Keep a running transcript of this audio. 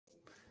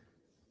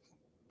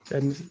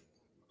And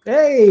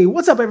hey,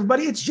 what's up,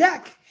 everybody? It's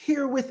Jack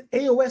here with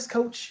AoS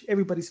Coach,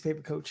 everybody's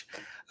favorite coach.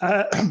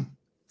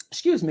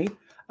 Excuse me.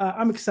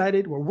 I'm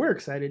excited, or we're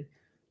excited,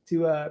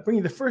 to bring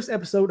you the first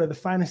episode of the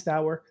Finest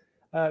Hour.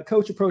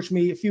 Coach approached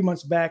me a few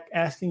months back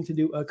asking to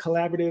do a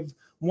collaborative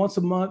once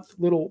a month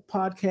little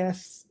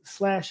podcast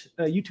 /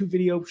 YouTube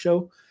video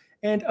show.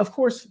 And of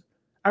course,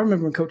 I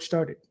remember when Coach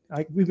started.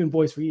 We've been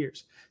boys for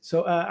years.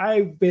 So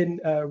I've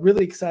been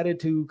really excited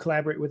to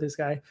collaborate with this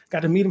guy.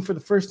 Got to meet him for the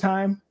first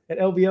time at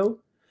LVO.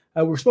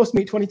 We were supposed to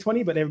meet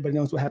 2020, but everybody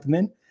knows what happened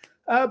then.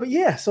 But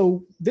yeah,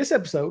 so this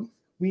episode,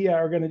 we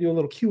are going to do a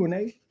little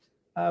Q&A.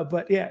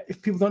 But yeah,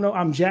 if people don't know,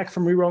 I'm Jack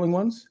from Rerolling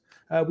Ones.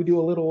 We do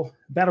a little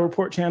battle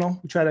report channel.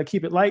 We try to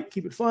keep it light,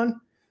 keep it fun.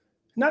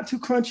 Not too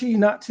crunchy,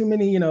 not too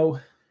many,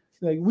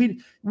 like we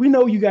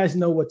know you guys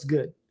know what's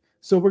good.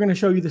 So we're going to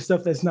show you the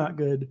stuff that's not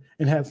good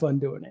and have fun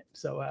doing it.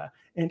 So,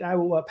 and I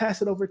will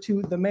pass it over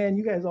to the man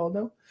you guys all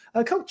know,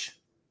 Coach.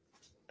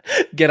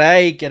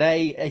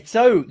 G'day.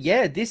 So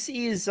yeah, this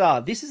is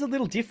a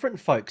little different,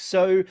 folks.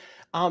 So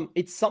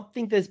it's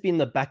something that's been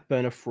the back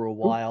burner for a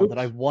while that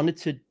I wanted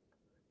to.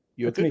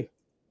 That's me.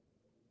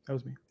 That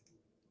was me.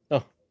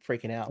 Oh,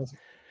 freaking out.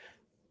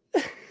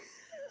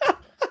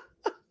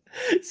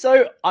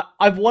 So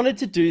I've wanted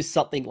to do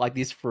something like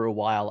this for a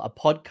while, a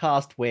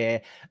podcast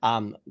where,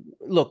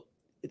 look,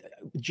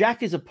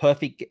 Jack is a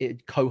perfect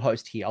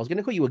co-host here. I was going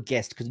to call you a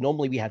guest because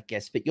normally we have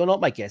guests, but you're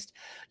not my guest.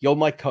 You're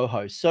my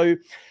co-host. So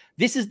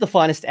this is the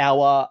Finest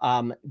Hour.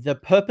 The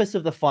purpose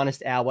of the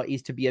Finest Hour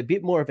is to be a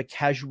bit more of a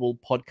casual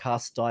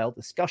podcast style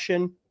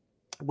discussion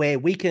where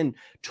we can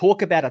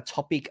talk about a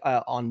topic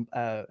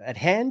at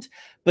hand,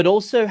 but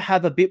also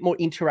have a bit more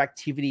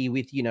interactivity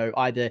with,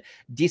 either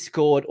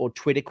Discord or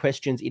Twitter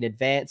questions in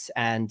advance.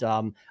 And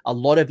a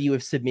lot of you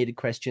have submitted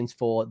questions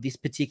for this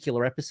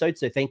particular episode,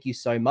 so thank you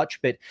so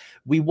much. But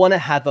we want to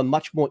have a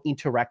much more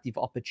interactive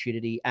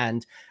opportunity.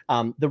 And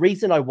the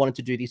reason I wanted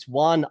to do this,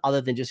 one,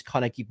 other than just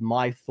kind of give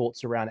my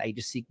thoughts around Age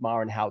of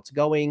Sigmar and how it's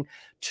going.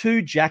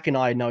 Two, Jack and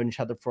I have known each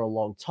other for a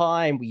long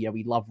time.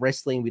 We love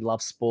wrestling, we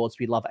love sports,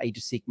 we love Age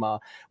of Sigmar.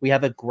 We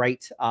have a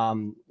great,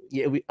 I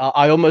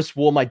almost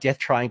wore my Death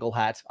Triangle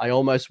hat. I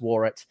almost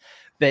wore it.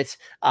 But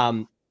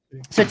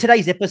so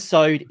today's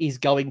episode is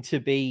going to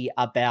be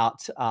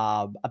about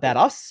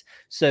us.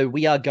 So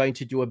we are going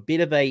to do a bit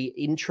of a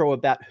intro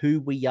about who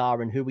we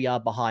are and who we are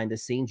behind the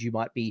scenes. You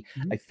might be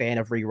a fan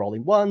of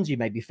Rerolling Ones. You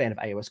may be a fan of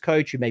AoS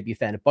Coach. You may be a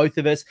fan of both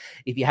of us.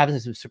 If you haven't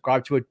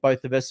subscribed to it,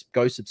 both of us,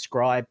 go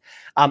subscribe.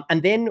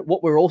 And then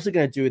what we're also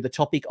going to do, the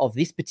topic of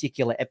this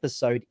particular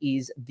episode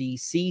is the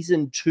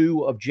Season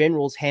 2 of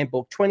Generals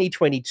Handbook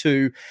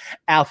 2022,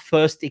 our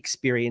first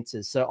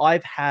experiences. So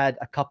I've had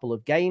a couple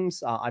of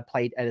games. I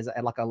played as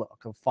a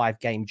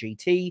 5-game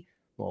GT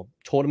or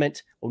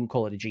tournament. I wouldn't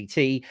call it a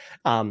GT.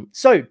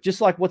 So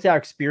just like what's our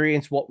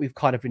experience, what we've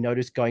kind of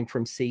noticed going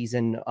from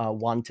season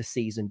 1 to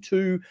season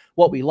 2,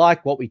 what we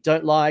like, what we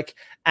don't like.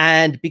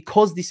 And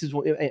because this is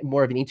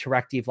more of an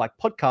interactive like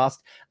podcast,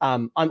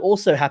 I'm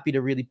also happy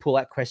to really pull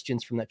out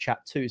questions from the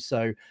chat too.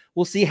 So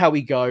we'll see how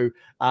we go.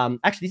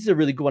 Actually, this is a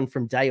really good one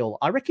from Dale.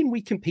 I reckon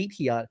we compete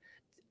here.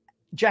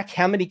 Jack,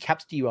 how many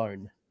caps do you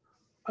own?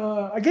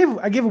 I give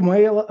them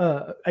away.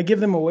 I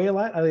give them away a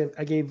lot.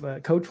 I gave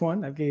Coach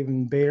one. I gave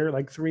him Bear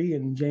like 3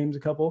 and James a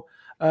couple.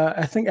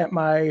 I think at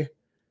my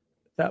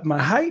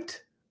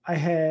height, I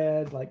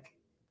had like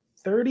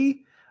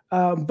 30.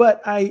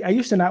 But I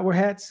used to not wear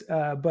hats.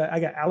 But I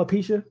got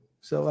alopecia,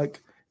 so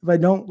like if I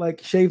don't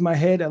like shave my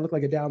head, I look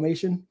like a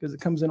Dalmatian because it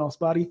comes in all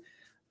spotty.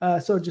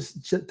 So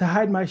just to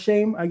hide my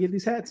shame, I get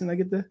these hats and I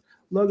get the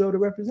logo to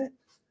represent.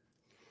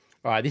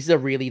 All right, this is a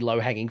really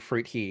low-hanging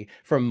fruit here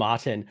from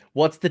Martin.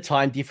 What's the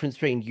time difference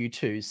between you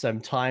two? Some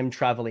time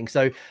traveling.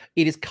 So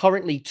it is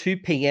currently 2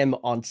 p.m.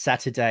 on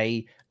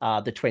Saturday,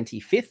 the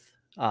 25th.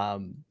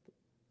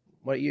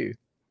 What are you?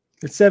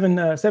 It's 7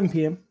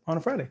 p.m. on a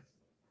Friday.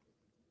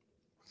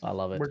 I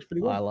love it. Works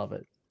pretty well. I love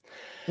it.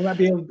 We might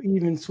be able to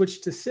even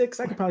switch to 6.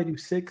 I could probably do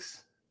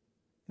 6,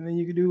 and then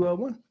you could do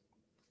 1.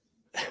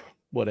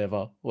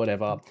 Whatever.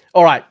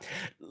 All right.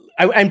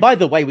 And by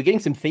the way, we're getting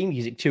some theme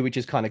music too, which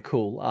is kind of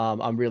cool.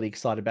 I'm really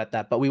excited about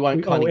that, but we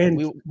won't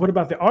what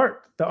about the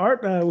art? The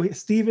art,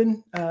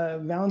 Steven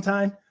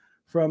Valentine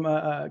from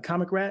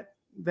Comic Rat,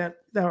 that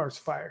art's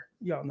fire.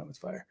 Y'all know it's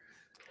fire.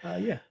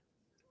 Yeah.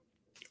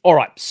 All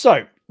right.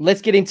 So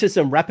let's get into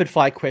some rapid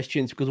fire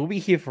questions because we'll be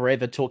here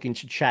forever talking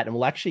to chat and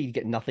we'll actually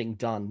get nothing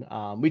done,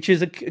 which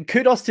is a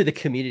kudos to the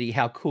community,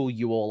 how cool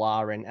you all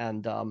are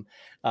and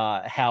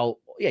how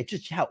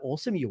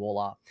awesome you all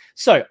are.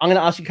 So I'm going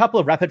to ask you a couple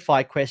of rapid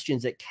fire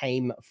questions that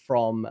came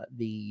from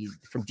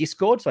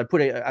Discord. So I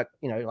put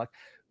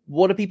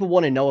what do people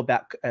want to know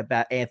about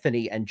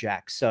Anthony and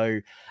Jack?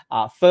 So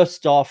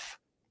first off,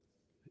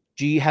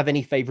 do you have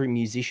any favorite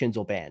musicians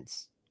or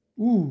bands?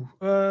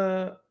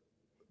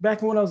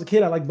 Back when I was a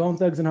kid, I liked Bone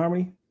Thugs and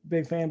Harmony.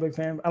 Big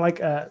fan. I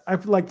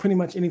like pretty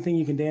much anything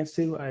you can dance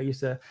to. I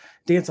used to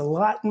dance a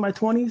lot in my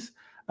 20s.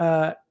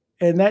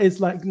 And that is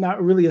like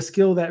not really a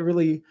skill that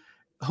really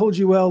hold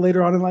you well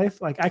later on in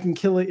life. Like I can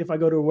kill it if I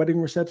go to a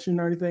wedding reception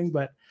or anything,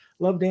 but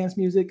love dance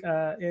music.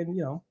 And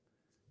you know,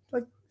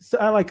 like so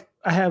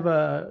I have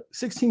a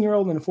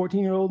 16-year-old and a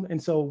 14-year-old,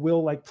 and so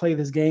we'll like play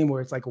this game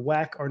where it's like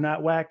whack or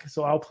not whack.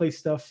 So I'll play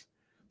stuff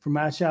from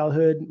my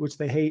childhood, which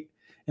they hate,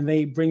 and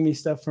they bring me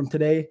stuff from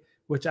today,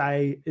 which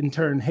I in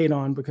turn hate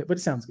on but it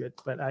sounds good,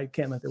 but I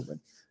can't let them win.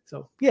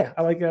 So yeah,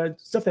 I like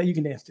stuff that you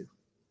can dance to.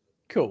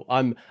 Cool.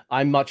 I'm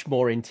much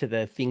more into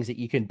the things that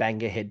you can bang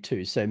your head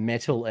to. So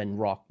metal and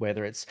rock,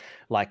 whether it's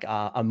like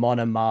a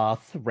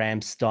Monomath,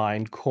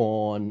 Rammstein,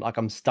 Korn. Like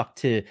I'm stuck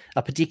to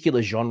a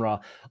particular genre.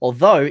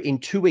 Although in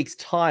 2 weeks'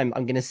 time,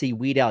 I'm going to see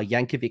Weird Al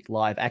Yankovic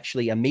live,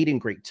 actually a meet and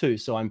greet too.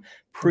 So I'm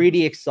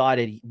pretty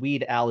excited.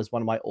 Weird Al is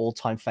one of my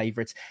all-time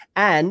favorites.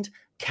 And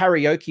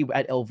karaoke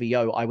at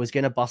LVO, I was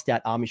going to bust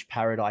out Amish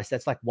Paradise.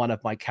 That's like one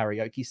of my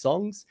karaoke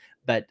songs,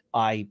 but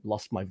I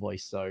lost my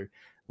voice. So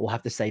we'll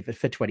have to save it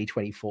for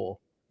 2024.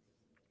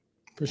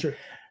 For sure.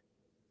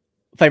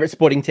 Favorite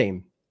sporting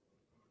team?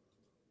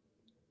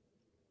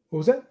 What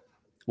was that?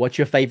 What's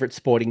your favorite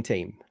sporting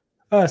team?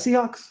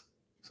 Seahawks.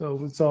 So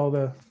it's all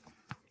the,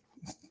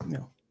 you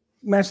know,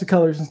 match the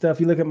colors and stuff.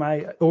 You look at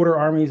my order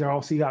armies are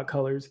all Seahawk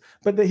colors.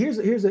 But here's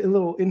a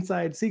little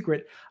inside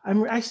secret.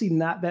 I'm actually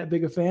not that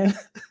big a fan.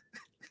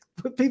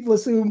 But people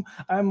assume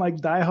I'm like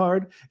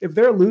diehard. If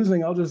they're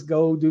losing, I'll just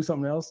go do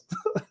something else.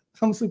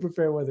 I'm super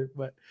fair weather.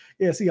 But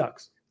yeah,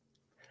 Seahawks.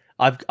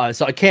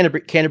 So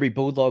Canterbury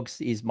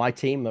Bulldogs is my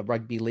team, a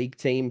rugby league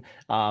team.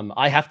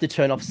 I have to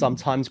turn off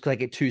sometimes because I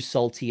get too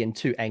salty and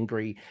too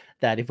angry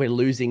that if we're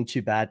losing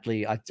too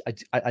badly,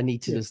 I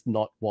need to just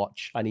not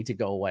watch. I need to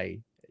go away,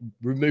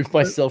 remove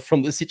myself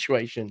from the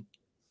situation.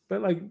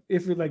 But like,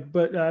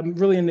 but I'm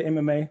really into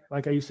MMA.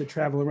 Like I used to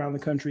travel around the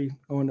country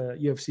going to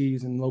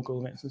UFCs and local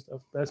events and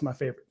stuff. That's my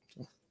favorite.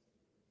 So.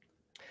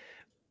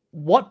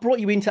 What brought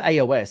you into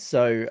AoS?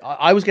 So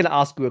I was going to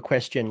ask you a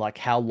question like,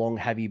 how long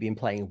have you been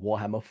playing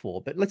Warhammer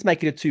for? But let's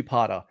make it a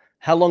two-parter.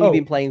 How long have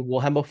you been playing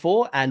Warhammer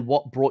for, and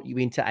what brought you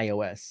into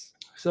AoS?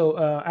 So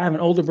I have an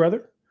older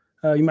brother.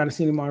 You might have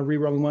seen him on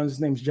Rerolling Ones.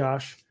 His name's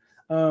Josh.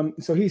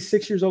 So he's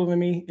 6 years older than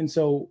me, and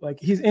so like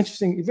he's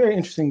interesting, very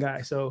interesting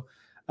guy. So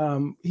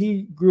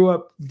he grew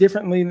up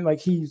differently. Like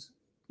he's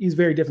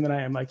very different than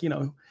I am. Like, you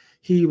know,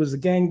 he was a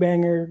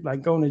gangbanger,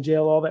 like going to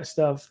jail, all that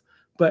stuff.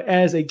 But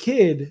as a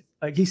kid,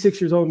 like he's 6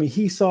 years older than me,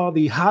 he saw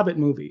the Hobbit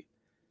movie,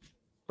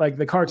 like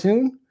the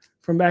cartoon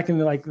from back in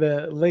the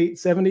late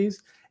 70s.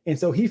 And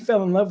so he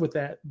fell in love with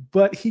that,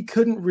 but he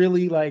couldn't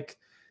really like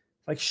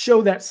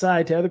show that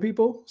side to other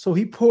people. So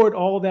he poured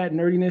all that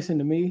nerdiness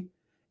into me.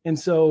 And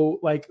so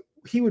like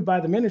he would buy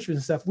the miniatures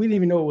and stuff. We didn't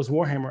even know it was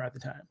Warhammer at the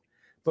time,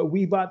 but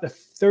we bought the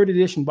 3rd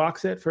edition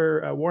box set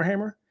for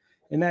Warhammer.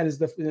 And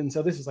and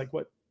so this is like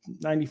what,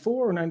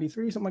 94 or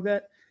 93, something like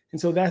that. And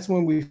so that's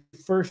when we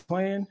first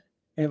playing.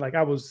 And like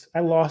I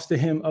lost to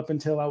him up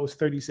until I was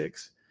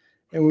 36.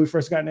 And when we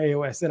first got in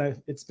AoS,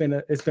 then it's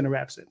been a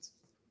wrap since.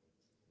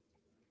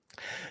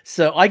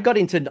 So I got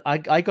into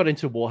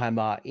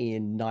Warhammer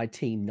in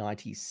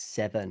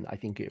 1997, I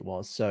think it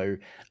was. So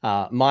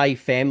my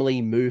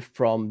family moved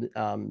from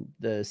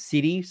the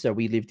city. So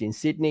we lived in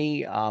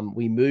Sydney.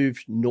 We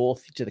moved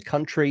north to the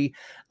country.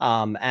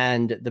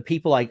 And the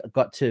people I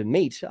got to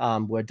meet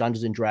were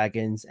Dungeons and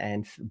Dragons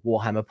and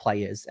Warhammer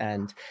players.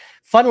 And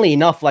funnily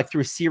enough, like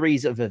through a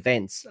series of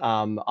events,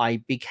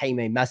 I became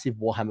a massive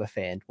Warhammer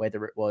fan,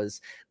 whether it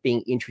was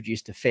being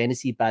introduced to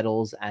fantasy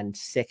battles and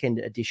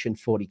 2nd edition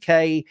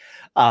 40K.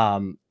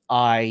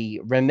 I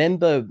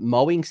remember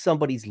mowing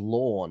somebody's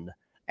lawn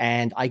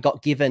and I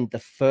got given the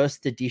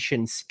 1st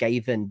edition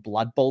Skaven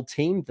Blood Bowl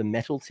team, the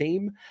metal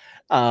team.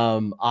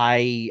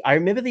 I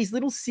remember these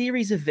little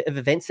series of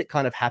events that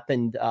kind of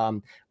happened.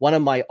 One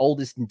of my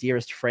oldest and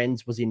dearest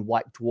friends was in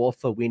White Dwarf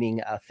for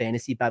winning a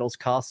Fantasy Battles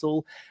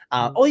Castle.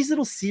 All these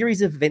little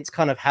series of events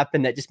kind of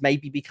happened that just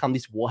made me become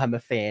this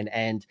Warhammer fan.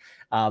 And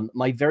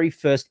my very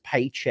first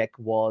paycheck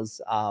was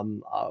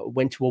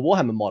went to a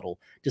Warhammer model,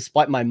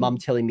 despite my mum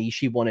telling me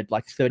she wanted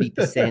like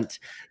 30%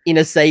 in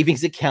a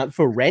savings account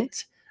for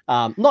rent.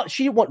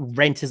 She didn't want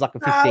rent as like a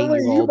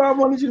 15-year-old. Your mom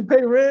wanted you to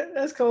pay rent?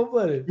 That's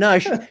cold-blooded. No,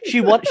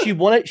 she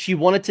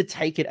wanted to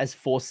take it as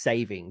for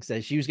savings. So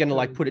she was going to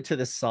like put it to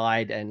the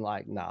side and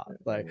like, nah.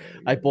 So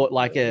I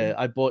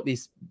bought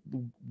this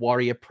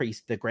warrior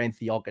priest, the Grand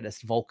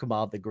Theogonist,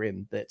 Volkamar the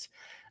Grim. That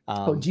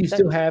do you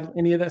still have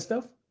any of that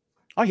stuff?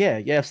 Oh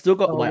yeah. I've still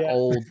got my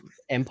old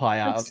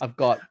Empire. I've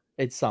got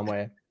it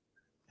somewhere.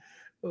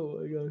 Oh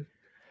my god.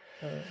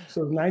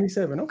 So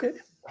 97. Okay.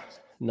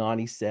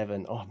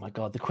 97. Oh my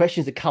god, the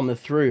questions are coming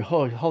through.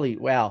 Oh, holy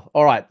wow.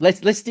 All right,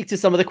 let's stick to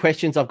some of the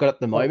questions I've got at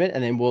the moment,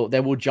 and then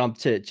we'll jump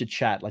to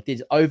chat. Like,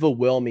 it's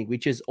overwhelming,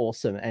 which is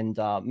awesome. And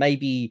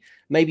maybe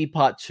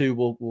part 2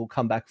 we'll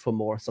come back for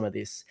more of some of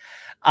this.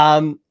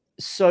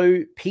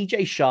 So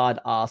PJ Shard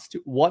asked,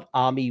 what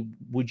army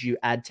would you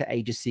add to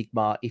Age of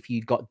Sigmar if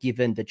you got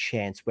given the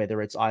chance, whether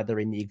it's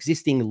either in the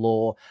existing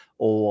lore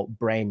or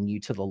brand new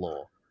to the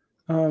lore?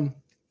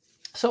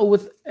 So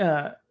with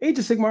Age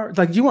of Sigmar,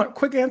 like, do you want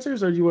quick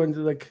answers or do you want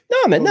to like?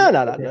 No, man,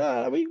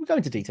 no. We go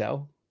into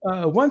detail.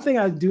 One thing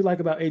I do like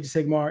about Age of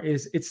Sigmar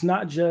is it's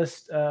not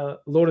just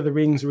Lord of the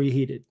Rings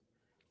reheated,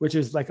 which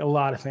is like a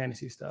lot of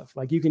fantasy stuff.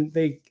 Like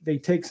they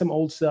take some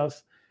old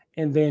stuff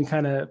and then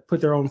kind of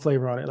put their own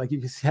flavor on it. Like you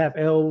can have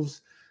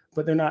elves,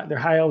 but they're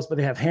high elves, but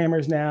they have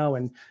hammers now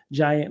and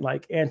giant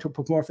like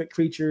anthropomorphic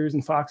creatures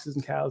and foxes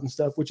and cows and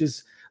stuff, which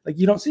is like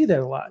you don't see that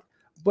a lot.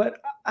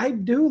 But I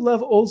do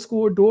love old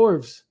school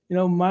dwarves,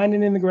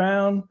 mining in the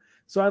ground.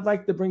 So I'd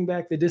like to bring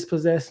back the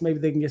Dispossessed. Maybe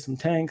they can get some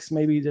tanks,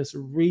 maybe just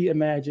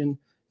reimagine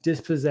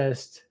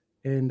Dispossessed,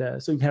 and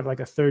so you can have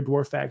like a third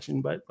dwarf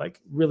faction, but like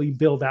really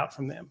build out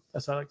from them.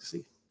 That's what I like to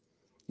see.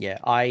 Yeah,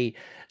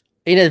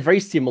 in a very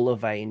similar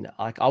vein,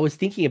 like I was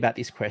thinking about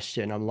this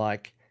question. I'm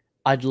like,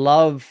 I'd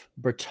love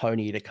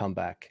Bretonnia to come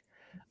back.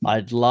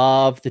 I'd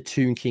love the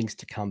Tomb Kings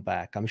to come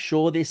back. I'm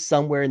sure there's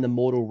somewhere in the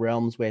mortal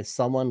realms where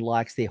someone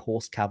likes their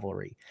horse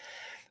cavalry.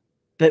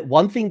 But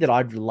one thing that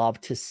I'd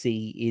love to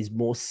see is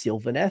more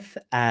Sylvaneth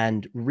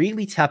and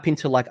really tap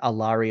into like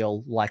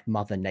Alariel, like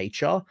Mother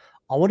Nature.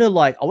 I want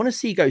to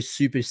see go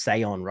Super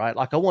Saiyan, right?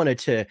 Like I wanted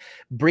to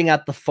bring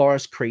out the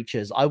forest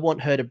creatures. I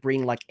want her to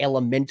bring like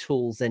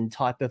elementals and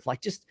type of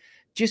like just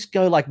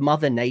go like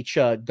Mother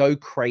Nature, go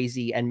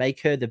crazy and make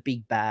her the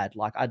big bad.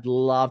 Like I'd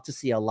love to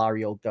see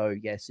Alariel go,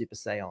 Super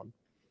Saiyan.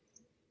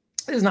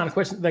 It's not a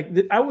question. Like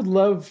I would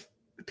love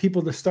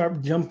people to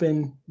start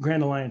jumping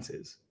Grand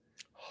Alliances.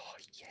 Oh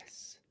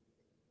yes,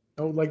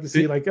 I would like to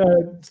see like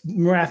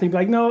Marathi be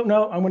like,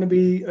 no, I want to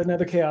be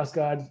another Chaos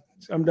God.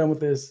 I'm done with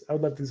this. I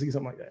would love to see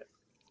something like that.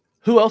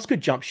 Who else could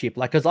jump ship?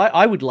 Like, because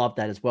I would love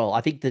that as well. I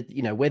think that,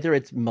 whether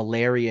it's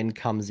Malarian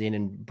comes in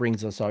and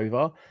brings us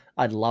over,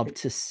 I'd love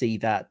to see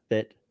that.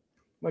 But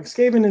like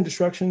Skaven and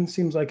Destruction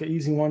seems like an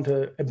easy one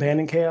to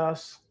abandon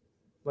Chaos.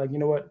 Like, you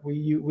know what?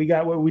 We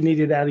got what we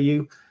needed out of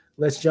you.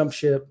 Let's jump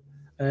ship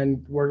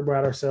and work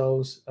about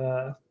ourselves.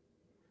 Yeah,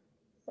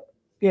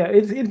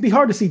 it'd be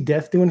hard to see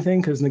Death do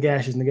anything because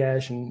Nagash is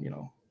Nagash, and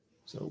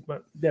so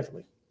but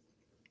definitely.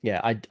 Yeah,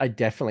 I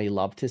definitely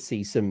love to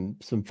see some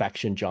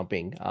faction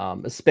jumping,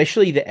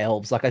 especially the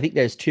elves. Like I think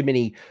there's too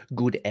many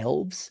good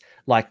elves.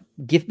 Like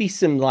give me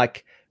some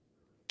like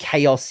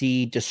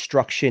chaosy,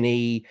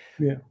 destruction-y.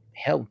 Yeah.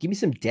 Hell, give me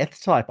some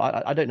death type.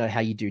 I don't know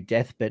how you do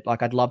death, but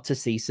like I'd love to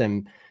see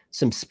some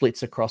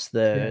splits across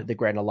the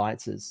Grand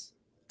Alliances.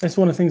 That's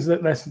one of the things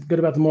that's good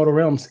about the Mortal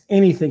Realms.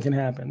 Anything can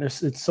happen.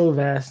 It's so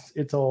vast.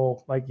 It's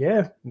all like,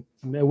 a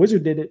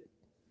wizard did it.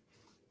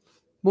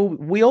 Well,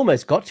 we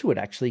almost got to it,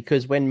 actually,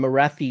 because when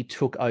Morathi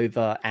took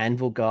over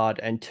Anvilgard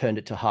and turned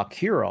it to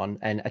Harkuron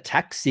and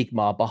attacked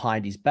Sigmar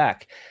behind his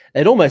back,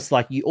 it almost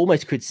like you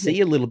almost could see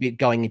a little bit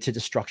going into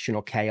destruction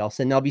or chaos.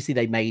 And obviously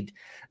they made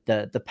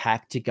the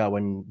pact to go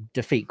and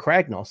defeat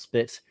Kragnos,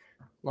 but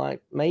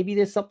like maybe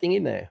there's something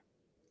in there.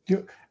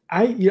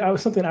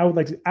 Something I would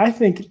like to. I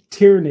think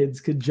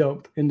Tyranids could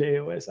jump into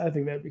AOS. I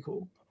think that'd be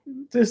cool.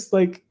 Just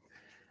like,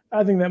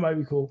 I think that might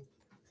be cool.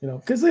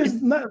 Because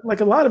there's not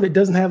like a lot of it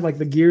doesn't have like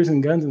the gears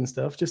and guns and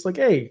stuff. Just like,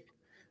 hey,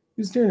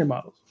 use Tyranids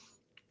models.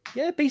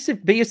 Yeah, Beast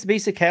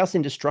of Chaos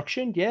and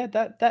Destruction. Yeah,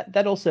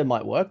 that also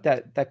might work.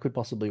 That could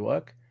possibly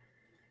work.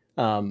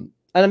 And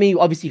I mean,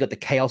 obviously you got the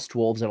Chaos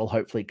Dwarves that'll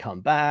hopefully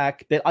come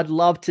back. But I'd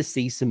love to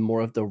see some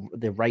more of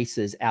the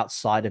races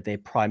outside of their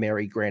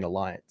primary Grand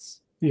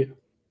Alliance. Yeah,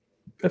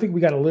 I think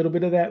we got a little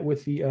bit of that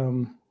with the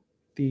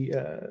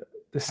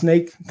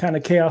snake kind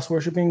of chaos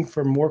worshipping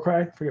from Warcry.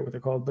 I forget what they're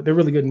called, but they're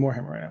really good in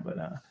Warhammer right now. But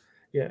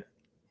yeah.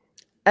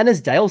 And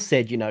as Dale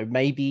said,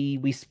 maybe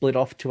we split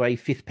off to a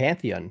fifth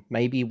pantheon.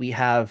 Maybe we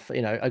have,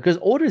 because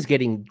Order is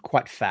getting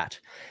quite fat.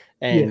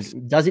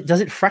 And does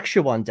it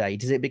fracture one day?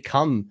 Does it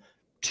become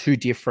two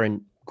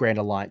different Grand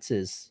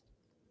Alliances?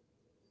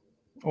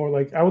 Or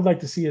like, I would like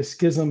to see a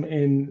schism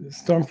in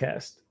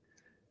Stormcast.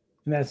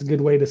 And that's a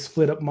good way to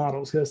split up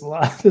models because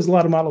there's a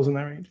lot of models in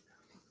that range.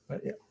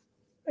 But yeah.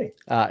 Hey.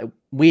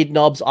 Weird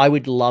Knobs, I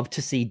would love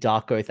to see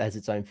Dark Oath as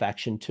its own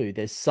faction too.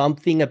 There's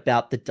something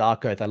about the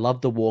Dark Oath. I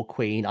love the War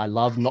Queen. I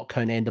love not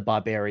Conan the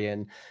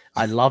Barbarian.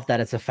 I love that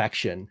as a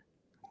faction.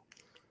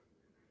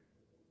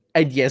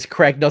 And yes,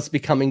 Kragnos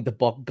becoming the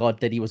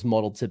god that he was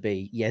modeled to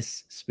be.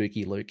 Yes,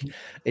 Spooky Luke.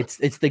 It's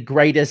the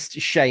greatest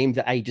shame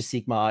to Age of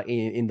Sigmar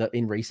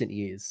in recent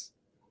years.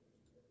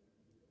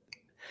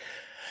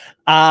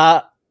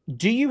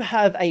 Do you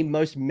have a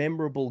most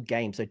memorable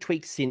game? So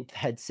Tweak Synth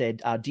had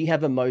said, do you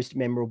have a most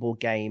memorable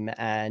game,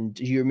 and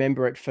do you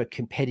remember it for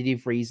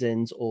competitive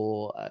reasons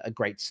or a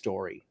great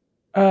story?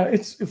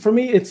 For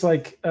me, it's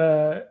like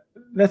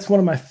that's one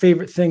of my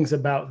favorite things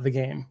about the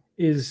game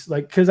is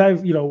like, because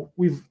I'm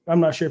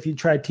not sure if you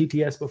tried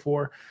TTS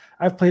before.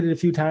 I've played it a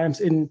few times,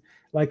 and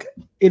like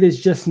it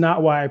is just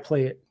not why I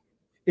play it.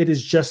 It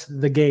is just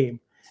the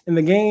game. And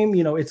the game,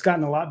 it's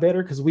gotten a lot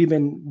better because we've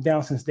been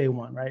down since day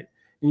one, right?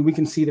 And we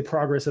can see the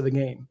progress of the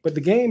game. But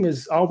the game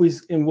is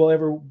always and will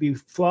ever be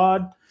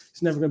flawed.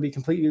 It's never going to be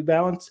completely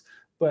balanced.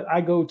 But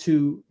I go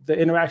to the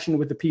interaction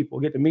with the people,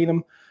 get to meet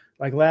them,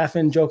 like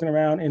laughing, joking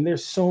around. And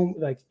there's so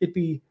like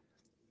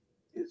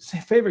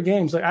favorite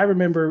games. Like I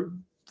remember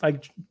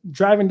like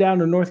driving down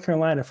to North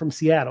Carolina from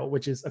Seattle,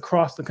 which is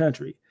across the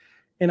country.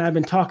 and I've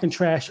been talking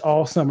trash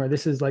all summer.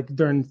 This is like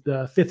during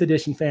the 5th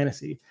edition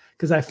fantasy,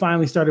 because I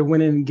finally started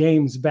winning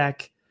games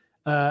back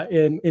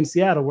in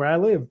Seattle where I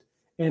lived.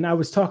 And I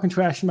was talking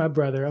trash to my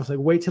brother. I was like,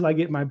 wait till I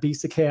get my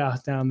Beast of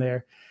Chaos down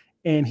there.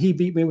 And he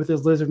beat me with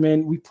his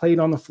Lizardman. We played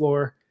on the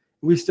floor.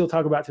 We still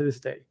talk about it to this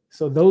day.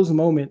 So those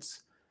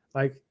moments,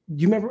 like,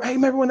 you remember, hey,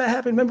 remember when that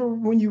happened? Remember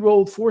when you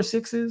rolled 4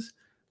 6s?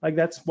 Like,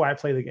 that's why I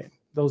play the game.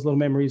 Those little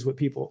memories with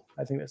people.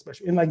 I think that's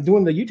special. And like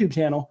doing the YouTube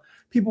channel,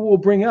 people will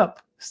bring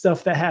up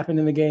stuff that happened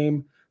in the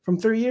game from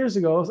 3 years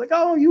ago. I was like,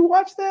 oh, you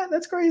watched that?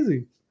 That's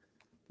crazy.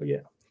 But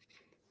yeah.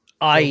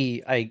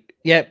 I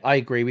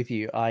agree with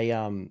you.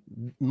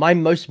 My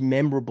most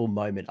memorable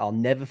moment, I'll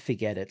never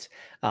forget it.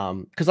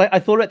 Because I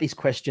thought about these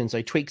questions.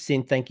 So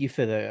Tweaksin, thank you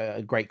for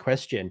the great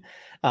question.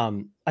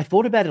 I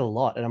thought about it a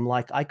lot, and I'm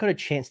like, I got a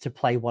chance to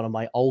play one of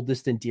my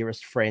oldest and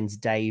dearest friends,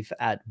 Dave,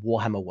 at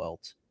Warhammer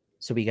World.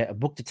 So we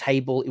booked a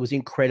table. It was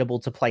incredible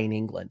to play in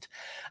England.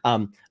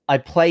 I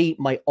play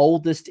my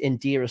oldest and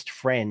dearest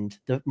friend,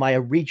 my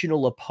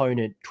original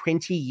opponent.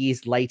 20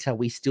 years later,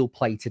 we still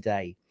play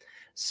today.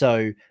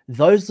 So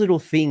those little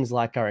things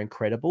like are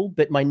incredible.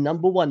 But my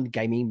number one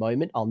gaming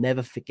moment, I'll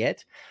never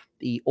forget,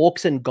 the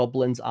Orcs and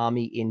Goblins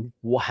army in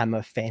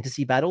Warhammer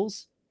Fantasy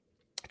Battles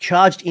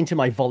charged into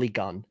my volley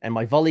gun, and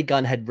my volley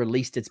gun had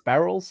released its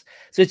barrels.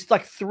 So it's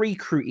like 3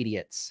 crew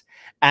idiots.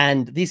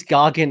 And this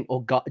Gargant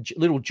or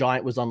little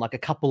giant was on like a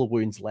couple of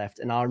wounds left.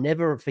 And I'll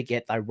never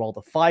forget, I rolled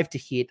a 5 to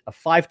hit, a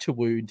 5 to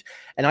wound.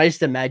 And I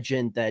just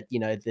imagined that, you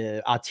know,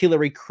 the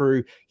artillery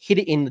crew hit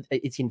it in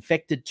its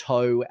infected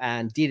toe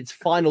and did its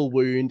final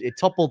wound. It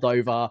toppled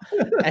over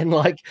and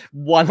like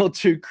 1 or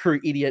 2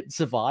 crew idiots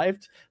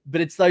survived.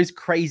 But it's those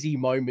crazy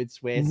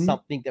moments where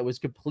something that was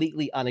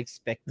completely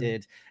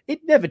unexpected,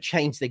 it never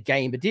changed the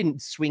game. It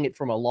didn't swing it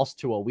from a loss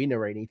to a win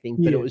or anything,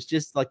 but it was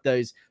just like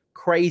those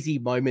crazy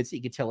moments that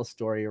you could tell a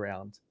story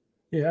around.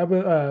 Yeah,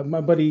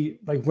 my buddy,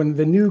 like when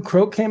the new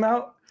Croak came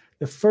out,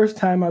 the first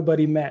time my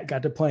buddy Matt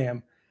got to play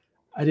him,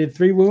 I did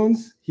 3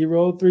 wounds. He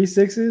rolled 3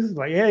 6s.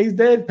 Like, yeah, he's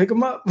dead. Pick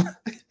him up.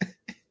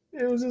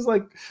 It was just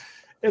like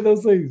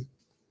those things.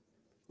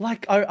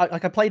 Like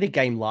I played a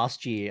game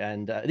last year,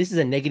 and this is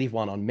a negative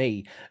one on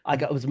me.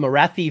 It was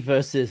Morathi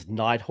versus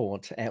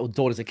Nighthaunt, or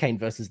Daughters of Cain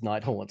versus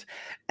Nighthaunt,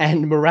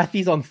 and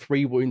Morathi's on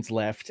 3 wounds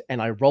left,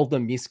 and I rolled a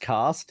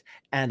miscast,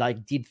 and I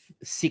did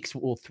 6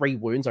 or 3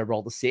 wounds. I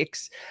rolled a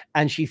 6,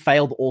 and she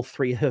failed all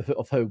 3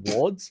 of her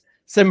wards.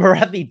 So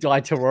Morathi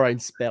died to her own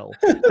spell.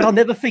 But I'll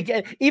never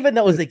forget, even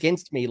though it was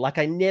against me, like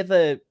I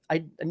never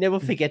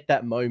forget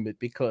that moment,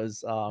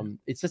 because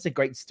it's just a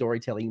great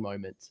storytelling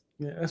moment.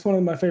 Yeah, that's one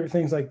of my favorite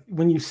things. Like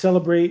when you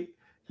celebrate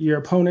your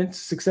opponent's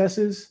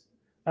successes,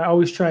 I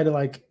always try to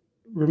like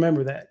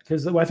remember that,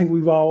 because I think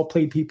we've all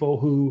played people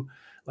who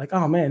like,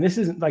 oh man, this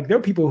isn't like, there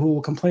are people who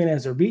will complain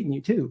as they're beating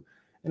you too.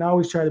 And I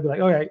always try to be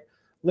like, all right,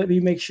 let me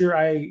make sure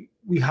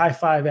we high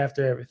five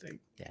after everything.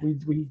 Yeah.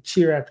 We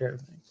cheer after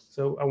everything.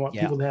 So I want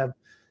people to have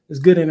this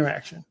good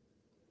interaction.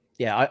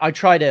 Yeah, I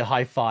try to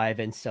high five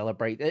and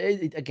celebrate.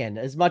 Again,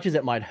 as much as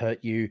it might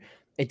hurt you,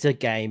 it's a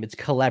game. It's a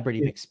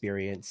collaborative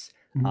experience.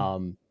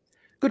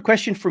 Good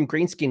question from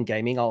Greenskin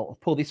Gaming. I'll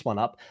pull this one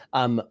up.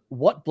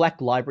 What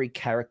Black Library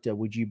character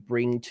would you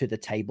bring to the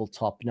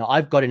tabletop? Now,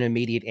 I've got an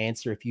immediate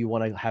answer if you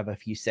want to have a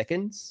few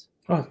seconds.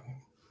 Oh.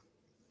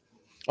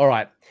 All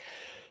right.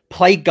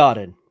 Plague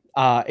Garden.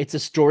 It's a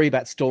story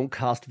about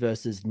Stormcast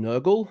versus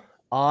Nurgle.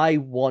 I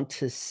want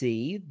to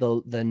see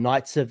the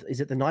Knights of, is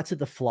it the Knights of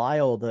the Fly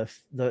or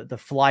the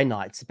Fly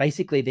Knights?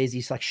 Basically, there's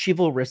this like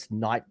chivalrous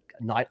knight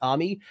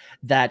army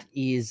that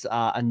is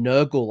a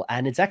Nurgle,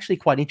 and it's actually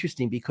quite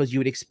interesting because you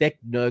would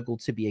expect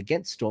Nurgle to be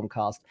against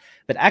Stormcast,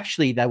 but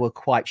actually they were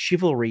quite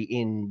chivalry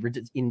in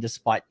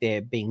despite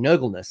their being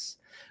Nurgleness.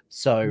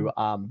 So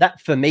that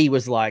for me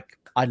was like,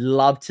 I'd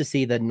love to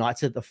see the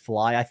Knights of the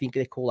Fly, I think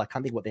they're called. I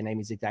can't think what their name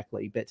is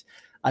exactly, but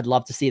I'd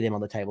love to see them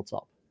on the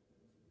tabletop.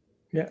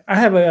 Yeah, I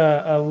have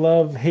a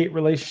love-hate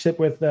relationship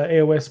with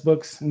AoS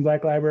books and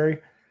Black Library.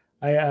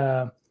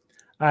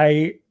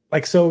 I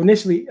like, so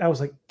initially I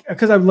was like,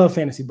 because I love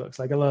fantasy books.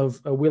 Like I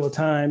love Wheel of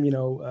Time,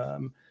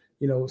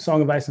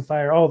 Song of Ice and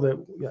Fire, all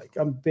the, like,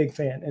 I'm a big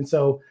fan. And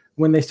so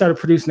when they started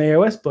producing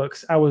AoS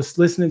books, I was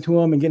listening to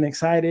them and getting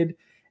excited.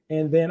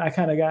 And then I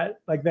kind of got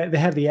like that. They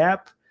had the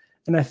app,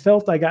 and I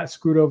felt I got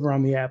screwed over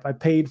on the app. I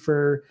paid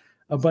for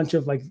a bunch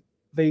of like,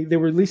 they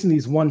were releasing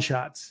these one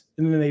shots,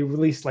 and then they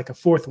released like a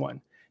 4th one.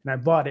 And I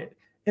bought it,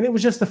 and it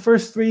was just the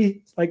first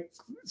 3 like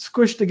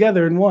squished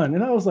together in one.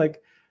 And I was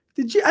like,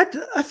 did you,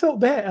 I felt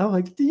bad. I was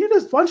like,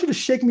 why don't you just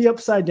shake me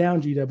upside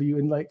down, GW?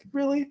 And like,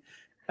 really?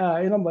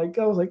 And I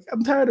was like,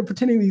 I'm tired of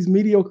pretending these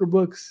mediocre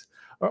books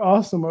are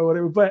awesome or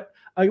whatever. But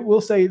I will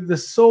say the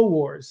Soul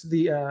Wars,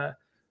 I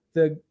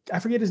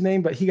forget his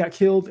name, but he got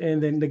killed,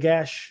 and then the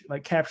Gash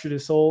like captured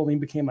his soul, and he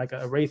became like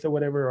a wraith or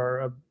whatever, or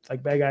a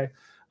like bad guy.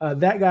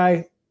 That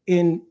guy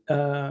in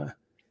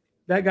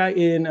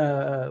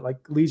like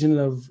Legion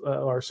of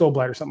or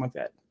Soulblight or something like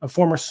that, a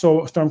former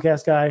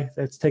Stormcast guy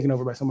that's taken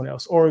over by someone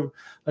else, or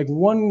like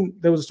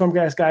there was a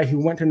Stormcast guy who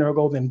went to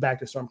Nurgle then back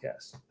to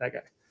Stormcast. That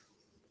guy.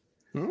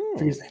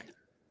 Forget his name.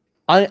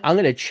 I'm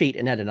going to cheat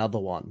and add another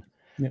one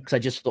because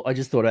Yeah. I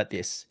just thought about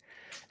this.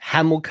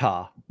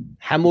 Hamilcar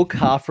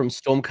from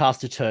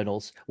Stormcast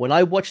Eternals. When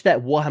I watched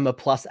that Warhammer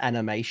Plus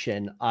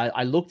animation,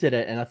 I looked at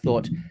it and I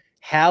thought,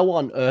 how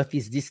on earth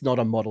is this not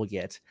a model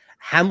yet?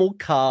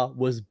 Hamilcar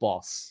was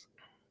boss.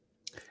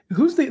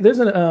 Who's there's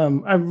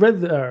an I've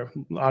read the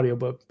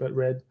audiobook, but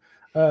read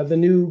the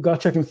new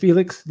Gotrek and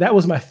Felix. That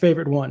was my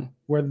favorite one,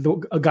 where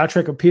a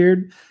Gotrek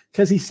appeared,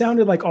 because he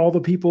sounded like all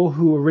the people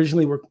who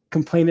originally were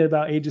complaining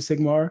about Age of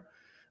Sigmar.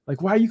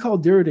 Like, why are you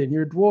called Durden?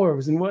 You're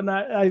dwarves and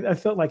whatnot. I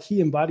felt like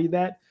he embodied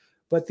that.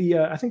 But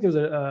I think there's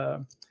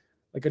a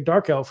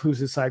dark elf who's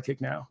his sidekick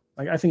now.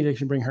 Like, I think they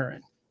should bring her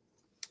in.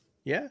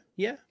 Yeah.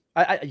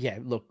 Yeah,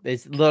 look,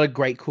 there's a lot of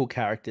great, cool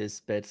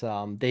characters, but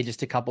they're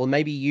just a couple.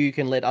 Maybe you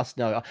can let us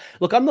know.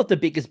 Look, I'm not the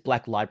biggest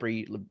Black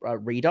Library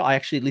reader. I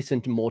actually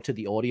listen more to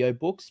the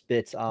audiobooks,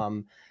 but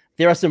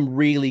there are some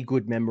really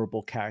good,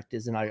 memorable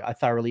characters, and I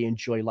thoroughly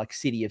enjoy, like,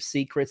 City of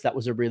Secrets. That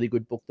was a really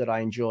good book that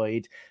I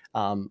enjoyed.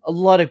 A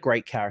lot of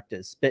great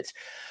characters, but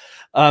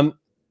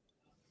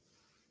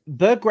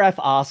Berggraf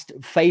asked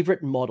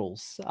favorite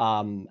models,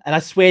 and I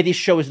swear this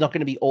show is not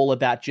going to be all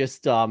about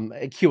just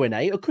a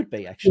Q&A. It could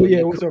be,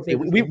 actually. Well,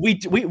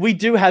 yeah, we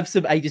do have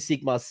some Age of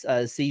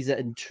Sigmar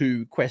season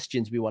 2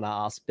 questions we want to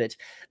ask, but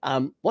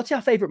what's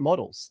our favorite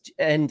models,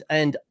 and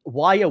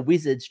why are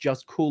wizards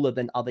just cooler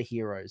than other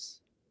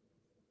heroes?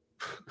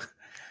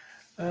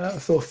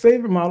 So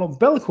favorite model,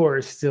 Be'lakor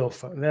is still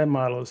fun. That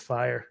model is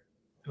fire.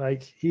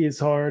 Like, he is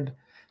hard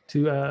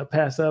to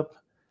pass up.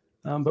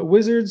 But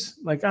wizards,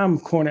 like, I'm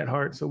corn at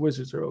heart, so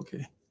wizards are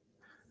okay.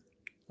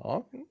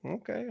 Oh,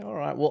 okay, all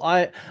right. Well,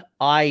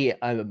 I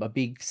am a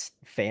big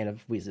fan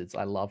of wizards.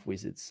 I love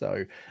wizards.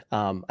 So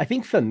I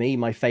think for me,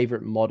 my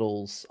favorite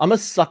models, I'm a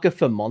sucker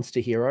for monster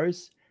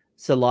heroes.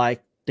 So,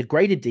 like, the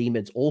greater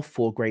demons, all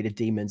 4 greater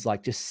demons,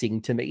 like, just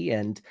sing to me.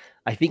 And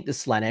I think the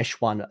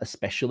Slaanesh one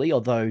especially,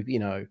 although, you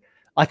know,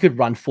 I could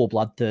run 4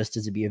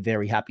 Bloodthirsters and be a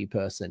very happy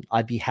person.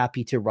 I'd be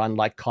happy to run,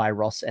 like,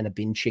 Kairos and a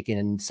bin chicken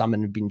and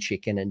summon a bin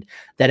chicken, and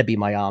that'd be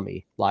my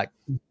army. Like,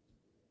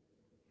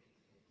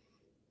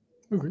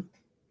 Okay.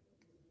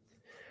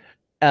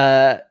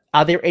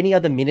 Are there any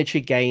other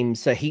miniature games?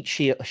 So Heat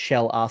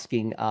Shell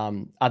asking,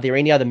 are there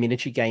any other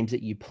miniature games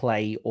that you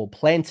play or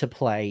plan to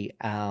play?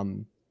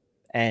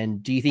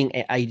 And do you think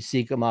Age of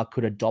Sigmar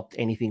could adopt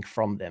anything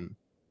from them?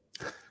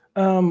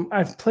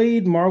 I've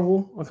played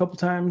Marvel a couple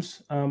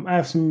times. I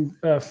have some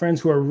friends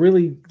who are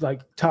really,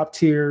 like, top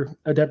tier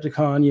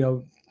Adepticon, you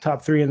know,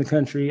 top 3 in the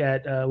country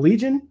at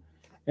Legion,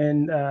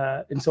 and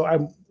so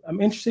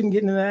I'm interested in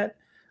getting to that.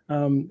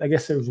 I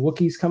guess there's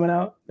Wookiees coming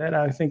out that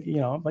I think, you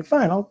know, I'm like,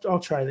 fine, I'll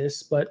try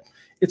this. But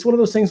it's one of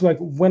those things, like,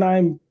 when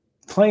I'm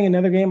playing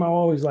another game, I'm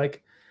always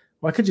like,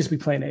 well, I could just be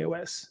playing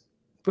AOS.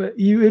 But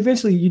you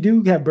eventually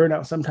do have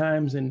burnout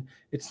sometimes, and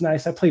it's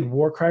nice. I played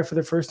Warcry for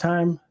the first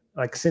time,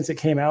 like, since it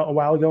came out a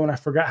while ago, and I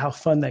forgot how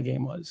fun that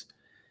game was.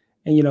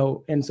 And, you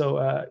know, and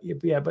so,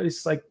 yeah, but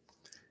it's like,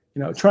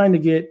 you know, trying to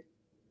get,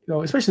 you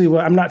know, especially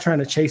when I'm not trying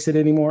to chase it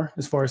anymore,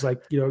 as far as,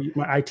 like, you know,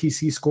 my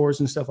ITC scores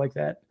and stuff like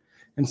that.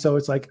 And so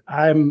it's like,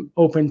 I'm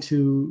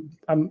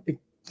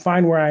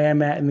fine where I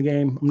am at in the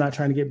game. I'm not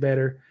trying to get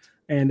better.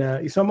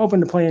 And so I'm open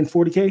to playing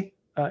 40K.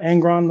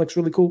 Angron looks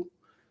really cool,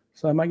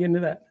 so I might get into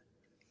that.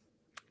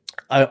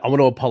 I want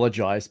to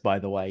apologize, by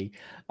the way.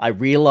 I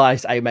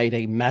realized I made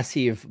a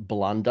massive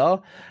blunder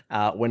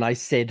when I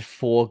said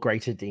 4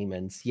 greater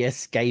demons.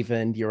 Yes,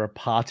 Gavin, you're a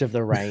part of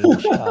the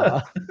range.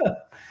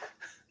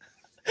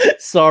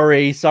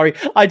 Sorry.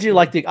 I do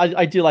like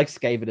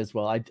Skaven as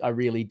well. I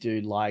really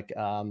do like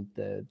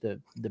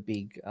the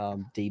big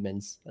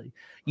demons.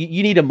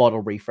 You need a model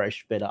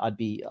refresh, but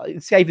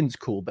Skaven's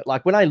cool. But,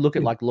 like, when I look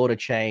at, like, Lord of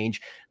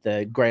Change,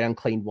 the Great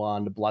Unclean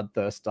One, the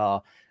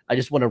Bloodthirster, I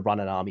just want to run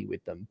an army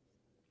with them.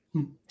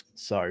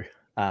 So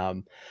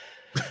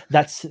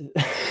that's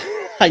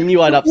I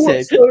knew I'd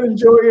upset.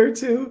 Enjoyer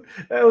too.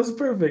 That was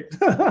perfect.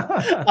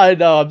 I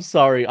know. I'm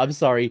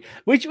sorry.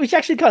 Which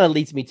actually kind of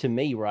leads me to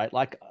me, right?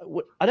 Like,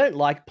 I don't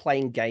like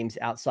playing games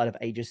outside of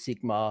Age of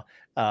Sigmar.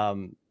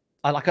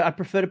 I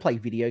prefer to play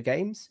video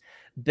games,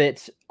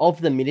 but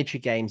of the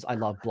miniature games, I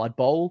love Blood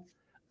Bowl.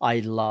 I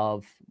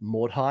love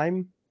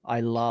Mordheim. I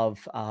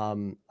love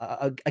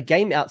a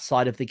game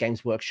outside of the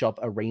Games Workshop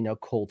arena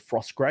called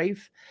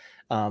Frostgrave.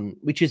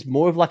 Which is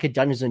more of like a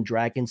Dungeons and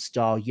Dragons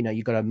style. You know,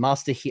 you've got a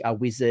master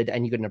wizard,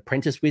 and you've got an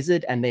apprentice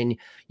wizard, and then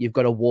you've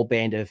got a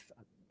warband of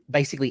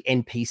basically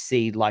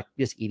NPC, like,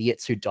 just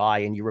idiots who die,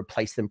 and you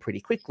replace them pretty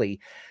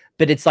quickly.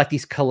 But it's like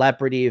this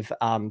collaborative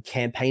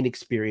campaign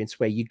experience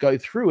where you go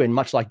through, and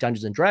much like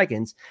Dungeons and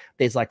Dragons,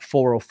 there's like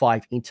 4 or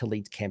 5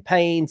 interlinked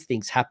campaigns.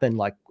 Things happen,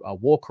 like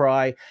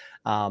Warcry.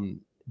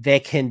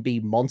 There can be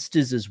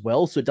monsters as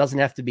well, so it doesn't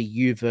have to be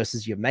you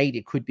versus your mate.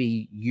 It could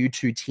be you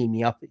 2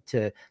 teaming up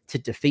to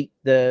defeat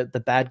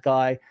the bad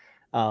guy.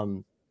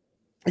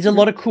 There's a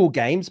lot of cool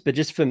games, but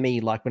just for me,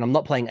 like, when I'm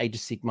not playing Age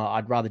of Sigmar,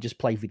 I'd rather just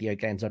play video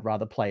games. I'd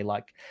rather play,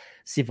 like,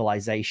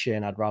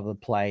 Civilization. I'd rather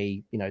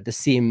play, you know, The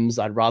Sims.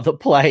 I'd rather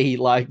play,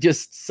 like,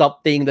 just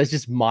something that's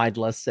just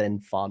mindless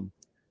and fun.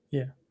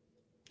 Yeah.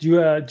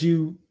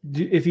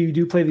 If you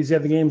do play these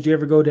other games, do you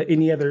ever go to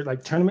any other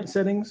like tournament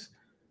settings?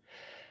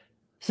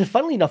 So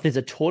funnily enough, there's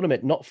a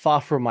tournament not far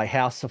from my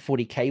house, a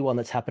 40K one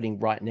that's happening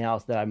right now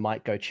that I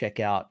might go check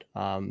out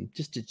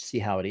just to see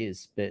how it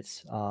is. But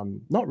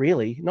not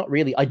really.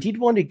 I did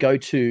want to go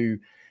to,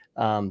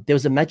 there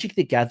was a Magic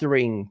the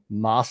Gathering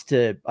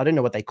Master, I don't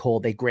know what they call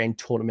their grand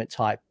tournament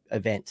type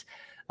event,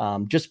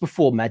 just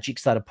before Magic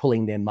started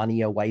pulling their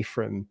money away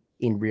from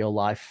in real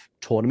life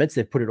tournaments.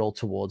 They've put it all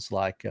towards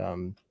like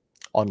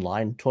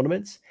online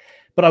tournaments.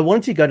 But I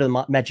wanted to go to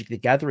the Magic the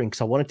Gathering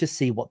because I wanted to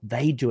see what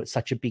they do at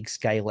such a big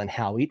scale and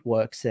how it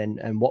works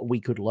and what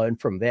we could learn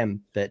from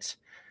them. But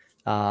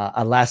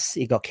alas,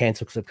 it got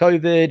cancelled because of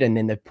COVID, and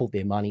then they pulled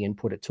their money and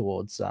put it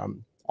towards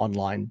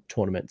online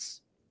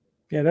tournaments.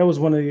 Yeah, that was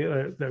one of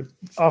the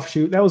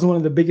offshoot. That was one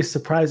of the biggest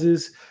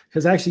surprises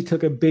because I actually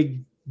took a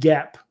big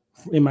gap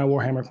in my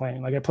Warhammer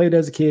playing. Like I played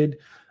as a kid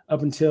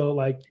up until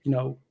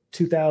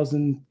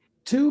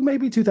 2002,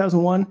 maybe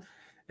 2001.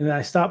 And then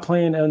I stopped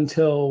playing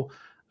until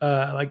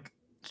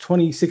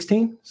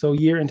 2016, so a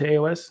year into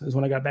AOS is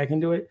when I got back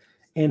into it,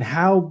 and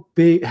how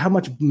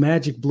much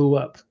Magic blew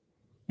up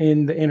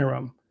in the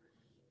interim.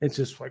 It's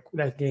just like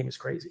that game is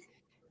crazy.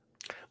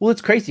 Well,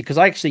 it's crazy because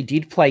I actually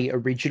did play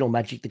original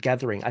Magic the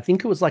Gathering. I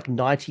think it was like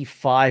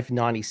 95,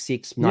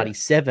 96,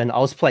 97. Yeah. I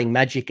was playing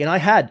Magic and I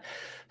had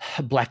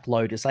Black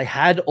Lotus. I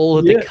had all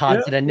of the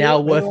cards that are now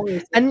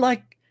worth, and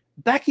like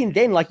back in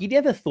then, like you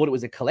never thought it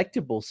was a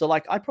collectible. So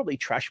like I probably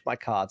trashed my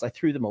cards. I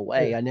threw them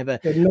away. I never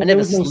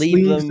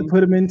sleeved them to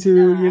put them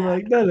into. You're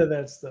like none of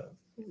that stuff.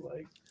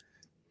 Like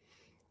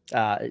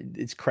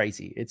it's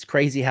crazy. It's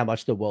crazy how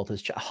much the world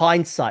has changed.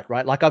 Hindsight,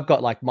 right? Like I've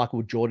got like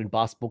Michael Jordan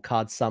basketball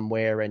cards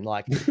somewhere, and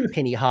like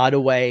Penny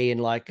Hardaway, and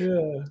like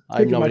I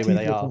have no idea where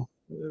they are.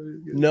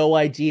 No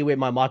idea where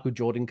my Michael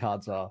Jordan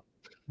cards are.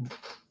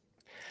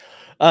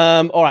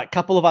 All right,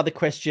 couple of other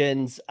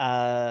questions.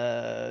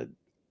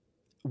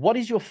 What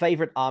is your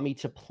favorite army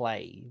to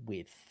play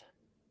with?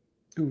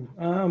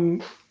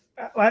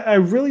 I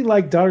really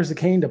like Daughters of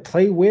Cain to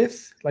play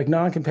with, like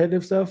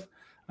non-competitive stuff.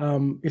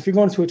 If you're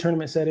going to a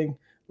tournament setting,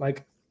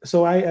 like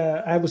so,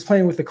 I was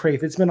playing with the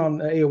Kraith. It's been on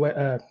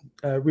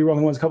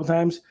rerolling ones a couple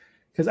times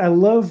because I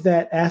love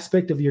that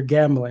aspect of your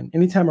gambling.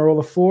 Anytime I roll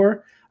a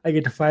 4, I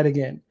get to fight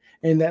again,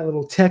 and that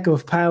little tech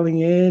of piling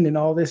in and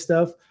all this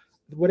stuff.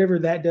 Whatever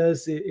that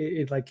does,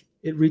 it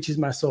reaches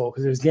my soul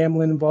because there's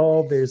gambling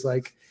involved. There's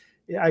like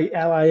I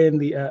ally in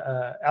the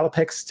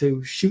Alepex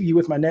to shoot you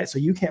with my net so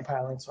you can't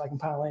pile in, so I can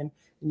pile in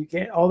and you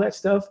can't, all that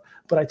stuff.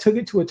 But I took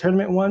it to a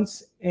tournament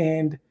once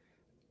and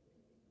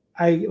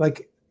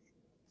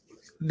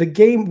the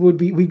game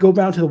we go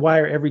down to the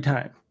wire every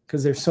time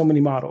because there's so many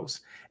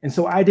models. And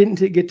so I didn't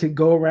get to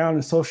go around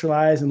and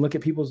socialize and look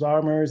at people's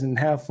armors and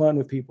have fun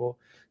with people.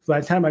 So by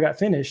the time I got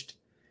finished,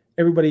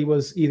 everybody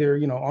was either,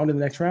 on to the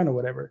next round or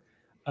whatever.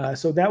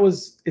 So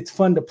it's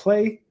fun to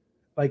play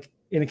like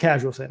in a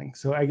casual setting.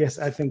 So I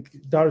think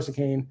Daughters of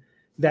Cain,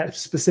 that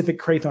specific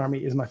Kraith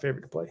army is my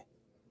favorite to play.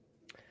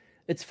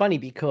 It's funny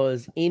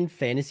because in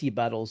fantasy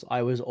battles,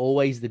 I was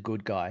always the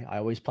good guy. I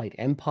always played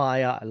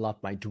Empire. I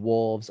loved my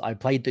dwarves. I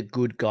played the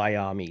good guy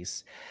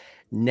armies.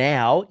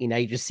 Now in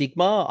Age of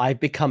Sigmar, I've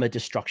become a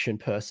destruction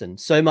person,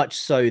 so much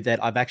so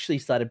that I've actually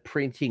started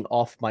printing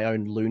off my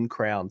own Loon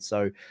crown.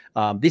 So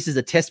this is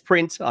a test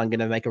print. I'm going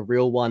to make a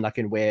real one I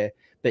can wear.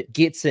 But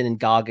Gitsin and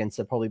Gargants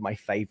are probably my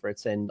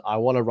favorites, and I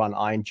want to run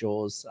Iron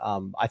Jaws.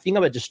 I think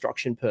I'm a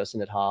destruction person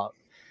at heart.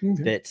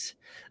 Mm-hmm. But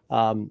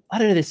I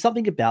don't know. There's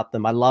something about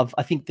them.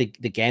 I think the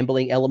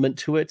gambling element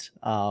to it.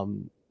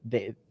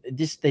 They're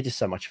just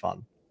so much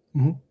fun.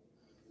 Mm-hmm.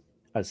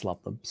 I just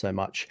love them so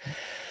much.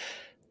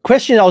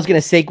 Question I was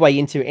going to segue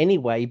into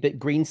anyway, but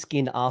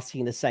Greenskin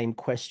asking the same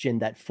question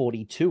that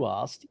 42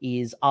 asked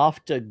is,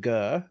 after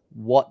Gur,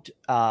 what's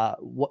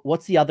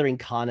the other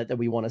incarnate that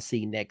we want to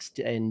see next,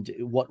 and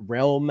what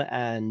realm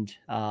and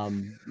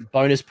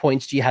bonus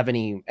points? Do you have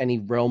any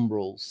realm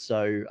rules?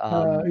 So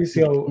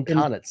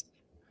incarnates.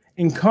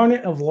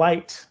 Incarnate of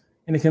Light,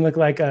 and it can look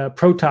like a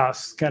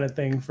Protoss kind of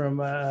thing from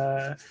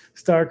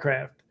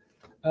StarCraft.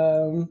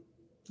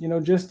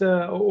 Just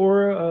a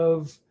aura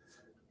of.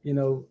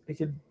 It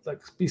could like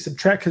be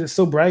subtract because it's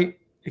so bright.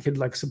 It could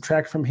like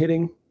subtract from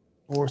hitting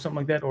or something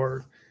like that.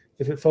 Or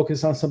if it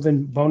focuses on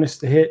something, bonus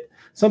to hit.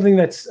 Something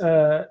that's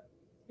it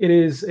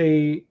is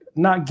a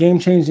not game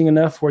changing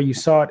enough where you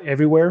saw it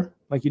everywhere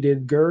like you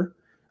did Gur.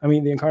 I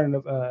mean the incarnate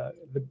of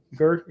the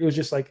Gur. It was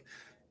just like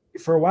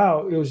for a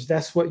while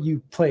that's what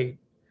you played.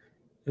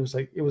 It was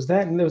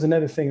that, and there was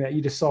another thing that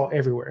you just saw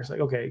everywhere. It's like,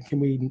 okay, can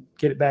we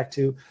get it back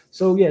to?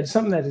 So yeah,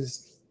 something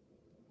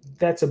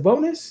that's a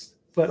bonus,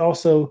 but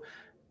also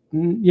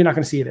you're not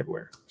going to see it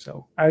everywhere.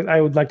 So I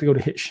would like to go to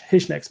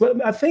Hish next.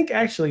 But I think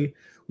actually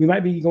we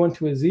might be going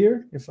to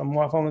Azir if I'm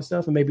off on this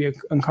stuff, and maybe an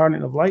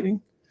incarnate of lightning.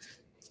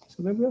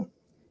 So there we go.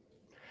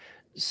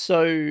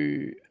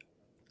 So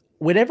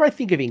whenever I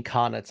think of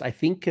incarnates, I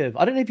think of,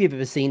 I don't know if you've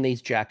ever seen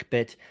these, Jack,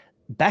 but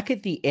back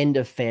at the end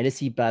of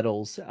fantasy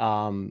battles,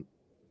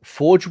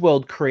 Forge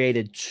World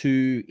created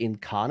 2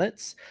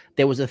 incarnates.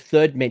 There was a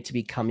third meant to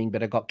be coming,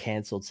 but it got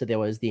cancelled. So there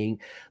was the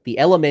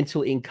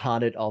elemental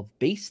incarnate of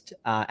Beast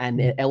and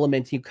the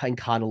elemental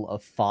incarnate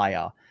of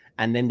Fire.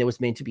 And then there was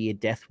meant to be a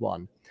death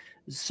one.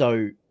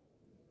 So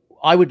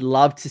I would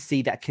love to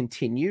see that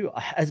continue.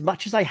 As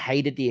much as I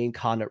hated the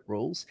incarnate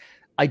rules,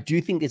 I do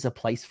think there's a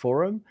place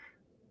for them.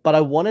 But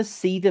I want to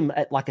see them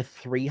at like a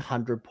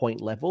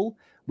 300-point level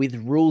with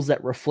rules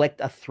that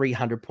reflect a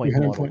 300-point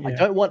model. Yeah.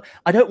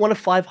 I don't want a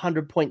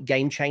 500-point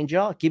game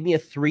changer. Give me a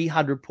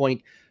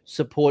 300-point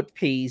support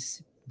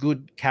piece,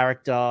 good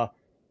character,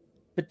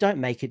 but don't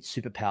make it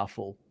super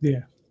powerful.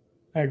 Yeah,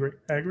 I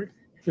agree.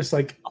 Just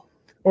like,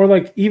 or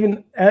like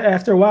even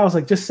after a while, it's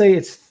like just say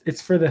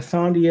it's for the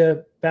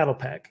Thondia battle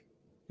pack,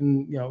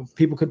 and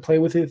people could play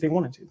with it if they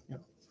wanted to.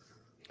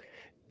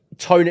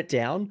 Tone it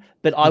down,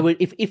 but I would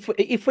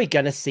if we're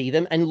gonna see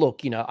them, and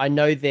look, I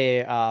know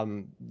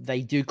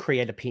they do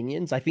create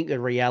opinions. I think the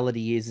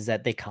reality is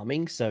that they're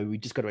coming, so we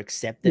just got to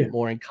accept that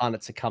more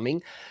incarnates are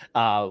coming.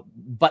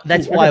 But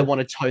that's why I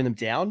want to tone them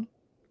down.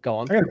 Go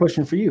on. I got a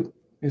question for you.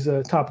 Is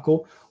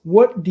topical.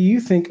 What do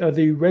you think of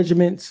the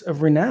regiments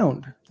of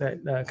renown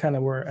that kind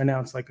of were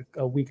announced like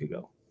a week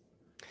ago?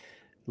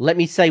 Let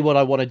me say what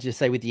I wanted to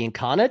say with the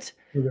incarnate.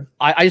 Okay.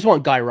 I just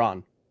want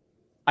Gairan.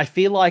 I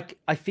feel like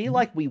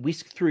we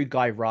whisked through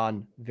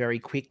Gairan very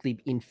quickly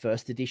in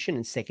first edition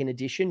and second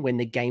edition when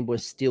the game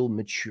was still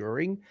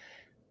maturing.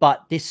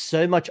 But there's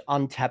so much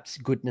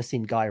untapped goodness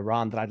in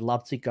Gairan that I'd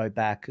love to go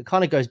back. It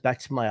kind of goes back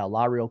to my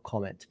Alariel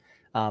comment.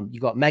 You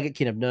got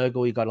Maggotkin of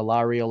Nurgle, you got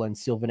Alariel and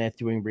Sylvaneth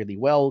doing really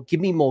well.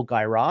 Give me more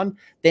Gairan.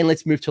 Then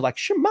let's move to like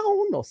Shaun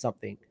or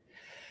something.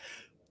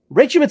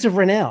 Regiments of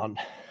Renown.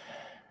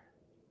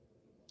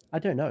 I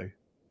don't know.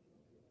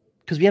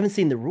 Because we haven't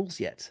seen the rules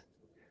yet.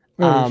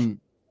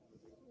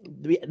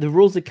 The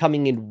rules are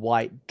coming in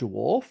White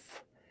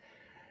Dwarf.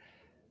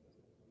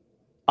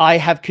 I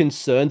have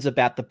concerns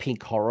about the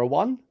Pink Horror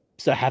one.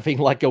 So having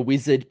like a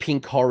wizard,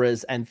 Pink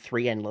Horrors, and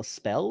 3 endless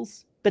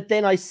spells. But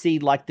then I see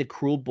like the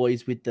Cruel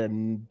Boys with the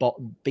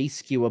Beast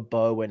Skewer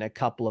Bow and a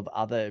couple of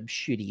other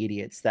shooty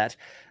idiots that,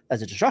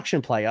 as a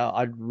destruction player,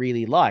 I'd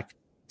really like.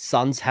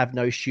 Suns have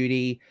no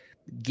shooty.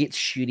 Git's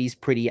shooty's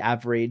pretty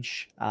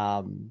average.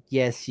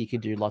 Yes, you can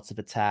do lots of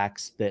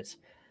attacks, but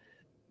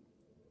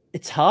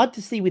it's hard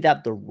to see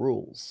without the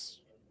rules.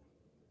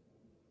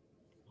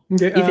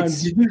 Okay,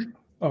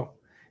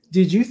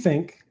 did you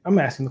think, I'm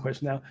asking the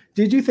question now,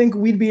 did you think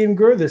we'd be in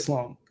Gur this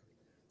long?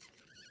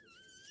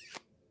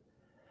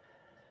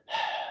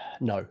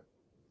 No.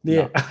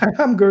 Yeah, no.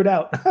 I'm Gurred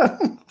out.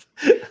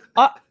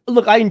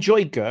 Look, I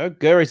enjoy Gur.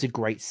 Gur is a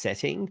great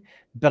setting,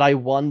 but I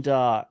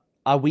wonder,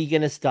 are we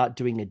going to start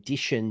doing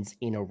additions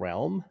in a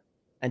realm?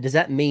 And does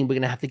that mean we're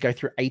going to have to go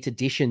through 8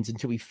 editions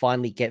until we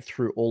finally get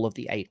through all of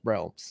the 8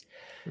 realms?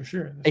 For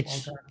sure.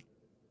 It's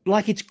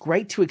like, it's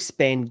great to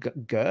expand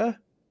Gur,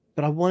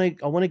 but I want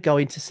to go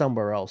into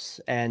somewhere else.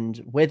 And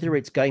whether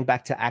it's going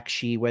back to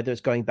Akshi, whether it's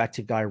going back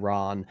to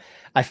Gairan,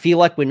 I feel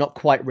like we're not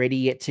quite ready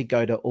yet to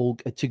go to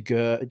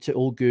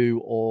Ulgu,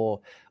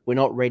 or we're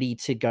not ready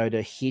to go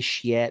to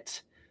Hish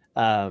yet.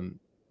 I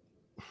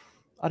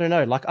don't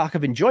know. Like,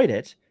 I've enjoyed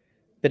it,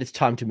 but it's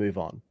time to move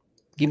on.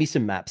 Give me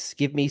some maps.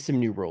 Give me some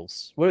new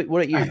rules. What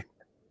are you?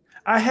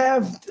 I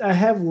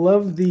have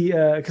loved the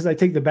because I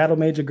take the Battle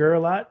Mage of Gur a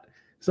lot,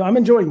 so I'm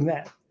enjoying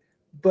that.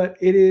 But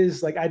it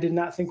is like I did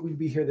not think we'd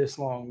be here this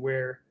long.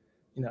 Where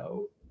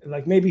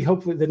like maybe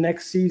hopefully the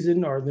next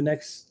season or the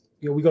next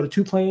we go to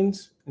 2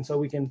 planes, and so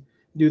we can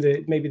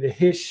do maybe the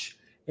Hish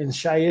and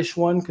Shyish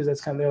one because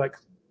that's kind of they're like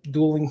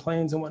dueling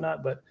planes and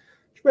whatnot. But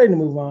it's ready to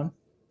move on.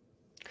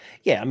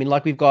 Yeah, I mean,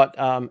 like we've got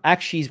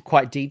Akshi's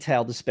quite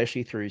detailed,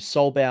 especially through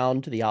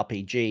Soulbound, the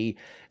RPG.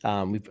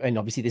 And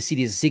obviously the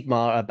City of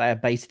Sigma are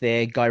based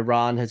there.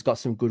 Gairan has got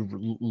some good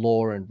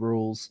lore and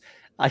rules.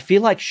 I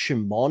feel like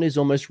Shimon is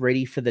almost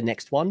ready for the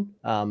next one.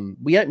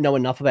 We don't know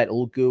enough about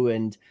Ulgu,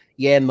 and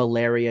yeah,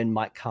 Malarian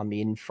might come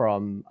in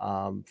from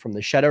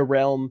the Shadow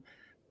Realm,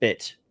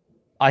 but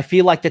I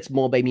feel like that's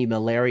more maybe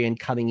Malarian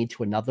coming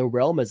into another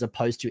realm as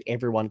opposed to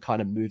everyone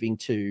kind of moving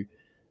to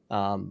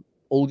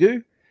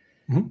Ulgu.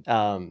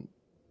 Mm-hmm.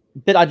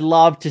 But I'd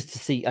love just to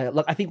see.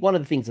 Look, I think one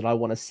of the things that I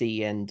want to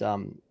see, and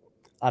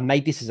I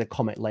made this as a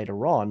comment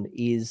later on,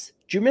 is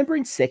do you remember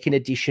in 2nd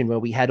edition where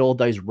we had all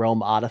those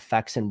realm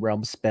artifacts and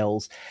realm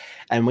spells,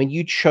 and when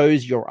you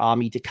chose your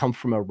army to come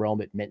from a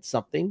realm, it meant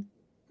something?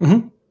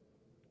 Mm-hmm.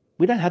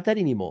 We don't have that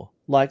anymore.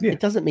 Like, it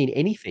doesn't mean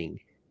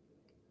anything.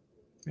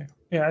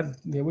 Yeah,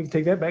 we can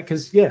take that back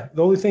because the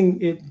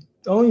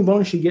only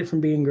bonus you get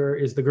from being Gur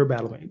is the Gur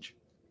Battle Mage,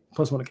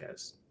 +1 to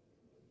cast.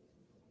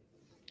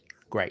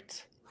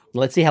 Great.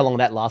 Let's see how long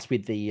that lasts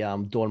with the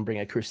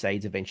Dawnbringer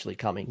Crusades eventually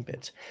coming.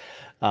 But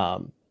I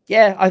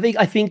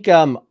think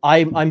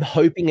I'm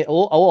hoping it.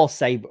 All I'll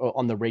say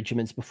on the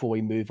regiments before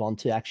we move on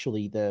to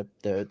actually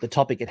the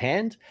topic at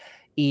hand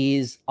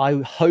is I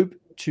hope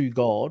to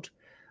God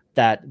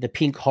that the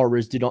Pink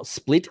Horrors do not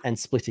split and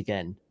split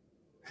again.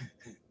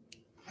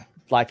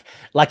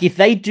 Like if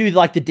they do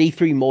like the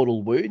D3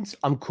 mortal wounds,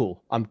 I'm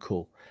cool.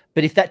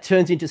 But if that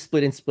turns into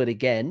split and split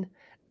again,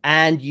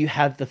 and you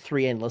have the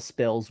 3 endless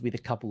spells with a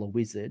couple of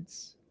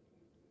wizards,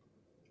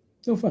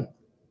 no fun.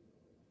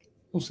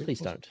 We'll see. Please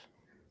don't.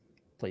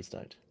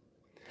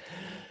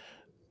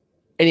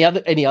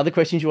 Any other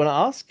questions you want to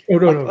ask? Oh,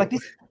 no.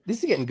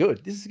 This is getting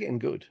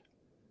good.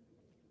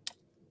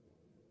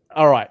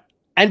 All right.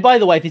 And by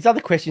the way, if there's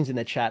other questions in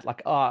the chat,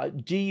 like,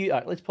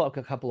 let's pull up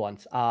a couple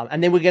ones.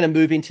 And then we're going to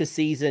move into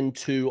season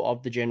 2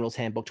 of the Generals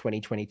Handbook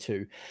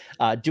 2022.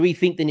 Do we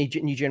think the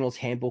new Generals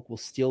Handbook will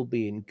still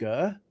be in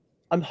GER?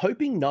 I'm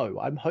hoping no.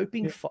 I'm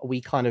hoping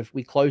we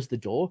close the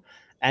door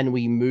and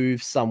we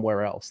move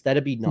somewhere else.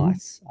 That'd be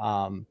nice.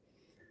 I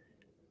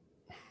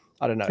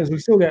don't know. Because we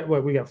still got,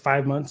 we got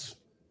 5 months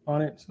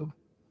on it. So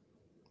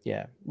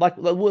yeah.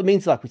 It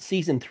means like with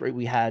season 3,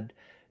 we had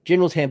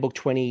Generals Handbook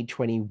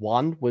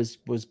 2021 was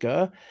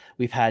GER.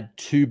 We've had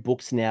 2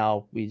 books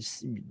now.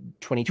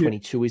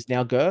 2022 is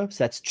now GER.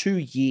 So that's 2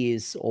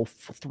 years or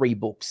 3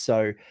 books.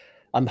 So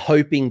I'm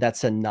hoping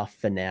that's enough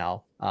for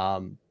now.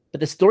 But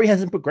the story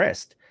hasn't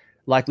progressed.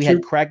 Like we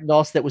had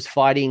Kragnos that was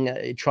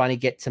fighting, trying to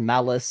get to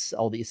Malice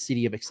or the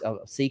City of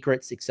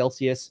Secrets,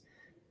 Excelsius.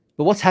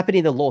 But what's happened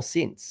in the lore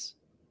since?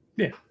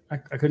 Yeah, I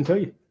couldn't tell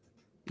you.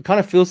 It kind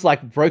of feels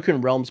like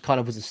Broken Realms kind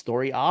of was a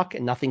story arc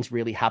and nothing's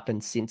really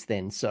happened since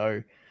then.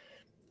 So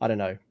I don't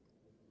know.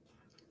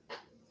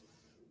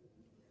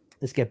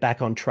 Let's get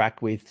back on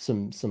track with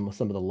some of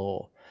the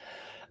lore.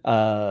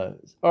 All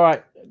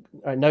right.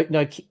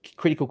 No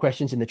critical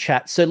questions in the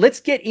chat. So let's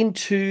get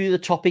into the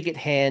topic at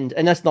hand.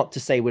 And that's not to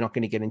say we're not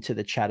going to get into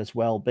the chat as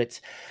well, but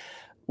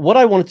what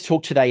I wanted to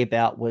talk today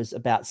about was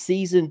about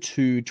season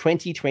 2,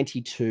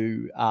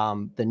 2022,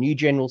 the new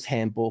Generals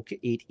Handbook.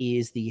 It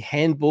is the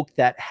handbook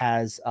that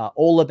has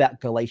all about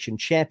Galatian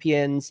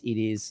champions. It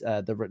is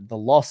the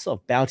loss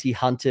of bounty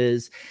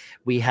hunters.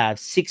 We have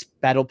 6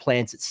 battle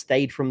plans that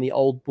stayed from the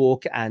old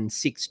book and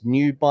 6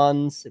 new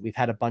ones. We've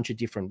had a bunch of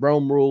different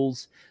realm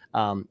rules.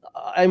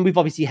 And we've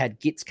obviously had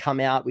Gits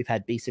come out. We've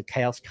had Beasts of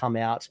Chaos come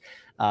out.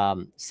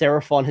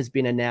 Seraphon has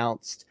been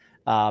announced.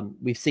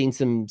 We've seen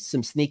some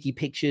sneaky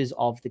pictures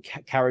of the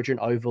Karajan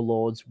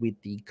overlords with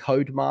the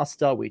Code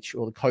Master,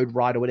 or the Code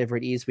Writer, whatever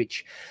it is,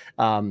 which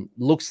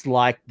looks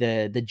like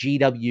the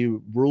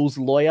GW rules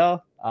lawyer.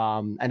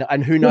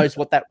 And who knows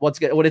what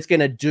it's going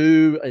to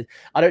do.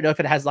 I don't know if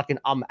it has like an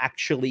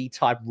actually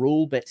type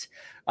rule, but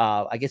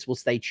I guess we'll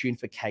stay tuned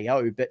for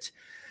KO. But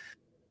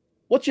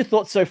what's your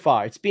thoughts so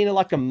far? It's been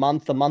like a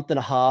month and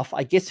a half.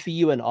 I guess for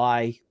you and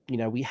I,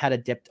 we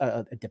had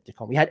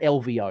Adepticon, we had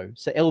LVO.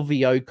 So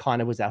LVO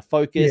kind of was our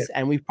focus,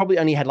 and we've probably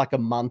only had like a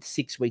month,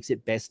 6 weeks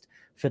at best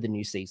for the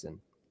new season.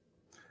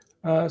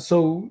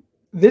 So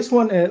this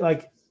one,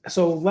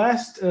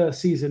 last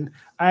season,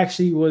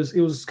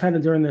 it was kind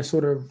of during the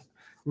sort of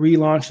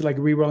relaunch, like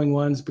re-rolling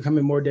ones,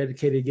 becoming more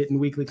dedicated, getting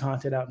weekly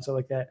content out and stuff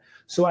like that.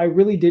 So I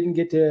really didn't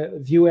get to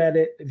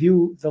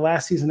view the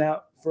last season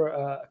out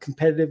for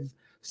competitive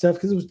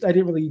stuff because I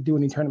didn't really do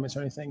any tournaments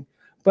or anything.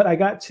 But I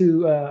got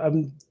to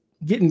I'm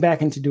getting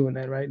back into doing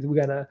that, right? We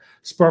got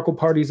Sparkle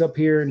parties up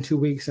here in 2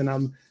 weeks, and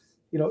I'm,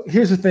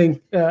 here's the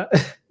thing,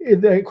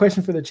 the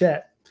question for the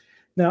chat.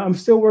 Now I'm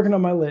still working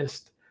on my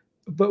list,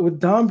 but with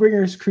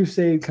Dawnbringer's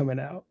Crusade coming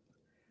out,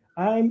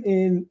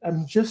 I'm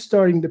just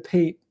starting to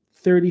paint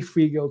 30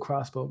 free guild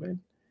crossbowmen.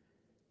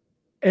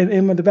 And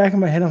in the back of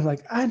my head, I'm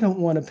like, I don't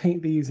want to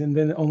paint these and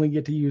then only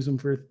get to use them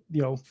for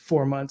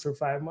 4 months or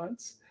 5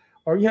 months.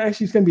 Or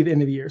actually, it's going to be the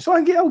end of the year, so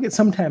I'll get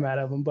some time out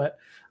of them. But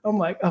I'm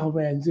like, oh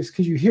man, just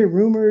because you hear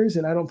rumors,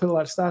 and I don't put a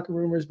lot of stock in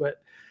rumors,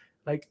 but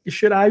like,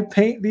 should I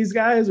paint these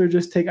guys or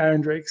just take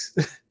Iron Drakes?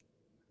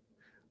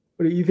 What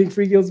do you think?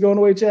 Free Guild's going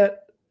away,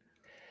 chat?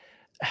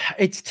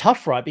 It's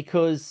tough, right?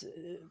 Because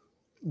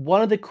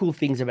one of the cool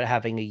things about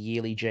having a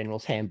yearly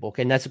Generals Handbook,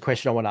 and that's a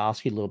question I want to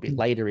ask you a little bit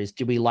later, is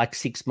do we like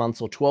 6 months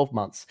or 12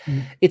 months?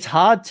 It's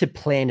hard to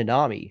plan an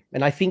army.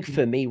 And I think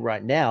for me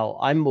right now,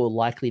 I'm more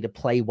likely to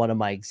play one of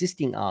my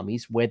existing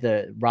armies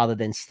rather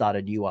than start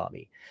a new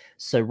army.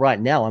 So right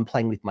now I'm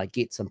playing with my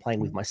Gits, I'm playing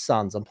with my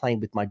sons, I'm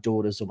playing with my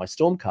daughters or my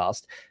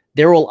Stormcast.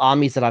 They're all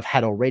armies that I've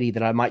had already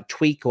that I might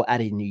tweak or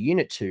add a new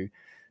unit to.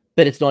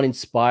 But it's not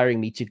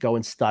inspiring me to go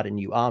and start a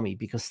new army,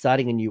 because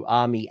starting a new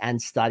army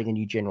and starting a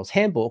new General's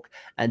Handbook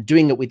and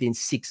doing it within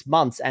 6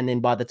 months, and then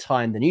by the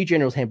time the new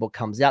General's Handbook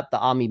comes out, the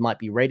army might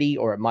be ready,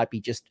 or it might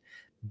be just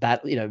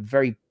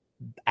very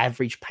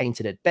average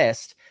painted at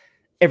best.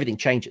 Everything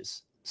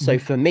changes. So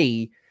for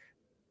me,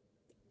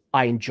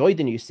 I enjoyed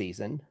the new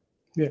season.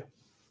 Yeah.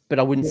 But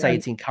I wouldn't say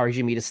it's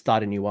encouraging me to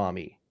start a new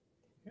army.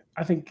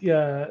 I think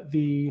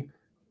this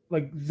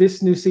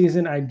new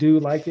season, I do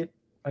like it.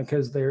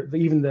 Because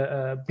being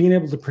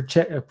able to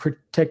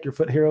protect your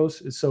foot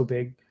heroes is so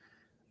big,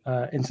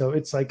 and so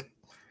it's like,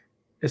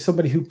 as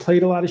somebody who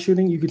played a lot of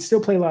shooting, you could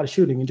still play a lot of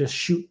shooting and just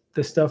shoot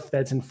the stuff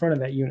that's in front of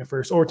that unit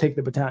first, or take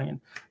the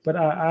battalion. But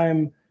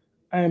I'm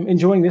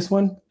enjoying this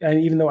one, and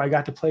even though I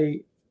got to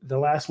play the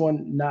last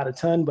one, not a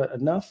ton, but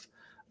enough,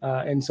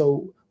 And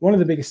so one of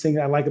the biggest things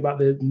I like about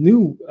the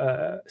new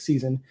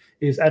season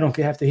is I don't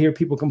have to hear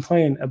people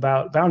complain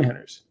about bounty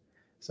hunters.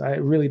 So I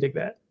really dig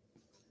that.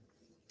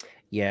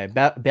 Yeah,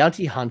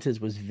 Bounty Hunters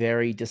was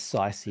very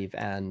decisive,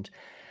 and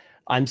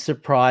I'm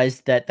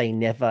surprised that they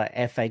never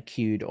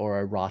FAQ'd or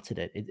errated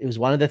it. It was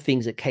one of the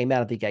things that came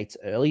out of the gates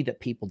early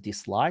that people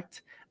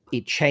disliked.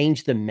 It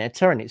changed the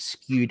meta and it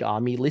skewed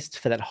army lists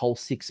for that whole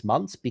 6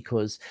 months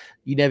because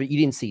you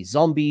didn't see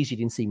zombies, you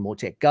didn't see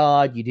Mortek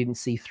Guard, you didn't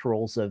see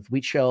thralls of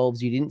witch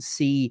elves, you didn't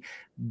see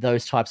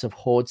those types of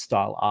horde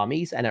style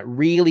armies, and it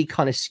really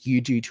kind of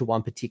skewed you to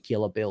one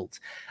particular build.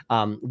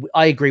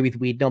 I agree with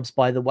Weird Knobs,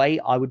 by the way.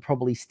 I would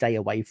probably stay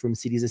away from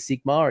Cities of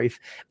Sigmar.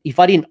 If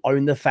I didn't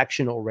own the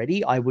faction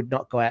already, I would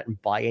not go out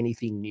and buy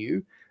anything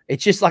new.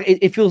 It's just like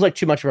it feels like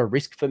too much of a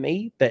risk for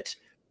me. But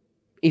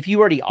if you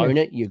already own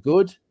it, you're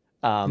good.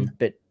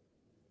 But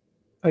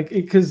like,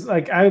 because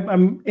like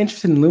I'm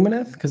interested in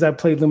Lumineth because I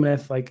played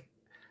Lumineth like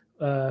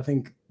I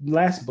think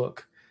last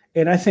book,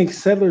 and I think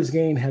Settlers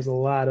Gain has a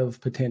lot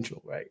of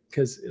potential, right?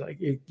 Because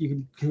like you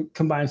can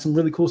combine some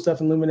really cool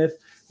stuff in Lumineth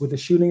with the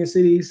shooting of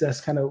cities.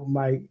 That's kind of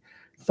my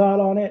thought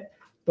on it.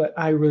 But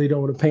I really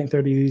don't want to paint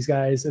 30 of these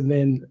guys, and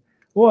then,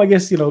 well, I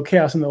guess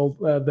chaos in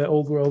the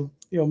old world.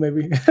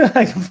 Maybe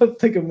I can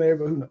think of them there,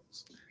 but who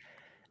knows?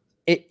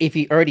 If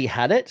you already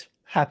had it,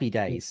 happy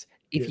days.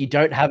 If you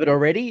don't have it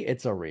already,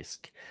 it's a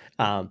risk.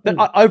 But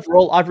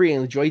overall, I've really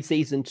enjoyed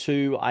season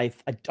 2. I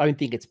don't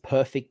think it's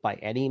perfect by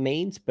any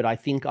means, but I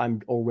think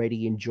I'm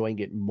already enjoying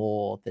it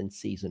more than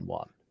season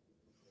 1.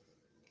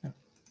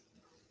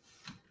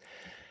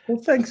 Well,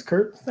 thanks,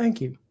 Kurt. Thank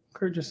you.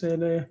 Kurt just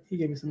said he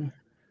gave me some.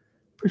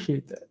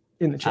 Appreciate that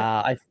in the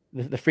chat.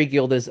 The Free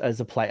Guild is as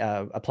a play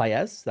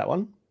as that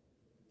one.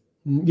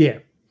 Yeah.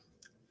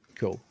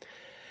 Cool.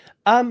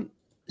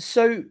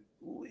 So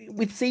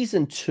with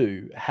season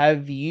 2,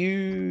 have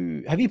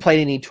you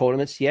played any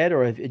tournaments yet,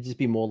 or have it just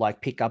been more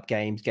like pickup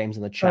games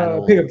on the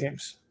channel? Pickup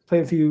games.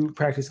 Played a few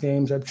practice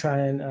games. I'm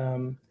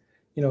trying,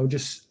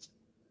 just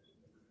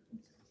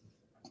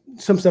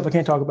some stuff I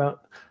can't talk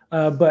about.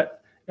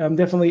 But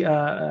definitely,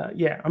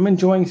 I'm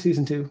enjoying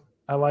season 2.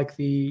 I love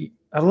the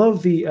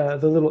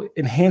little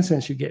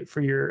enhancements you get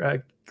for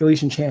your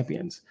Galician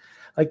champions.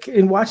 Like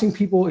in watching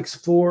people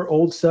explore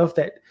old stuff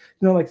that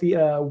like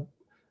the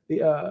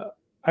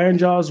Iron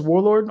Jaws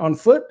Warlord on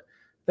foot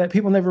that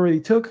people never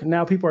really took.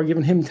 Now people are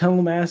giving him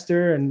Tunnel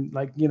Master and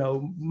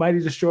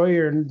Mighty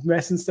Destroyer and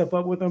messing stuff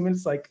up with them. And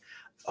it's like,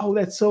 oh,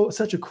 that's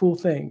such a cool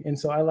thing. And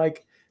so I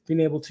like being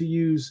able to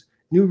use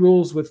new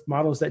rules with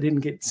models that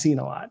didn't get seen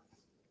a lot.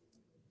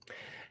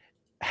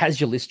 Has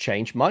your list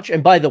changed much?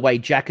 And by the way,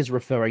 Jack is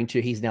referring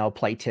to he's now a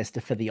play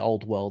tester for the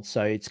old world,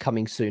 so it's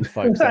coming soon,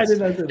 folks. That's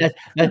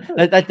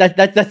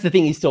the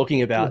thing he's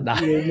talking about. No.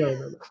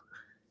 No.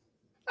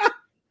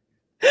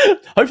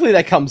 Hopefully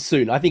that comes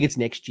soon. I think it's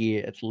next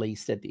year at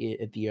least at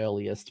the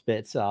earliest.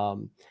 But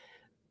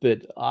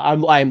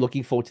I am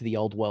looking forward to the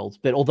old world.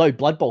 But although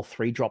Blood Bowl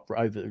 3 dropped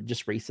over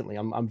just recently,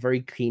 I'm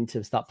very keen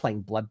to start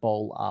playing Blood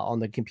Bowl on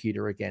the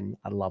computer again.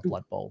 I love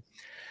Blood Bowl.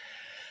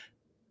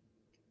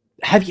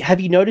 Have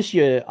you noticed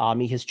your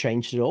army has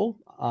changed at all?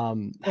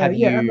 I've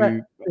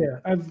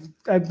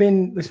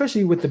been,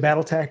 especially with the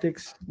battle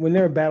tactics, when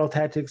their battle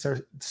tactics are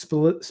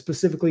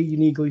specifically you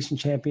need Galician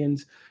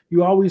champions,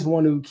 you always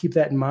want to keep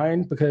that in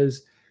mind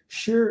because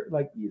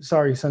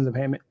sorry, Sons of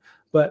Hammett,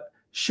 but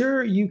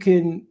sure you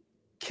can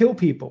kill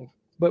people,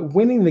 but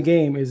winning the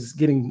game is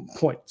getting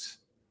points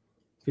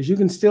because you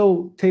can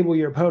still table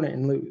your opponent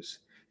and lose.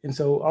 And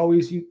so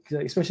always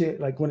especially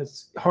like when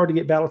it's hard to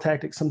get battle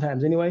tactics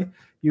sometimes anyway,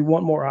 you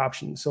want more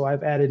options. So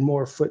I've added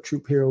more foot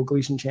troop hero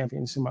Galician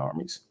champions to my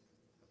armies.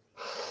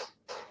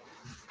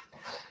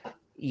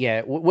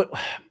 Yeah.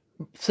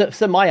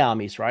 So my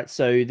armies, right?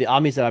 So the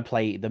armies that I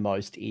play the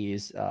most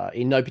is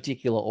in no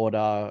particular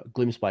order: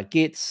 Gloomspite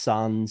Gits,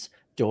 Sons,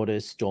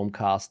 Daughters,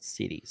 Stormcast,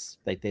 Cities.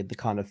 They're the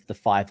kind of the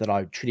 5 that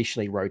I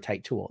traditionally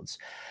rotate towards.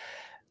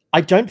 I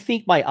don't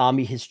think my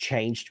army has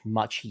changed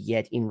much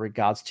yet in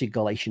regards to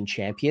Galician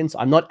champions.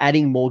 I'm not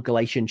adding more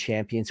Galician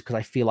champions because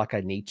I feel like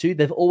I need to.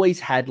 They've always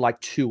had like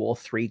 2 or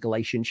 3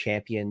 Galician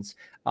champions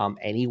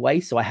anyway,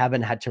 so I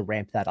haven't had to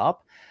ramp that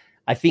up.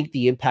 I think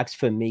the impacts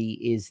for me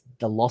is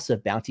the loss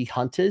of bounty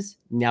hunters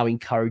now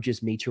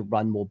encourages me to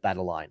run more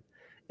battle line.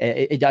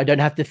 I don't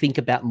have to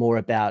think more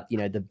about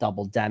the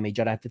double damage.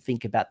 I don't have to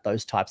think about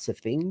those types of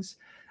things.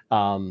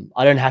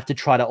 I don't have to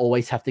try to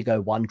always have to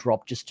go 1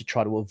 drop just to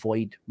try to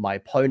avoid my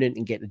opponent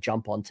and get a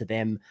jump onto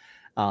them.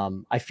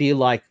 I feel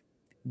like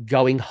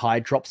going high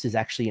drops is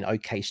actually an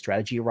okay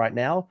strategy right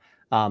now.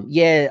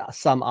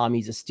 Some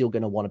armies are still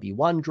going to want to be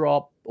 1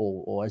 drop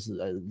or as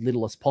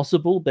little as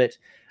possible, but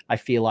I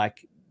feel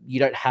like you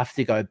don't have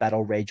to go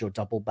battle reg or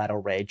double battle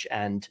reg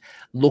and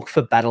look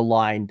for battle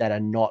line that are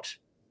not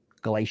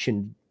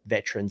Galician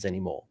veterans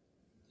anymore.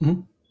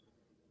 Mm-hmm.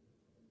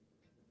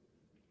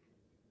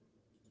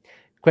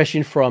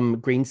 Question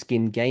from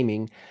Greenskin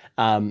Gaming.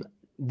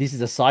 This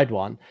is a side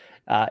one.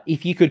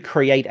 If you could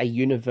create a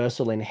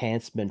universal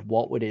enhancement,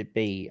 what would it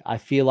be? I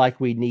feel like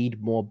we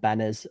need more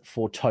banners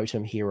for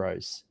totem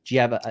heroes. Do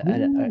you have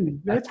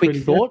a quick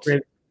thought?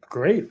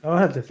 Great. I'll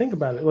have to think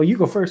about it. Well, you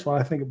go first while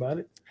I think about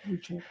it.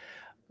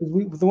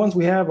 The ones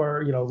we have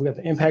are, we got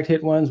the impact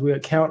hit ones. We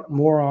count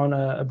more on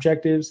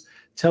objectives.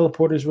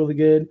 Teleport is really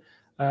good.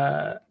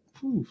 I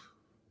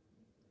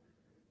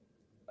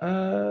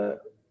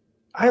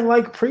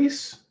like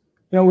priests.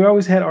 We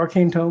always had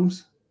arcane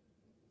tomes.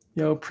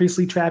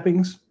 Priestly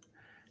trappings.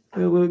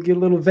 We'll get a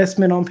little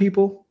vestment on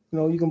people.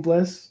 You can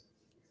bless.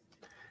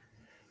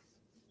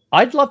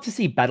 I'd love to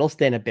see Battle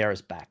Standard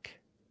Bearers back,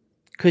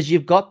 because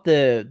you've got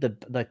the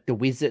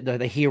wizard,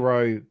 the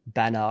hero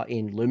banner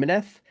in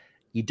Lumineth.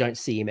 You don't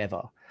see him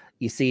ever.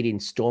 You see it in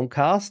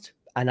Stormcast,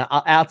 and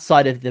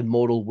outside of the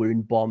Mortal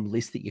Wound Bomb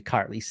list that you're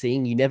currently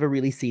seeing, you never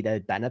really see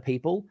those banner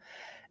people.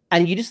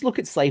 And you just look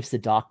at Slaves to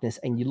Darkness,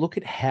 and you look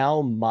at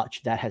how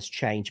much that has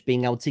changed,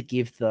 being able to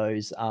give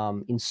those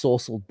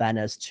ensorcelled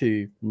banners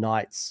to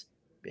knights,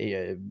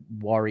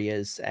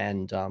 warriors,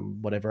 and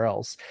whatever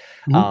else.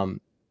 Mm-hmm.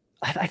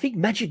 I think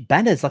magic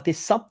banners, like there's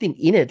something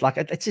in it, like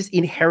it's just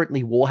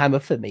inherently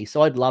Warhammer for me.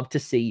 So I'd love to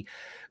see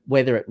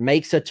whether it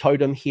makes a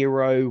totem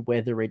hero,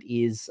 whether it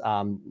is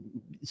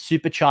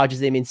supercharges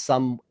them in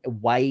some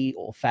way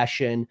or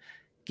fashion.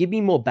 Give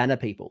me more banner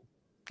people.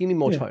 Give me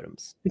more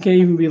totems. It can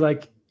even be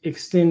like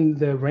extend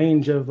the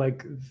range of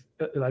like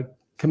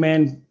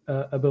command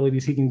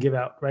abilities he can give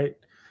out, right?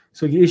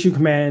 So you issue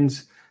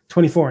commands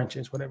 24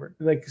 inches, whatever,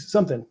 like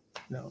something.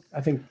 I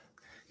think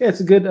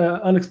it's a good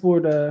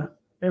unexplored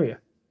area.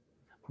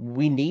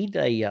 We need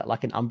a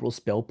like an Umbral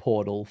spell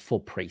portal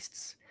for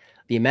priests.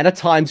 The amount of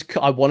times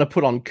I want to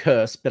put on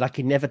curse, but I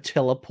can never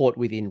teleport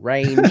within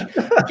range.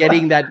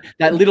 Getting that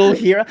little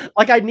hero,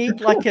 like I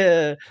need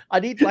a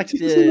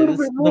little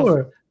bit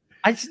more.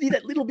 I just need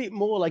that little bit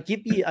more. Like,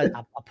 give me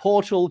a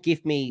portal.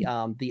 Give me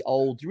the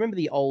old. Do you remember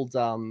the old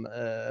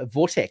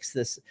vortex?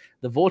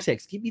 The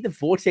vortex. Give me the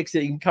vortex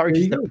that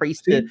encourages the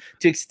priest to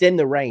extend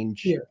the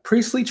range. Yeah,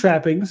 priestly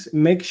trappings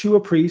makes you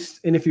a priest,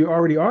 and if you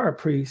already are a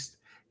priest,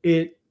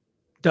 it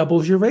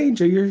doubles your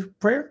range of your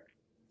prayer.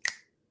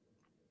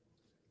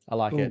 I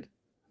like it.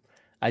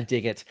 I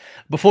dig it.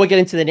 Before we get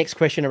into the next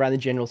question around the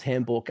General's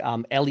Handbook,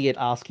 Elliot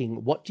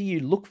asking, what do you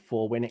look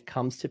for when it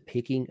comes to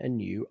picking a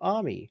new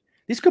army?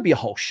 This could be a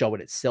whole show in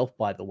itself,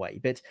 by the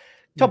way. But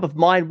top of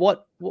mind,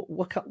 what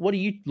do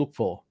you look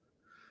for?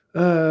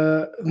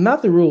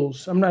 Not the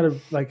rules. I'm not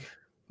like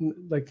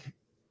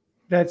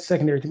that's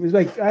secondary to me. It's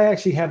like I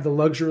actually have the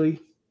luxury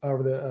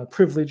or the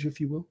privilege,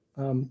 if you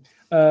will,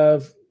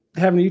 of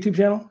having a YouTube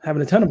channel,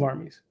 having a ton of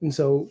armies. And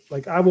so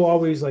like I will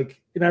always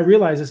and I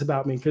realize this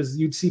about me because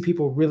you'd see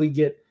people really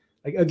get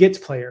like a Gits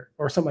player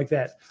or something like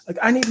that. Like,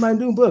 I need my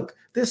new book.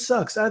 This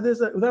sucks. I'm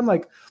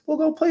like, well,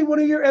 go play one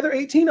of your other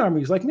 18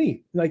 armies like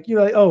me. Like,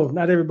 like, oh,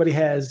 not everybody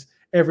has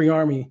every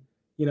army,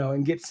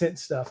 and get sent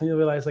stuff. And you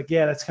realize like,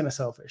 yeah, that's kind of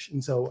selfish.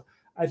 And so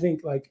I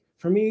think like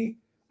for me,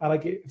 I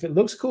like it if it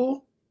looks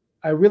cool.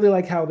 I really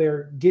like how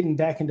they're getting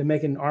back into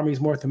making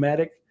armies more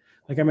thematic.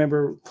 Like I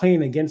remember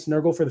playing against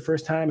Nurgle for the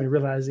first time and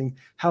realizing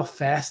how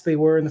fast they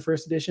were in the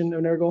first edition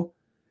of Nurgle.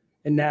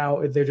 And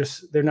now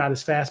they're not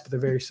as fast, but they're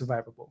very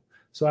survivable.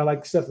 So I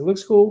like stuff that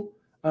looks cool.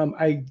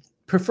 I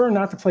prefer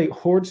not to play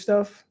horde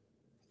stuff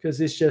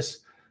because it's just,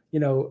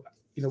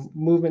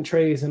 movement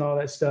trays and all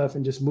that stuff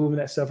and just moving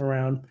that stuff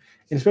around.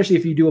 And especially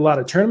if you do a lot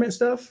of tournament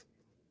stuff,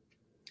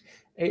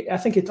 I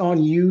think it's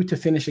on you to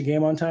finish a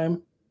game on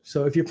time.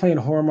 So if you're playing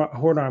a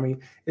horde army,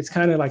 it's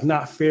kind of like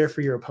not fair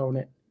for your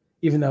opponent,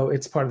 even though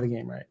it's part of the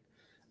game, right?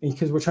 And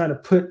because we're trying to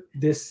put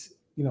this,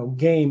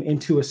 game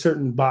into a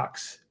certain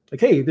box.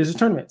 Like, hey, there's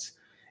tournaments.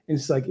 And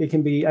it's like, it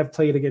can be, I've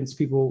played against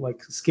people like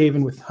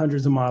Skaven with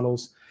hundreds of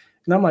models.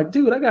 And I'm like,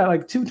 dude, I got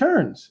like 2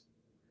 turns.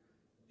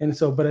 And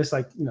so, but it's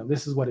like,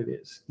 this is what it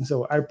is. And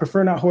so I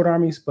prefer not horde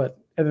armies, but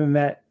other than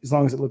that, as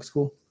long as it looks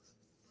cool.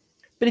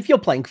 But if you're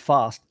playing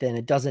fast, then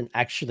it doesn't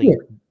actually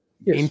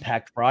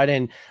impact, right?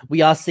 And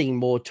we are seeing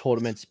more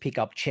tournaments pick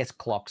up chess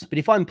clocks. But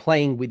if I'm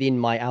playing within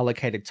my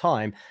allocated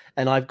time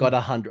and I've got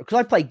 100, because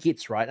I play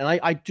Gits, right? And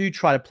I do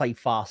try to play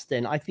fast.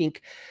 And I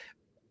think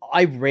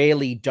I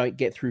rarely don't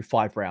get through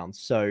 5 rounds.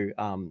 So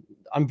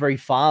I'm very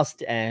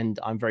fast and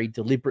I'm very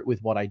deliberate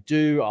with what I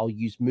do. I'll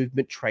use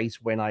movement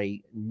trays when I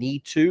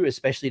need to,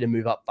 especially to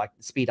move up, like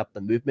speed up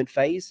the movement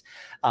phase.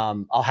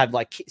 I'll have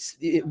like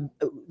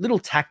little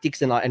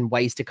tactics and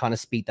ways to kind of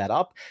speed that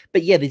up.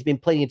 But yeah, there's been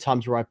plenty of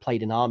times where I've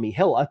played an army.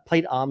 Hell, I've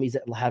played armies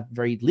that have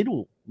very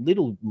little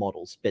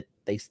models, but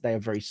they are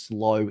very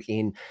slow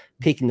in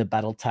picking the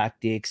battle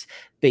tactics,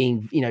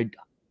 being,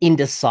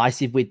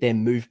 indecisive with their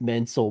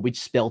movements or which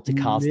spell to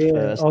cast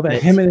first. Oh,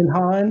 that Hemon and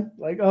Han,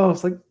 like,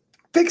 it's like,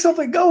 pick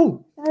something,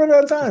 go, run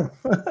out of time.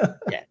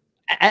 Yeah,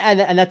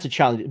 and that's a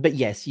challenge. But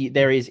yes,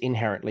 there is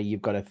inherently,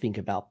 you've got to think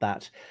about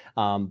that.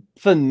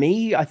 For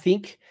me, I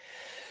think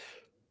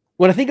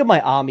when I think of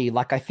my army,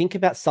 like I think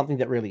about something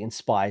that really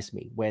inspires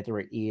me, whether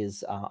it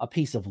is a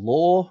piece of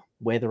lore,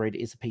 whether it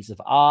is a piece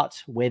of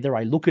art, whether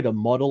I look at a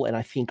model and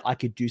I think I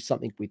could do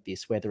something with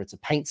this, whether it's a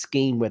paint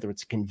scheme, whether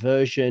it's a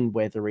conversion,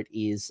 whether it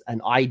is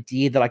an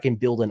idea that I can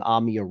build an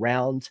army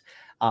around.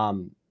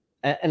 When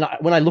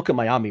I look at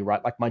my army,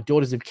 right, like my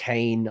Daughters of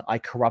Cain, I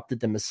corrupted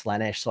them as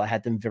Slanesh, so I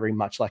had them very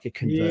much like a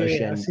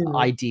conversion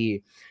idea.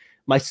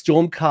 My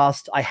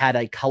Stormcast, I had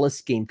a color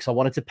scheme because I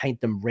wanted to paint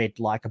them red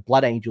like a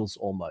Blood Angels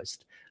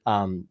almost.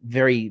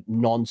 Very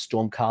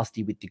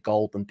non-Stormcasty with the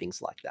gold and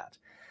things like that.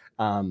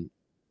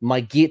 My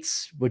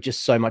Gits were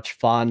just so much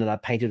fun, and I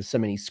painted so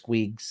many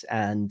squigs.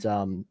 And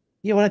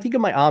when I think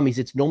of my armies,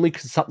 it's normally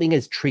because something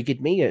has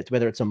triggered me,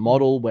 whether it's a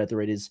model,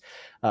 whether it is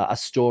a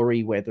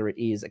story, whether it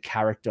is a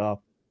character.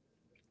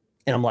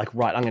 And I'm like,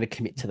 right, I'm going to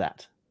commit to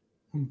that.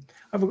 I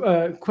have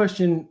a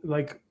question,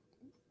 like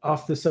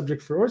off the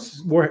subject for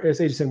us, Age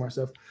of Sigmar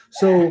stuff.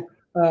 So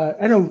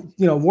I know,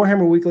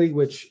 Warhammer Weekly,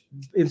 which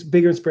is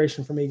bigger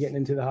inspiration for me getting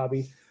into the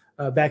hobby,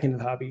 back into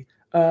the hobby.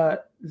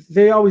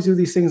 They always do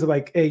these things of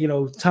like, hey,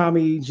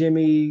 Tommy,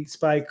 Jimmy,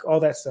 Spike, all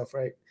that stuff,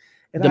 right?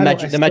 And the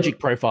magic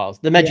profiles.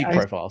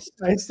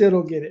 I still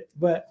don't get it,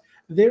 but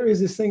there is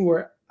this thing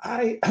where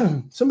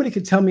somebody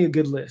could tell me a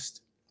good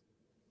list.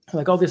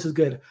 Like, oh, this is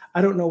good.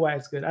 I don't know why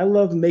it's good. I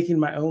love making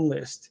my own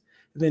list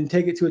and then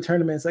take it to a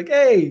tournament. It's like,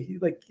 hey,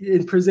 like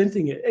in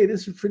presenting it, hey,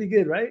 this is pretty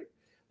good, right?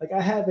 Like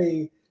I have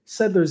a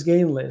Settlers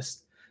Gain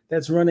list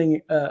that's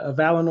running a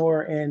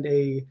Valinor and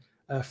a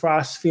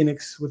Frost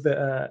Phoenix with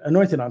the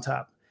Anointed on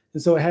top.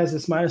 And so it has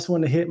this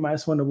 -1 to hit,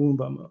 -1 to wound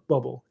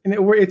bubble. And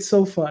it's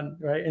so fun,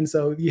 right? And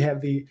so you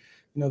have the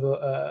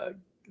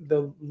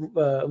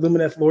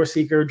Lumineth Lore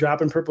Seeker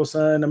dropping Purple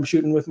Sun. I'm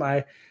shooting with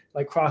my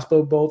like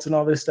crossbow bolts and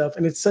all this stuff.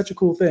 And it's such a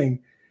cool thing.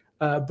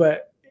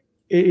 But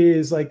it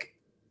is like,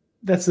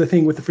 that's the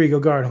thing with the Frigo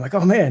Guard. I'm like,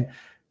 oh man,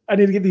 I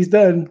need to get these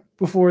done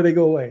before they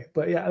go away.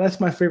 But yeah, that's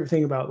my favorite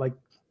thing about like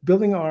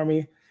building an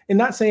army, and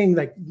not saying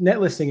like net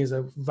listing is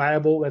a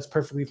viable, that's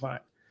perfectly fine.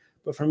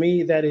 But for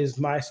me, that is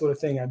my sort of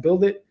thing. I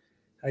build it,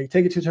 I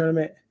take it to a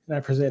tournament, and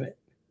I present it.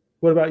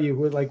 What about you?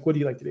 What do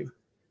you like to do?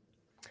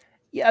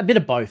 Yeah, a bit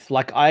of both.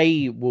 Like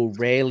I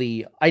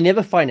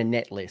never find a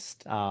net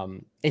list.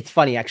 It's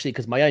funny actually,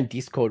 because my own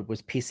Discord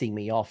was pissing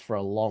me off for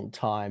a long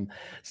time.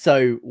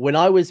 So when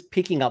I was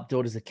picking up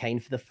Daughters of Cain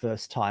for the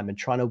first time and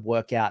trying to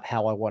work out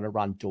how I want to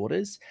run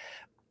Daughters,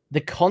 the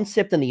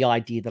concept and the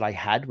idea that I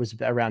had was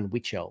around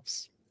witch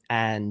elves.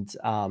 And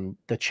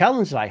the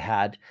challenge that I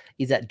had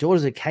is that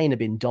Daughters of Cain have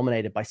been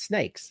dominated by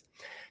snakes.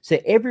 So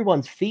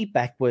everyone's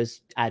feedback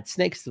was add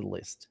snakes to the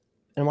list.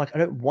 And I'm like, I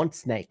don't want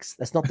snakes.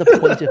 That's not the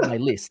point of my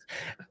list.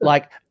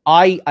 Like,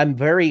 I am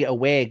very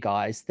aware,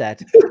 guys,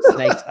 that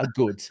snakes are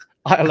good.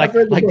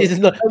 This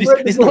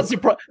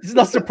is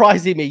not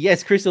surprising me.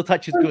 Yes, Crystal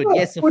Touch is good.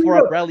 Yes, a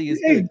 4-up rally is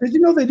good. Did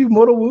you know they do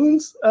mortal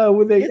wounds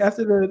when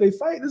after they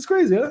fight? That's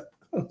crazy, huh?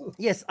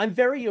 Yes, I'm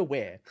very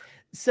aware.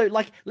 So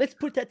like, let's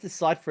put that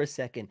aside for a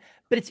second.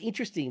 But it's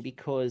interesting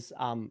because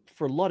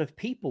for a lot of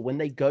people, when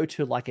they go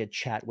to like a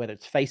chat, whether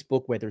it's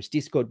Facebook, whether it's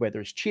Discord,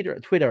 whether it's Twitter,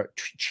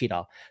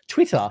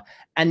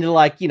 and they're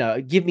like,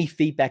 give me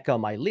feedback on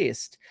my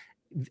list.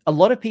 A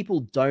lot of people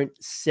don't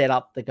set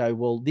up, they go,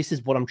 well, this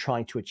is what I'm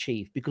trying to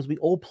achieve, because we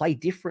all play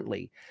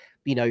differently.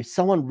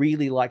 Someone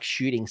really likes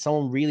shooting.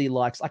 Someone really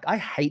likes, like, I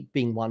hate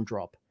being one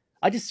drop.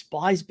 I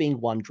despise being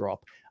one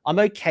drop. I'm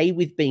okay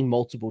with being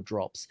multiple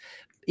drops.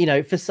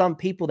 For some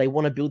people, they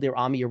want to build their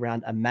army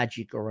around a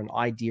magic or an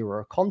idea or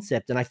a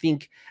concept. And I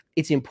think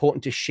it's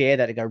important to share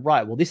that and go,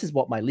 right, well, this is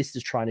what my list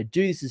is trying to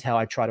do. This is how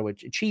I try to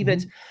achieve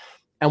it.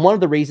 And one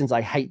of the reasons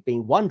I hate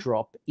being one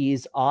drop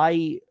is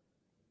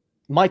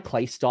my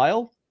play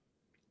style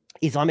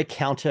is I'm a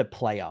counter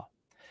player.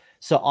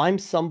 So I'm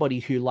somebody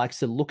who likes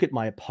to look at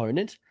my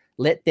opponent,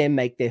 let them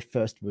make their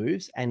first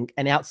moves and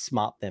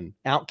outsmart them,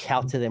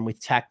 out-counter them with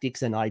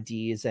tactics and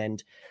ideas.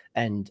 And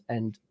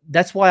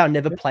that's why I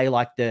never play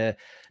like the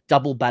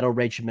double battle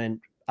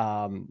regiment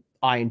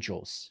Iron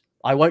Jaws.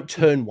 I won't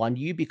turn one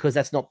you because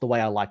that's not the way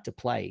I like to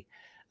play.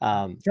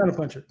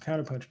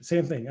 Counterpuncher,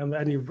 same thing.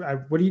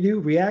 What do you do?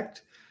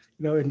 React,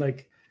 and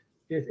like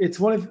it's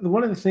one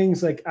of the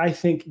things like I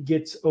think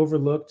gets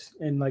overlooked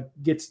and like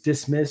gets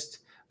dismissed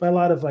by a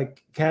lot of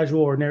like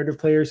casual or narrative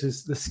players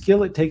is the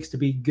skill it takes to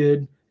be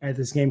good at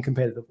this game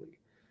competitively.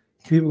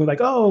 People are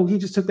like, oh, he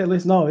just took that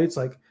list. No, it's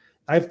like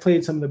I've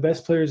played some of the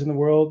best players in the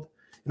world,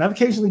 and I've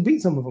occasionally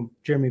beat some of them,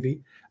 Jeremy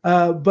V.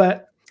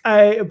 But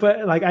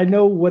I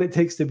know what it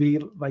takes to be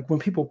like when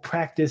people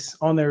practice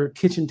on their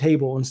kitchen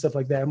table and stuff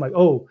like that. I'm like,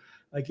 oh,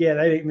 like, yeah,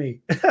 that ain't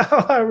me.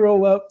 I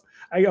roll up.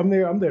 I'm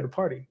there to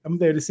party. I'm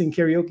there to sing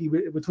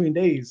karaoke between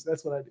days.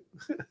 That's what I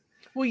do.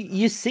 Well,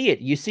 you see it.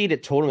 You see it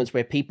at tournaments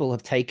where people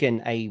have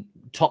taken a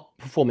top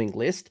performing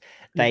list.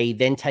 They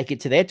then take it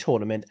to their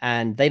tournament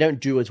and they don't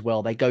do as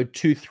well. They go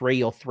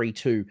 2-3 or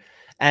 3-2.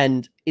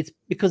 And it's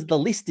because the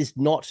list is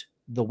not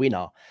the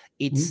winner.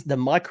 It's the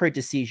micro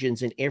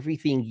decisions and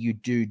everything you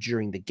do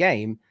during the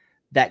game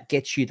that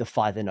gets you the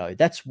 5-0.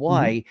 That's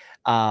why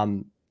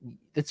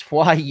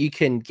you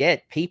can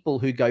get people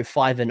who go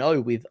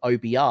 5-0 with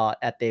OBR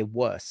at their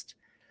worst.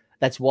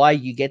 That's why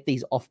you get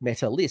these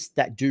off-meta lists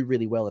that do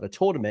really well at a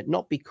tournament,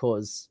 not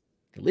because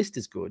the list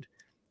is good,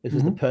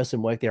 because the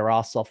person worked their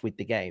ass off with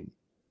the game.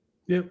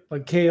 Yeah,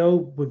 like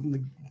KO,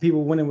 with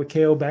people winning with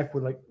KO back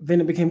with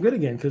then it became good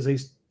again because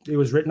it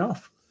was written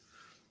off.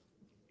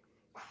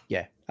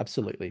 Yeah,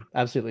 absolutely.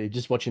 Absolutely.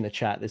 Just watching the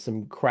chat, there's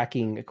some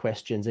cracking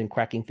questions and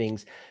cracking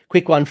things.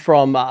 Quick one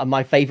from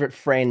my favorite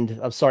friend.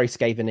 I'm sorry,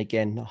 Skaven,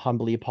 again. I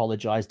humbly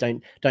apologize.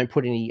 Don't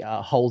put any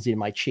holes in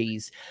my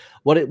cheese.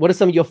 What are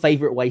some of your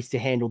favorite ways to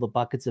handle the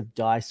buckets of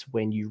dice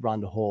when you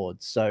run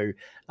hordes? So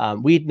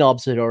Weird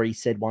Knobs had already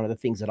said one of the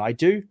things that I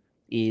do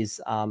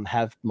is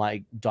have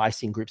my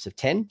dice in groups of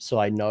 10. So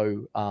I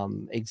know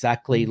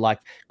exactly, like,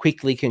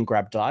 quickly can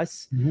grab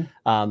dice.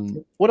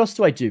 What else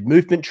do I do?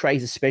 Movement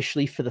trays,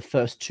 especially for the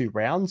first 2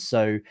 rounds.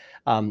 So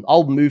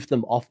I'll move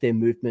them off their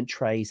movement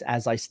trays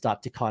as I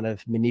start to kind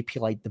of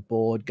manipulate the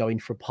board, going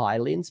for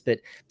pile-ins.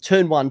 But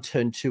turn 1,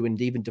 turn 2, and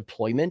even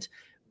deployment,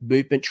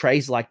 movement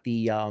trays like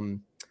the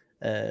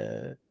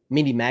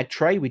mini mag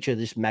tray, which are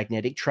just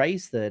magnetic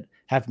trays that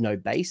have no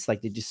base,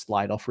 like they just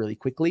slide off really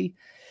quickly.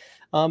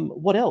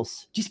 What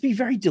else? Just be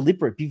very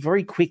deliberate. Be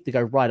very quick to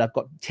go, right, I've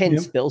got 10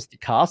 spells to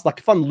cast. Like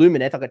if I'm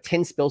Lumineth, I've got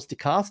 10 spells to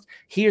cast.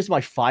 Here's my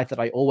 5 that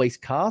I always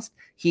cast.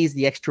 Here's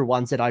the extra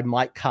ones that I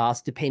might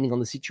cast depending on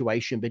the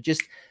situation. But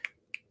just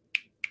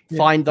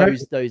find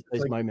those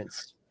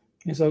moments.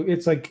 So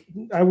it's like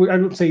I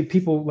would say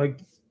people, like,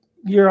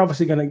 you're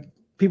obviously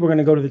people are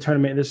gonna go to the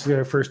tournament. This is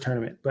their first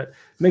tournament, but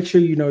make sure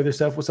you know their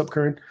stuff. What's up,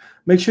 Current?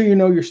 Make sure you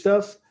know your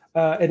stuff.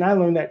 And I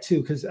learned that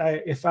too, because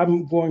if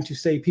I'm going to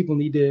say people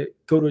need to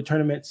go to a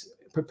tournament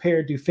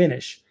prepared to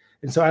finish,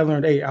 and so I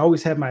learned, hey, I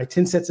always have my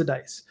 10 sets of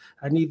dice.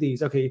 I need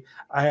these. Okay,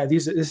 I have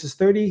these. This is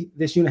 30.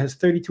 This unit has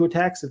 32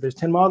 attacks. If there's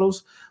 10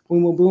 models,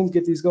 boom, boom, boom,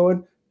 get these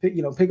going.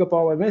 Pick up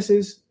all my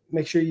misses.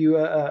 Make sure you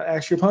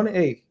ask your opponent,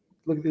 hey,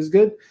 look at this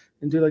good,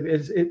 and do like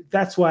it.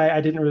 That's why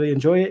I didn't really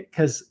enjoy it,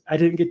 because I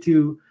didn't get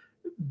to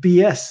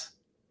BS.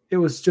 It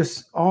was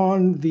just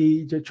on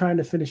trying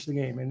to finish the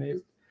game,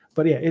 and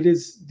but yeah, it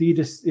is.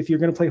 If you're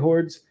going to play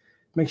hordes,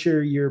 make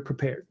sure you're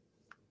prepared.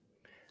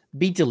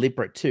 Be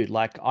deliberate too.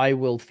 Like, I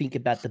will think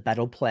about the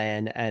battle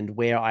plan and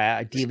where I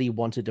ideally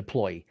want to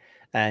deploy,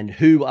 and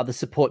who are the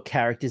support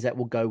characters that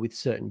will go with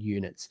certain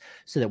units,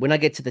 so that when I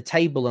get to the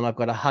table and I've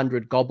got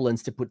 100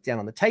 goblins to put down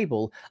on the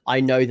table, I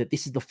know that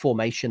this is the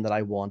formation that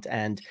I want,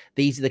 and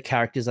these are the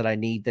characters that I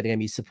need that are going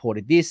to be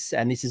supported this,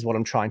 and this is what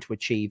I'm trying to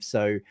achieve.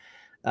 So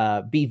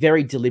be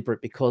very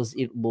deliberate, because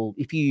it will,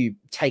 if you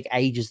take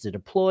ages to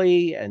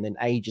deploy, and then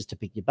ages to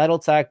pick your battle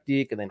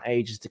tactic, and then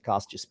ages to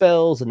cast your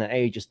spells, and then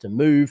ages to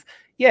move,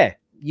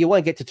 you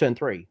won't get to turn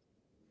 3.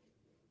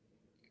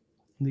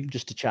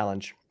 Just a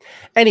challenge.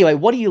 Anyway,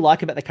 what do you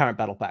like about the current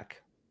battle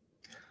pack?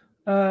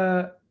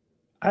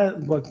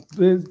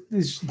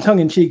 It's tongue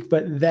in cheek,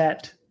 but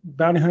that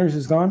Bounty Hunters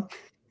is gone.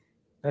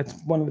 That's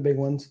one of the big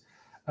ones.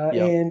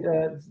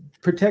 And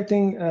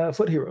protecting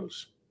foot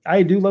heroes.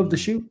 I do love to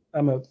shoot.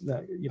 I'm a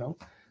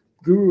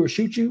guru or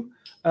shoot you,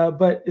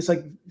 but it's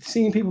like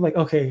seeing people like,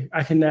 okay,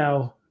 I can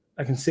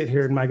sit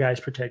here and my guy's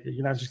protected.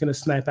 You're not just going to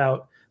snipe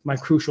out my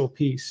crucial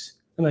piece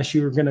unless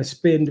you're going to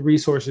spend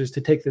resources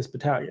to take this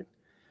battalion.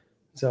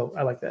 So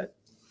I like that.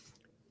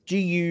 Do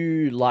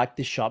you like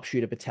the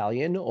sharpshooter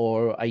battalion,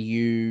 or are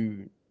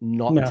you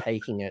not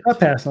taking it? I'll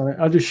pass on it.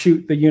 I'll just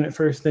shoot the unit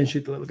first, then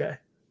shoot the little guy.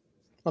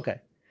 Okay.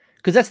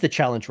 Because that's the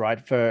challenge,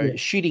 right? For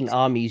shooting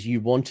armies, you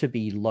want to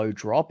be low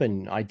drop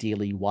and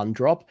ideally 1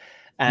 drop.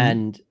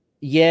 And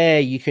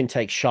you can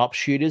take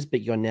sharpshooters,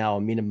 but you're now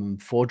a minimum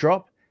 4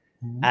 drop.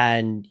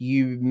 And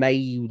you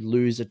may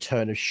lose a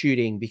turn of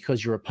shooting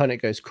because your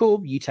opponent goes,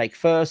 cool, you take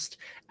first,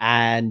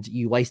 and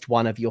you waste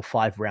 1 of your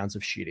 5 rounds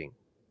of shooting.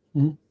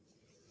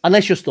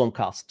 Unless you're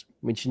Stormcast,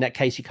 which in that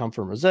case you come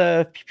from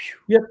reserve.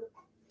 Yep.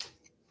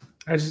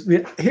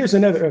 Here's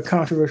another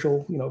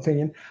controversial,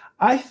 opinion.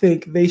 I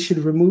think they should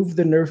remove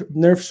the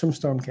nerfs from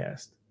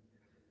Stormcast.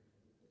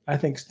 I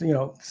think,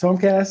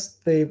 Stormcast,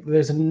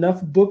 there's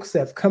enough books that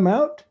have come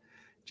out.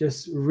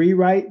 Just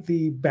rewrite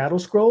the battle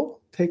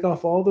scroll, take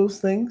off all those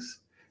things,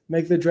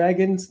 make the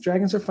dragons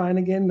are fine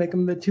again, make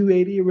them the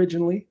 280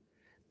 originally.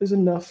 There's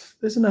enough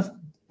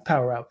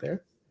power out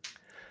there.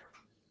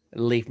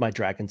 Leave my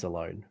dragons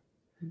alone.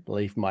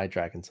 Leave my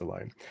dragons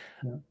alone.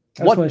 Yeah.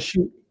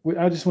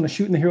 I just want to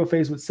shoot in the hero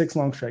phase with 6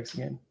 long strikes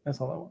again.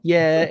 That's all I want.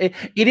 Yeah,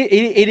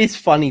 it is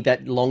funny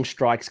that long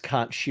strikes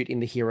can't shoot in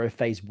the hero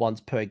phase once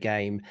per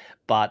game,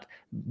 but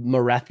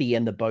Morathi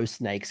and the bow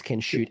snakes can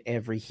shoot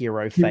every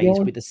hero phase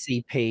with a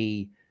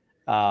CP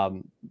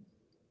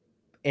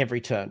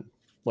every turn,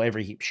 or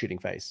every shooting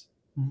phase.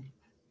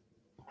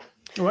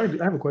 Oh, I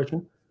have a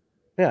question.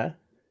 Yeah.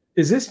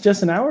 Is this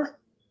just an hour?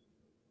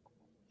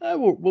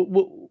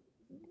 We'll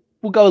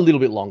go a little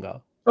bit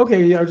longer.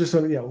 Okay, yeah,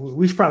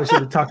 we probably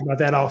should have talked about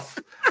that off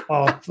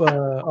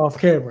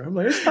camera. I'm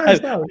like, it's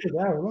an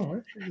hour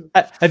long.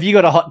 Right? Have you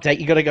got a hot date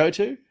you got to go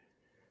to?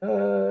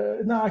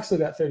 No, I still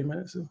got 30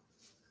 minutes. So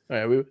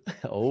Yeah, we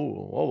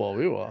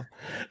were.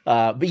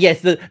 But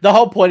yes, the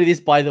whole point of this,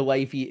 by the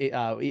way, if you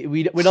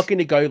we're not going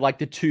to go like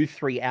the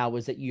 2-3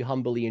 hours that you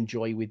humbly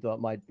enjoy with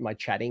my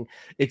chatting.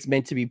 It's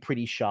meant to be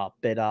pretty sharp,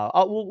 but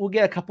we'll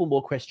get a couple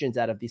more questions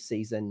out of this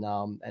season,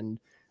 and I'm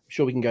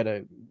sure we can go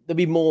to. There'll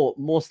be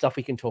more stuff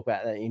we can talk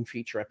about in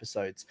future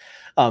episodes.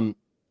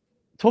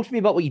 Talk to me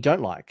about what you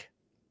don't like.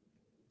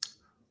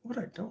 What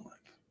I don't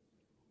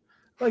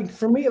like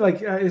for me,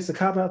 like it's a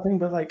cop-out thing,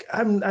 but like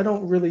I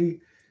don't really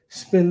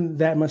spend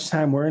that much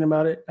time worrying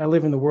about it. I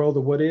live in the world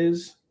of what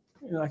is.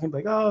 You know, I can be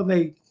like, oh,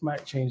 they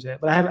might change that,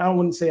 but I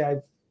wouldn't say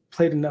I've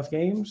played enough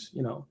games.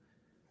 You know,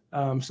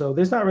 so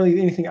there's not really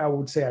anything I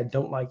would say I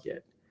don't like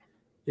yet.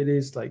 It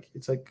is like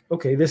it's like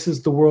okay, this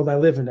is the world I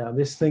live in now.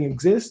 This thing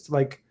exists.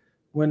 Like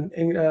when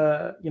you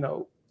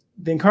know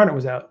the Incarnate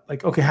was out.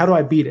 Like okay, how do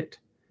I beat it?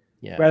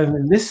 Yeah. Rather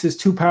than this is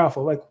too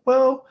powerful. Like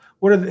well,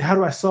 how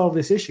do I solve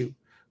this issue?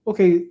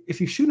 Okay,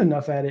 if you shoot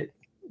enough at it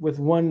with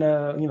one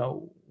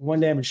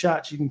damage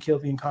shot, you can kill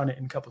the Incarnate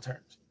in a couple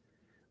turns,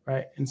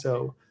 right? And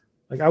so,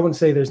 like, I wouldn't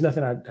say there's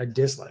nothing I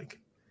dislike.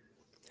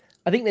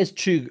 I think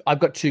I've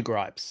got two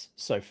gripes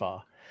so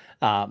far.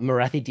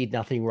 Morathi did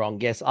nothing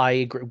wrong. Yes, I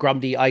agree.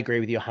 Grumdy, I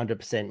agree with you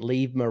 100%.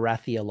 Leave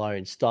Morathi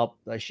alone. Stop.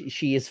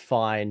 She is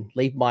fine.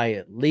 Leave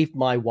my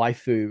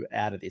waifu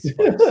out of this,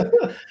 folks.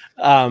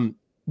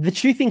 The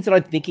two things that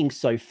I'm thinking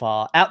so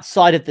far,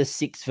 outside of the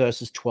 6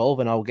 versus 12,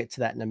 and I'll get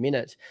to that in a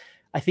minute,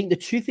 I think the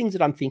two things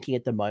that I'm thinking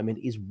at the moment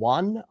is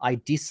one, I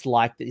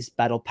dislike that this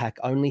battle pack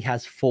only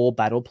has 4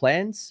 battle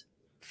plans.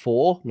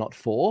 4, not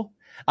 4.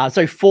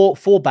 So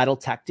four battle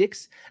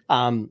tactics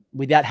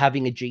without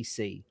having a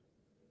GC.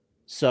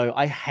 So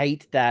I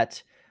hate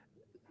that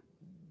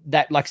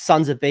like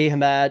Sons of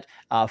Behemoth,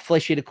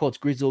 Flesh Eater Courts,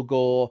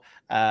 Grizzlegore,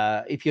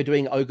 if you're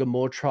doing Ogre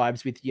Moor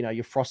tribes with, you know,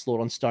 your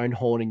Frostlord on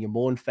Stonehorn and your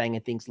Mournfang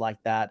and things like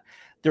that,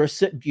 there are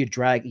certain, your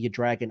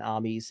dragon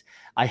armies.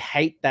 I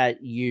hate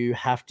that you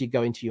have to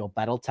go into your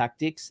battle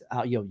tactics,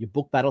 your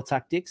book battle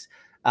tactics,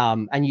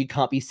 and you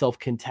can't be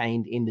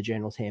self-contained in the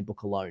General's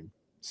Handbook alone.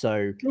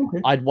 So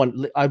okay. I'd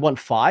want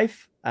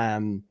 5.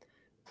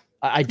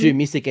 I do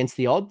miss against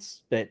the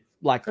odds, but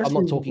like I'm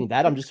not talking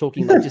that. I'm just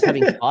talking like just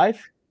having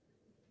 5.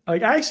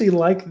 Like I actually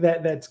like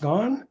that that's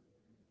gone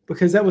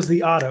because that was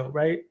the auto,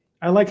 right?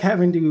 I like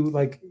having to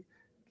like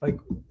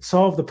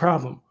solve the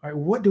problem. All right,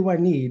 what do I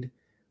need?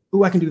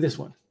 Ooh, I can do this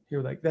one.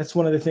 Here, like that's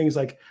one of the things.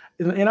 Like,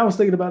 and I was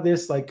thinking about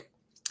this. Like,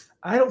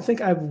 I don't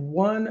think I've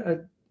won a.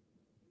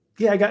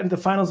 Yeah, I got into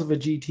the finals of a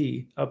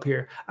GT up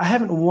here. I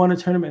haven't won a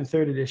tournament in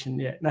 3rd edition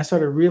yet, and I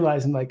started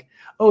realizing like,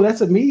 oh,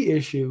 that's a me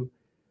issue,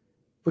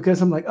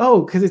 because I'm like,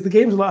 oh, because the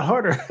game's a lot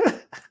harder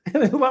and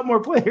there's a lot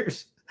more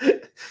players.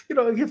 You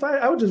know, if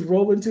I would just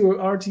roll into an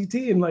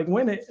RTT and like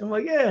win it, I'm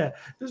like, yeah,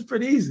 this is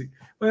pretty easy.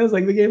 But it's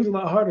like the game's a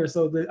lot harder.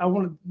 So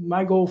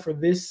my goal for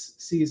this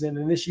season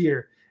and this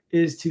year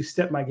is to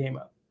step my game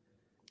up.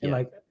 And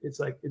like it's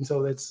like, and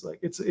so it's like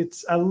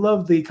it's I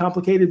love the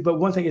complicated, but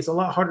one thing, it's a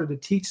lot harder to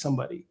teach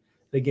somebody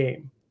the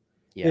game.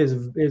 Yeah,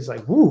 is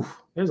like, woo,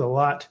 there's a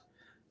lot,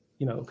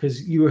 you know,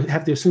 because you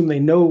have to assume they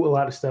know a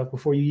lot of stuff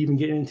before you even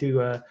get into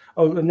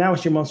now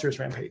it's your monstrous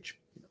rampage.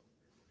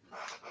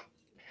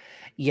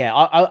 Yeah,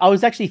 I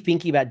was actually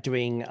thinking about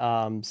doing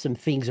some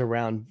things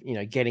around, you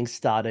know, getting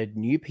started,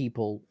 new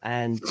people,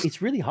 and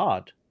it's really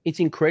hard. It's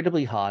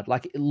incredibly hard.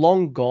 Like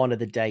long gone are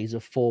the days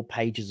of 4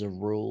 pages of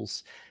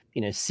rules,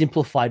 you know,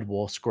 simplified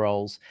war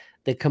scrolls.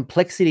 The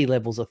complexity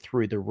levels are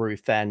through the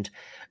roof, and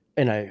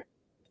you know,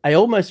 I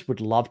almost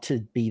would love to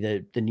be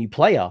the new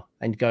player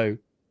and go,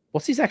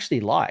 what's this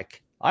actually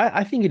like?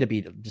 I think it'd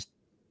be just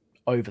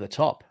over the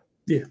top.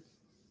 Yeah.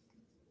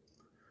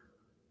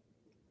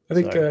 I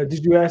think.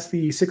 Did you ask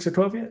the 6 or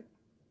 12 yet?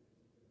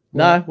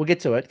 No, we'll get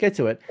to it.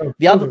 Oh,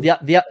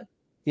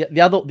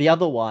 the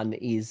other one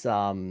is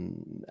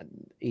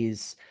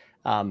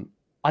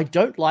I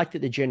don't like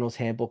that the General's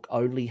Handbook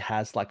only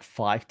has like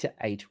 5 to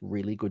 8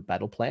 really good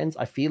battle plans.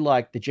 I feel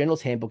like the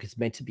General's Handbook is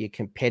meant to be a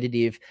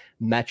competitive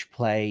match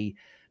play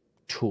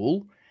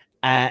tool,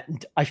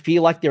 and I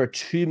feel like there are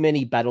too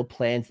many battle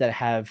plans that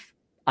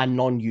are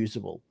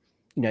non-usable.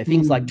 You know,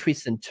 things like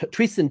twists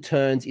and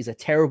turns is a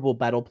terrible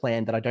battle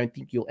plan that I don't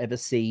think you'll ever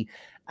see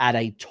at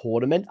a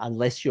tournament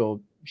unless you're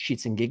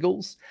shits and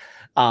giggles.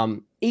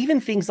 Even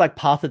things like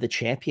Path of the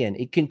Champion,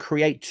 it can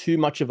create too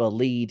much of a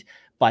lead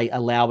by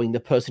allowing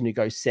the person who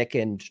goes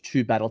second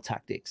 2 battle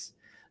tactics.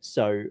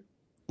 So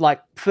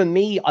like for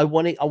me, I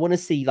want to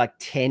see like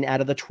 10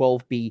 out of the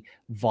 12 be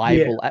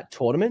viable at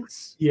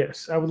tournaments.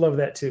 Yes, I would love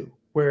that too.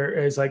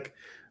 Whereas like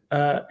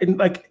and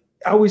like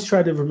I always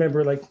try to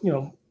remember, like, you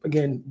know,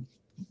 again,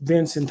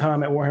 Vince and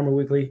Tom at Warhammer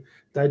Weekly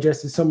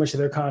digested so much of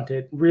their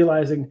content,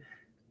 realizing,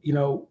 you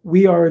know,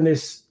 we are in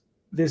this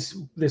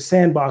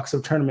sandbox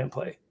of tournament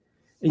play,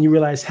 and you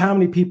realize how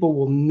many people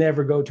will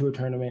never go to a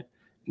tournament,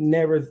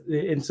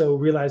 and so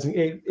realizing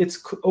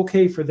it's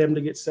okay for them to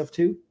get stuff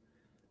too,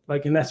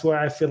 like, and that's where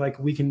I feel like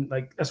we can,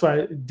 like, that's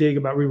why I dig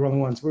about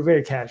rerolling ones. We're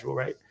very casual,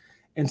 right?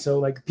 And so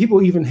like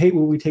people even hate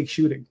when we take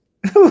shooting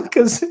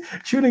because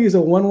shooting is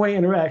a one-way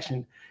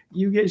interaction.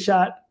 You get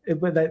shot,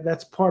 but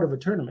that's part of a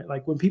tournament.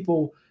 Like when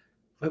people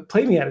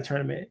play me at a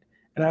tournament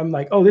and I'm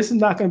like, oh, this is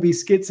not going to be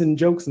skits and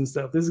jokes and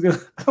stuff. This is going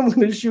to, I'm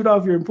going to shoot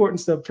off your important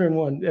stuff turn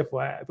one,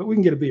 FYI, but we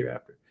can get a beer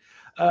after.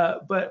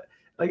 But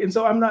like, and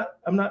so I'm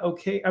not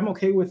okay. I'm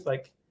okay with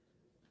like,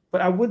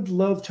 but I would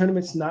love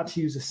tournaments not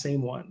to use the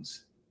same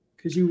ones.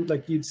 Because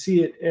you'd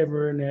see it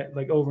over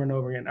and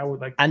over again. I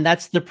would like, and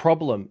that's the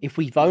problem. If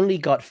we've only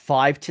got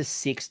 5 to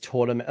 6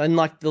 tournament, and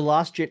like the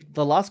last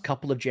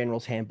couple of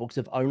Generals Handbooks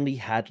have only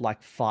had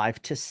like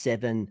 5 to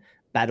 7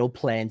 battle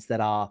plans that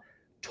are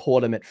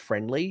tournament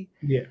friendly.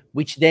 Yeah.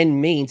 Which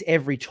then means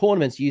every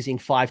tournament's using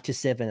 5 to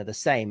 7 of the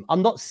same.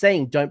 I'm not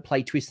saying don't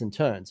play twists and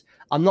turns.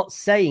 I'm not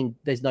saying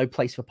there's no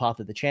place for Path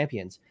of the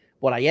Champions.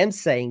 What I am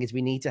saying is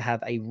we need to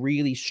have a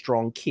really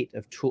strong kit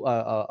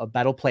of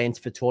battle plans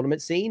for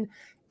tournament scene.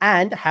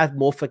 And have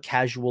more for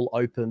casual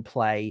open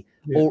play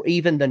or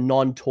even the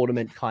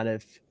non-tournament kind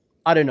of,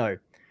 I don't know,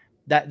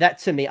 that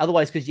to me,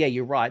 otherwise, because yeah,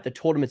 you're right. The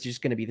tournament's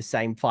just going to be the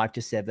same 5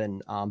 to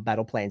 7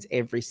 battle plans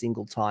every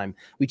single time,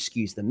 which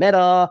skews the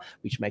meta,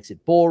 which makes it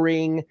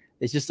boring.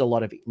 There's just a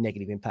lot of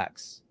negative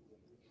impacts.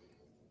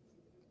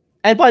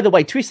 And by the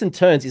way, Twists and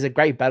Turns is a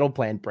great battle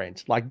plan,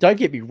 Brent. Like, don't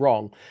get me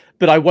wrong,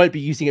 but I won't be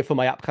using it for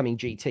my upcoming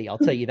GT. I'll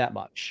tell you that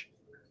much.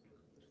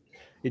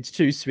 It's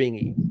too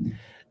swingy.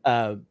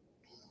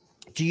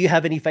 Do you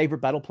have any favorite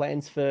battle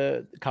plans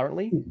for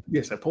currently?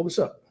 Yes, I pulled this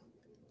up.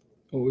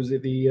 What was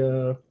it?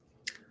 Trying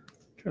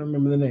to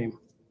remember the name.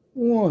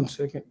 1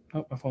 second.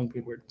 Oh, my phone's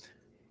being weird.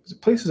 Was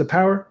it Places of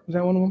Power? Was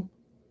that one of them?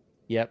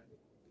 Yep.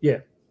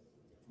 Yeah.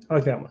 I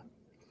like that one.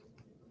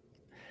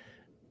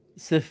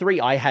 So the 3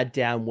 I had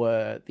down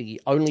were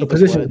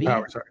Position of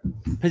Power, sorry.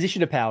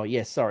 Position of Power,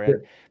 yes, sorry. Yeah.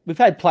 We've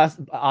had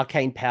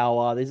Arcane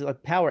Power. There's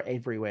like power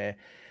everywhere.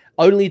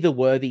 Only the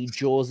Worthy,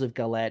 Jaws of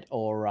Galette,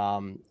 or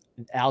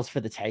Ours for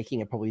the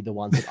Taking are probably the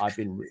ones that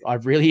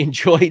I've really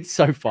enjoyed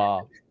so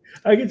far.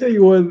 I can tell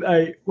you one.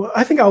 I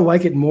think I'll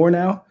like it more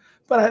now.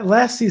 But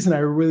last season I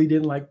really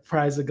didn't like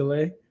Prize of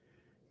Galette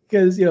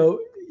because it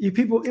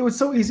was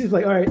so easy. It's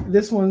like, all right,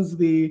 this one's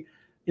the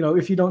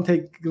if you don't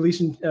take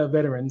Galician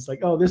veterans,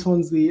 like, oh, this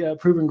one's the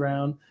Proving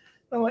Ground.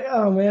 I'm like,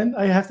 oh man,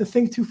 I have to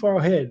think too far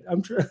ahead.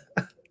 I'm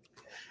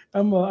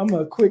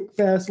a quick,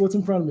 fast. What's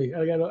in front of me?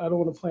 I don't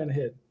want to plan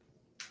ahead.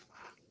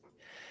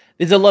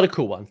 There's a lot of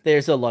cool ones.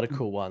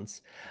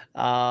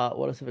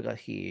 What else have I got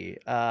here?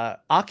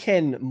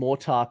 Arkan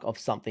Mortark of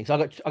something.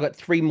 So I got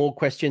 3 more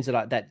questions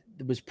that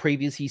was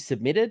previously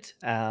submitted,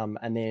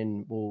 and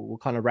then we'll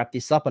kind of wrap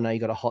this up. I know you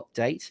got a hot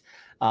date.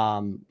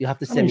 You'll have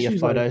to send me your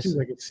photos. She's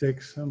like at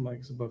 6. I'm like,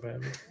 it's above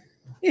average.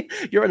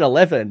 You're an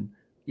 11.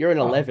 You're an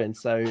 11.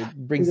 So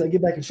brings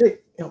get back in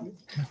shape.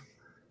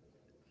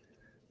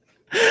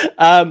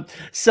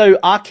 So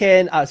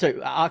Arkan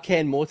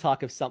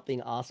Mortark of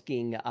something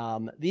asking,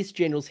 this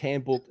General's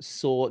Handbook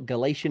saw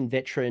Galatian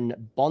veteran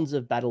bonds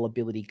of battle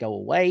ability go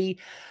away.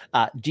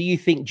 Do you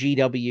think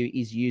GW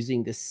is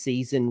using the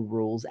season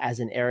rules as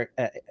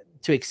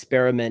to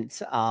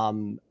experiment?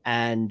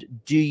 And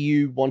do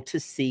you want to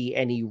see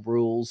any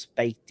rules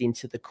baked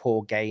into the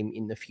core game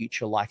in the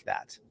future like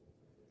that?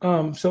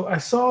 So I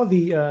saw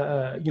the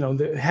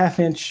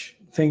half-inch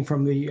thing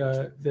from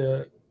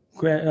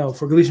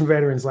for Galician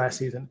veterans last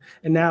season,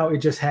 and now it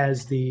just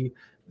has the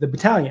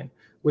battalion,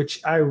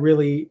 which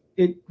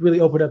it really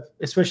opened up,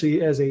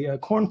 especially as a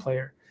corn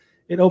player.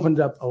 It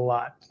opened up a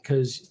lot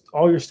because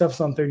all your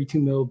stuff's on 32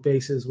 mil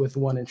bases with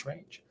 1-inch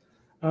range,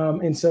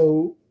 and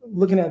so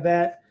looking at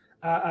that,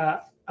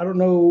 I don't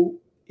know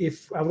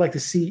if I would like to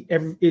see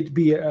it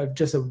be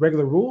just a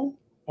regular rule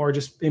or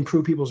just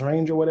improve people's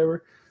range or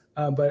whatever.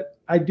 But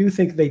I do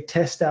think they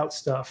test out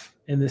stuff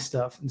in this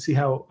stuff and see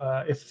how,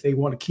 if they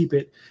want to keep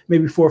it,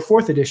 maybe for a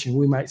 4th edition,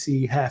 we might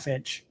see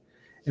half-inch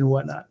and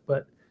whatnot.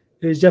 But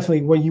it's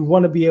definitely when you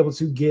want to be able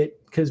to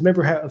get, because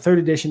remember how a 3rd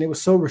edition, it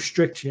was so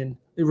restricting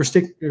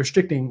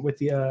with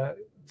the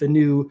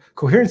new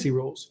coherency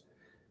rules,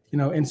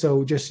 and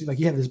so just like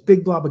you have this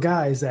big blob of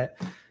guys that,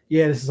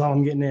 yeah, this is all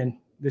I'm getting in.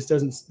 This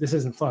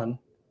isn't fun,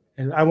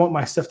 and I want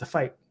my stuff to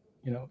fight,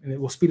 and it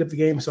will speed up the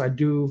game. So I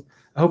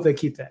hope they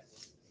keep that.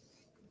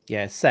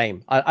 Yeah,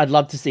 same. I'd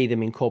love to see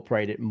them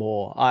incorporate it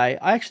more. I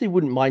actually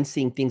wouldn't mind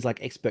seeing things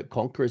like Expert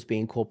Conquerors be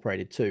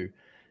incorporated too.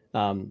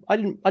 I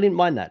didn't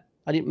mind that.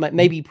 I didn't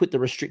maybe put the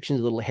restrictions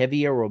a little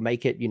heavier or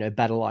make it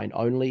battle line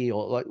only,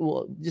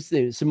 or just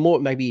some more,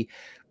 maybe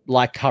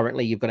like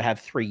currently you've got to have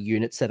 3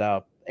 units that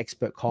are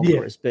Expert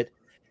Conquerors. Yeah.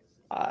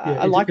 But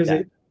I like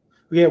that.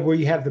 Where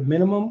you have the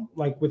minimum,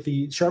 like with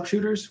the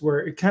sharpshooters, where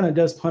it kind of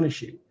does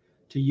punish you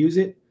to use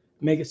it,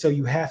 make it so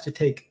you have to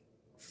take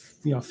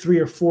 3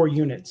 or 4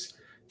 units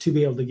to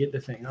be able to get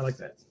the thing. I like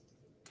that.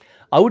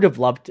 I would have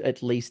loved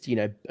at least,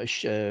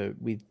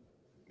 with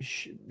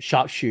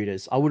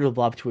sharpshooters, I would have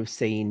loved to have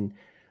seen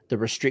the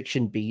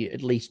restriction be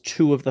at least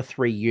 2 of the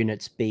 3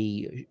 units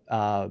be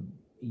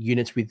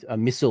units with a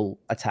missile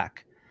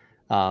attack.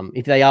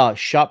 If they are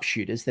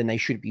sharpshooters, then they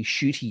should be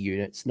shooty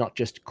units, not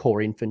just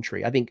core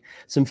infantry. I think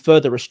some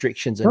further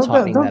restrictions are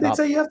tightening that up. Don't they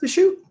say you have to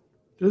shoot?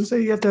 Doesn't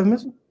say you have to have a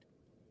missile?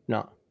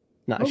 No,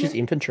 No, it's just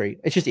infantry.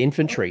 It's just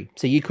infantry.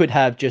 So you could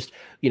have just,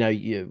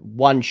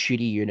 one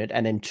shooty unit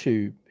and then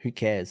 2. Who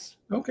cares?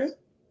 Okay.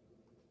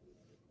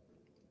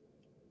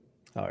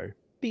 Oh,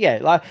 but yeah,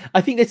 like,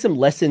 I think there's some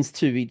lessons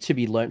to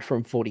be learnt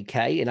from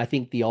 40K, and I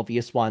think the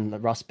obvious one, the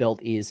Rust Belt,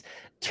 is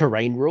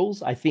terrain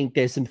rules. I think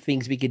there's some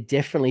things we could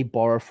definitely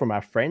borrow from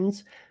our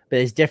friends, but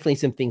there's definitely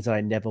some things that I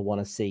never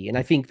want to see. And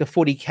I think the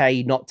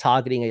 40K not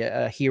targeting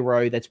a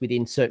hero that's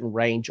within certain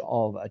range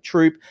of a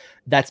troop,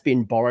 that's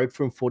been borrowed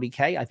from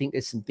 40K. I think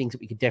there's some things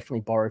that we could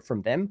definitely borrow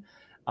from them.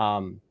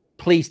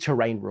 Please,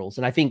 terrain rules.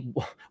 And I think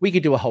we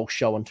could do a whole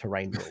show on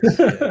terrain rules,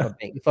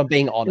 if I'm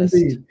being honest.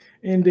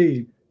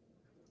 Indeed.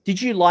 Did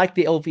you like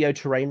the LVO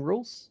terrain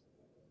rules?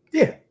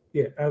 Yeah.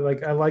 I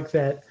like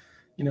that.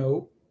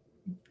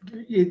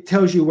 It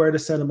tells you where to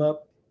set them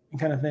up and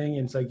kind of thing.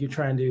 And it's like you're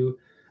trying to.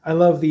 I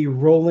love the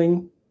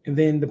rolling, and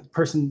then the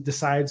person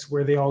decides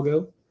where they all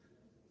go.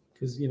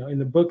 Because in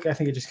the book, I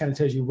think it just kind of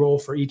tells you roll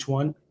for each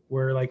one.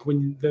 Where like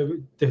when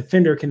the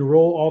defender can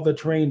roll all the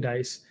terrain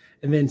dice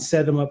and then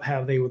set them up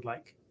how they would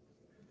like.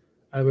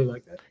 I really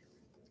like that.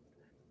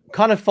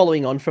 Kind of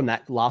following on from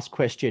that last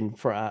question,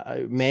 for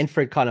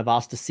Manfred kind of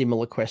asked a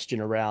similar question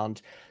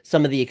around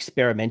some of the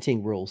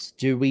experimenting rules.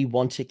 Do we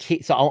want to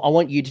keep? So I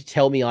want you to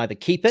tell me either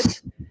keep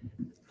it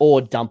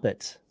or dump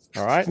it.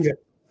 All right. Okay.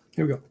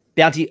 Here we go.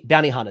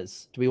 Bounty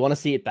hunters. Do we want to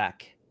see it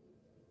back?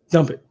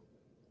 Dump it.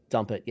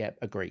 Dump it. Yeah,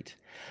 agreed.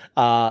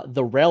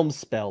 The realm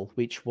spell,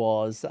 which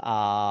was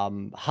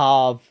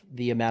halve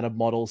the amount of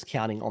models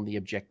counting on the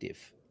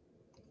objective.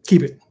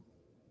 Keep it.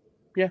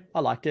 Yeah, I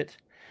liked it.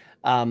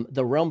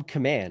 The realm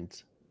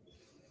command.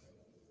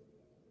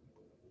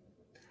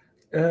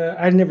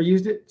 I never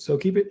used it, so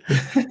keep it.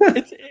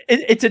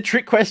 It's a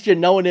trick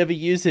question. No one ever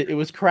used it. It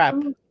was crap.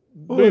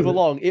 Move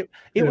along. It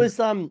was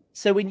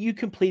so when you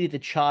completed the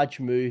charge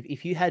move,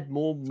 if you had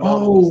more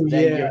models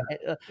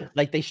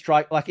like they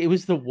strike, like it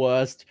was the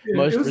worst,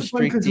 most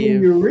restrictive.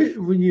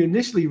 When you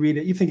initially read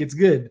it, you think it's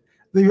good.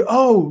 Then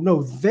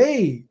no,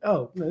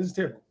 this is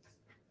terrible.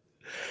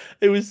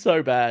 It was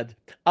so bad.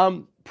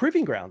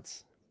 Proving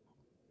grounds.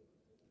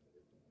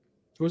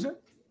 What was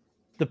it?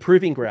 The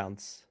proving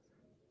grounds.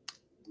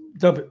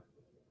 Dump it.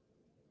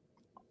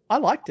 I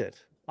liked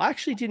it. I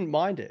actually didn't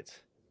mind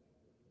it.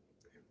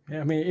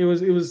 Yeah, I mean, it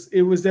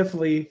was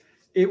definitely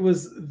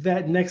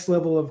that next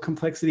level of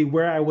complexity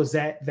where I was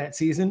at that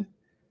season.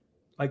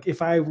 Like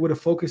if I would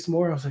have focused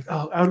more, I was like,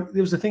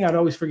 it was the thing I'd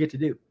always forget to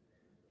do.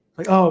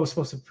 Like, I was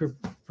supposed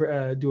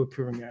to do a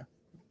proving ground.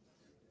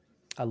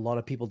 A lot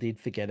of people did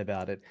forget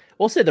about it.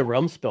 Also, the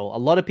realm spell. A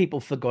lot of people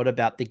forgot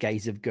about the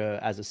Gaze of Gur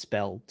as a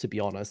spell, to be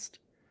honest.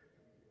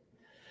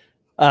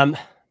 The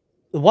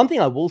one thing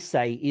I will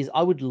say is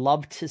I would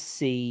love to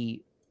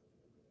see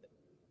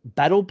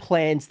battle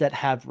plans that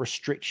have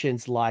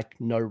restrictions like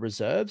no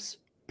reserves.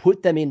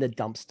 Put them in the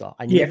dumpster.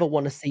 I never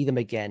want to see them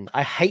again.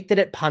 I hate that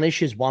it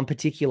punishes one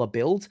particular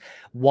build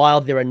while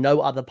there are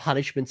no other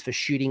punishments for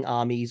shooting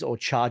armies or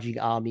charging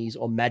armies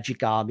or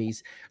magic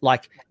armies.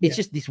 Like it's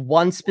just this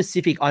one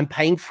specific, I'm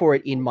paying for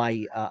it in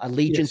my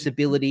allegiance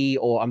ability,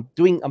 or I'm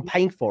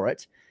paying for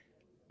it,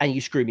 and you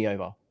screw me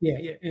over.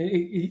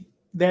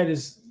 That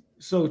is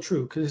so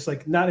true, because it's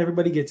like not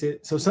everybody gets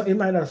it, so it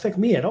might not affect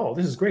me at all.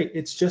 This is great.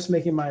 It's just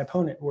making my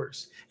opponent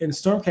worse. In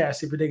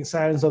Stormcast, if you're taking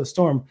Silence of the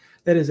Storm,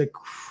 that is a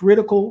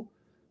critical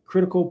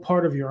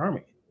part of your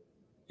army,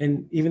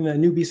 and even the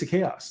new Beast of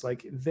Chaos,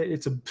 like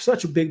it's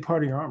such a big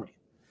part of your army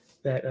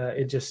that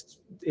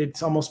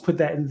it's almost put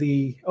that in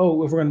the if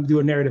we're going to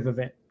do a narrative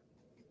event.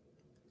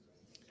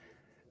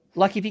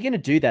 Like if you're going to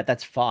do that,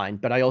 that's fine.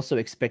 But I also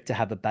expect to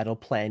have a battle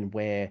plan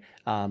where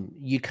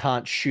you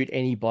can't shoot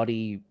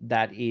anybody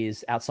that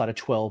is outside of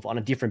 12 on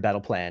a different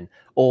battle plan.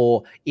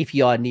 Or if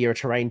you're near a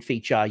terrain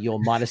feature, you're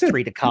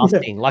 -3 to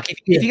casting. Like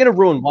if you're going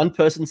to ruin one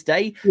person's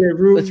day,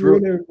 let's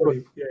ruin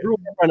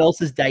everyone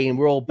else's day, and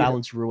we're all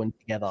balanced ruin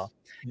together.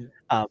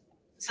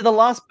 So the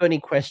last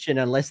burning question,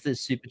 unless the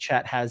super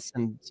chat has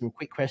some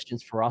quick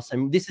questions for us,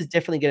 and this is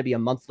definitely going to be a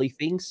monthly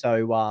thing.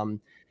 So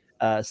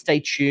stay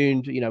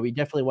tuned. We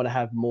definitely want to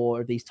have more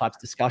of these types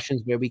of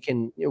discussions where we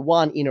can,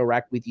 one,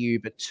 interact with you,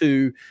 but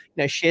two,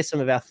 share some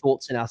of our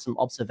thoughts and some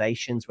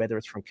observations, whether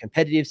it's from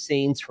competitive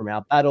scenes, from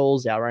our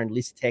battles, our own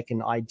list tech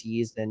and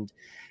ideas and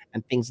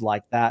things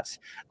like that.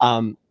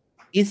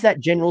 Is that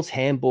Generals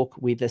Handbook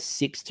with a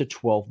 6 to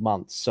 12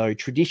 months? So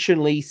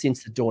traditionally,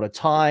 since the dawn of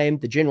time,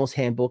 the Generals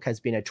Handbook has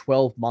been a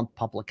 12-month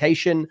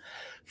publication.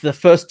 For the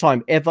first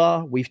time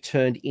ever, we've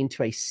turned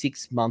into a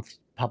 6-month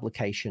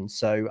publication.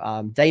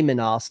 So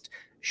Damon asked,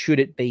 should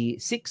it be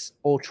 6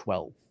 or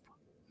 12?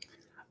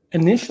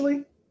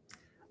 Initially,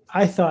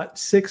 I thought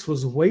 6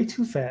 was way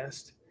too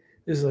fast.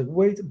 It's like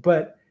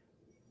but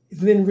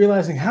then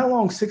realizing how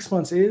long 6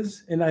 months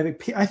is, and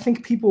I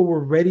think people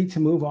were ready to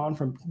move on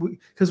from,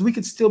 because we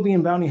could still be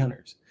in Bounty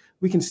Hunters,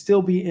 we can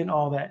still be in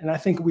all that, and I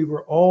think we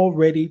were all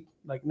ready.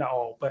 Like not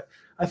all, but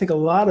I think a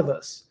lot of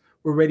us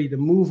were ready to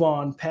move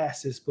on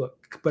past this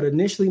book. But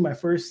initially, my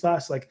first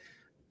thoughts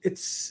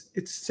it's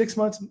 6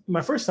 months.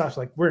 My first thought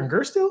was we're in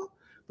Gur still,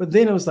 but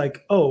then it was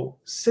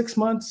 6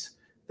 months.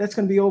 That's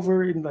going to be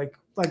over in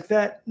like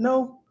that.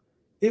 No,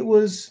 it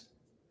was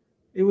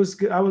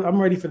good.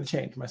 I'm ready for the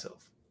change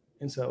myself.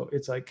 And so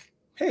it's like,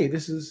 hey,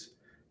 this is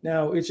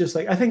now it's just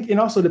like, I think it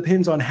also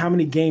depends on how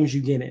many games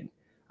you get in.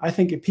 I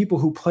think if people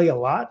who play a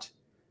lot,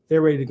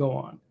 they're ready to go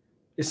on.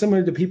 It's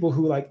similar to people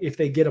who, like, if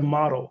they get a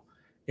model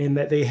and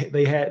that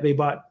they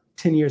bought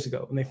 10 years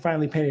ago and they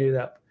finally painted it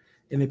up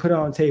and they put it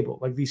on the table,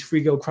 like these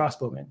Frigo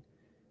crossbowmen,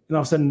 and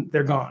all of a sudden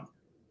they're gone.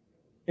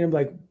 And I'm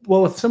like,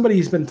 well, if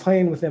somebody's been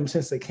playing with them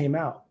since they came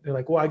out, they're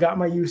like, well, I got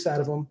my use out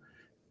of them.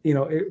 You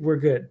know, we're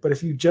good. But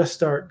if you just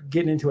start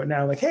getting into it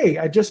now, like, hey,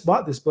 I just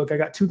bought this book. I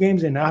got 2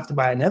 games in. Now I have to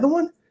buy another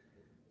one.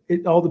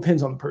 It all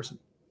depends on the person.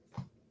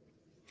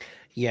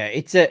 Yeah,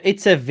 it's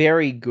a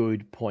very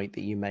good point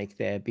that you make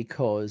there,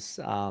 because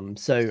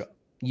so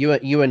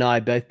you and I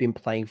both been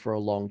playing for a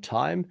long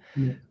time.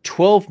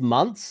 12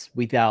 months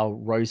with our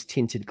rose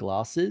tinted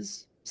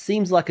glasses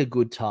seems like a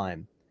good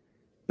time.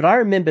 But I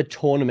remember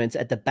tournaments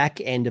at the back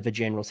end of a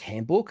General's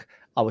Handbook.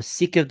 I was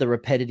sick of the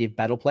repetitive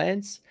battle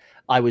plans.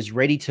 I was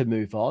ready to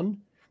move on.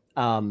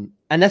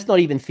 And that's not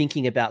even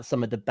thinking about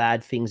some of the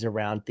bad things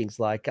around things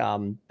like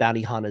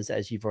bounty hunters,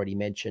 as you've already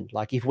mentioned.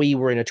 Like if we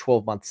were in a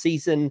 12-month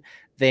season,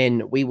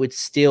 then we would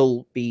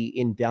still be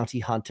in bounty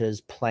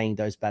hunters playing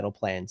those battle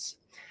plans.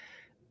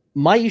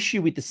 My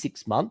issue with the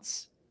 6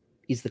 months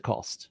is the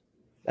cost.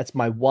 That's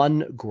my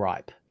one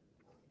gripe.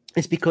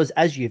 It's because,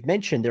 as you've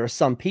mentioned, there are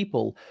some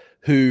people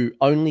who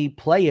only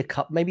play a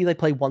cup. Maybe they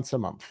play once a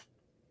month.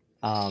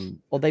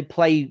 Or they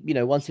play,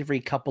 once every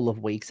couple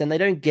of weeks, and they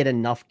don't get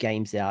enough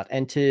games out.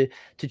 And to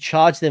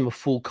charge them a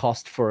full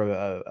cost for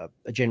a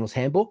General's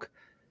Handbook,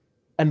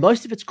 and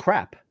most of it's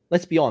crap.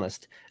 Let's be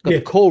honest. Got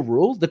the core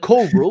rules. The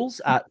core rules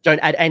don't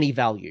add any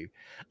value.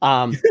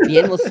 The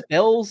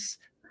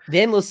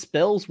endless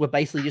spells were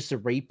basically just a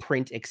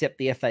reprint, except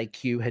the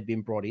FAQ had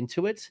been brought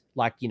into it,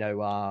 like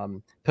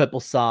Purple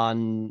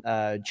Sun,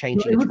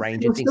 changing its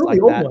range and things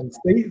like that.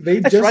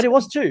 That's right. It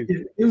was too.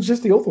 It was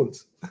just the old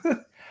ones.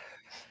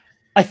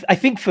 I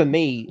think for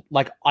me,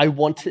 like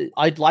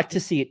I'd like to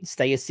see it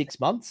stay as 6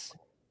 months,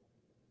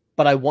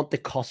 but I want the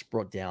cost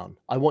brought down.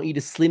 I want you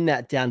to slim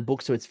that down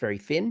book so it's very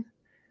thin,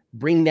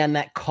 bring down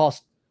that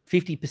cost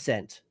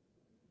 50%.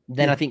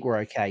 Then I think we're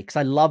okay, because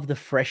I love the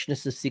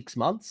freshness of 6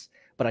 months,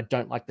 but I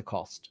don't like the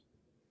cost.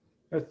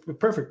 That's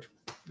perfect.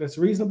 That's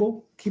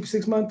reasonable. Keep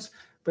 6 months,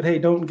 but hey,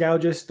 don't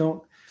gouge us.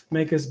 Don't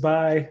make us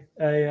buy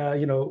a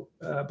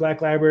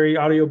Black Library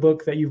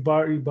audiobook that you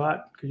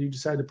bought because you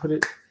decided to put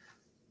it.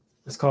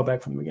 Let's call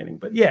back from the beginning.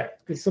 But yeah,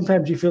 because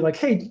sometimes you feel like,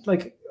 hey,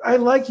 like, I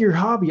like your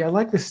hobby. I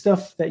like the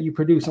stuff that you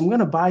produce. I'm going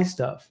to buy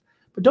stuff,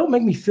 but don't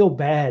make me feel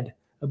bad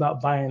about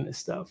buying this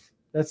stuff.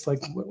 That's like,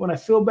 when I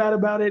feel bad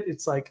about it,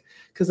 it's like,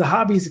 because the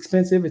hobby is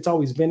expensive. It's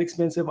always been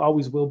expensive,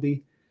 always will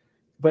be.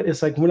 But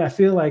it's like when I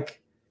feel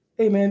like,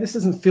 hey man, this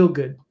doesn't feel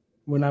good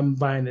when I'm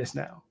buying this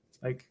now.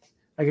 Like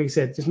I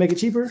said, just make it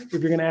cheaper. If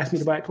you're going to ask me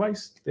to buy it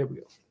twice, there we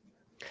go.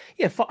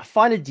 Yeah,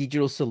 find a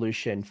digital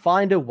solution.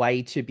 Find a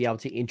way to be able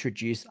to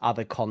introduce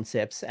other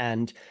concepts.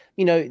 And,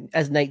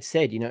 as Nate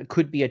said, it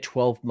could be a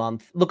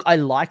 12-month. Look, I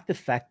like the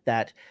fact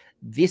that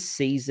this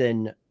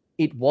season,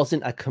 it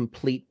wasn't a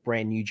complete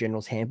brand new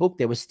General's Handbook.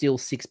 There were still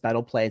 6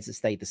 battle plans that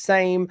stayed the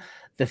same.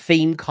 The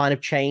theme kind of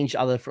changed,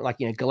 other for like,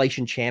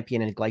 Galatian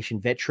Champion and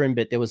Galatian Veteran,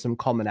 but there was some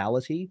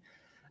commonality.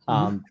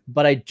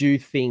 But I do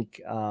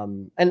think,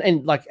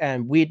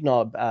 and Weird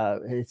Knob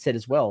had said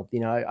as well,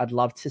 I'd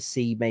love to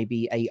see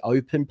maybe a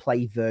open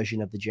play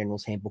version of the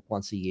General's Handbook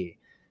once a year.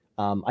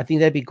 I think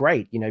that'd be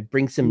great.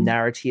 Bring some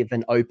narrative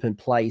and open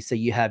play. So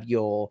you have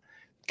your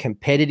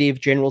competitive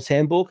General's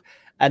Handbook,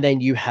 and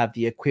then you have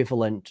the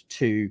equivalent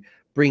to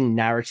bring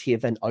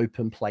narrative and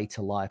open play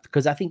to life,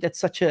 because I think that's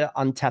such an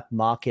untapped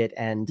market.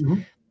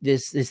 And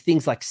there's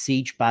things like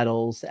siege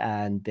battles,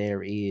 and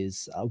there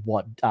is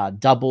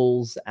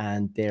doubles,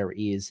 and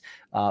there's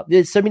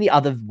so many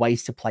other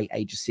ways to play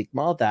Age of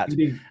Sigmar that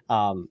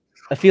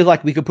I feel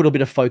like we could put a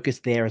bit of focus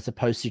there as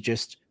opposed to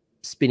just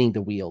spinning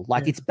the wheel.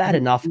 Like it's bad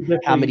enough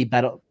how many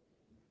battle.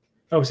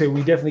 I would say we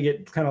definitely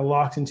get kind of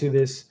locked into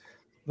this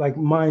like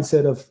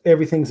mindset of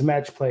everything's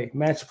match play,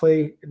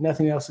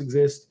 nothing else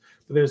exists.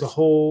 But there's a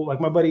whole,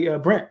 like my buddy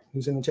Brent,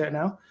 who's in the chat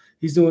now,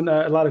 he's doing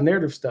a lot of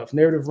narrative stuff.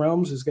 Narrative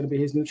Realms is going to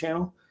be his new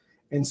channel.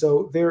 And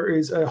so there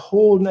is a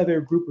whole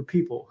nother group of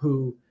people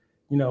who,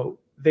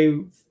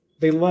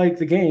 they like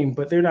the game,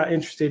 but they're not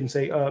interested in,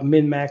 say,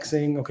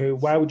 min-maxing. Okay,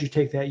 why would you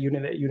take that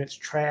unit? That unit's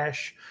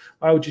trash.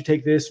 Why would you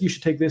take this? You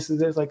should take this. And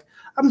this. Like,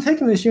 I'm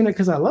taking this unit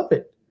because I love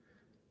it.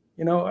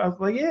 I'm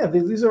like, yeah,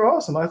 these are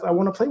awesome. I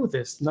want to play with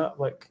this. Not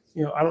like,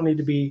 I don't need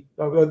to be,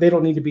 they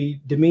don't need to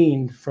be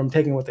demeaned from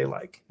taking what they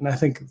like. And I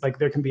think like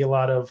there can be a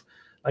lot of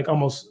like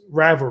almost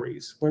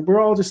rivalries where we're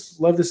all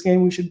just love this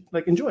game. We should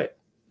like enjoy it.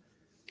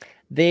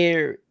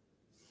 They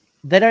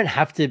don't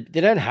have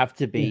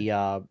to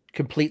be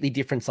completely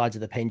different sides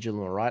of the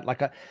pendulum, right?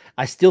 Like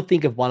I still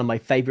think of one of my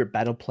favorite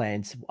battle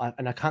plans,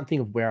 and I can't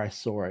think of where I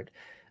saw it,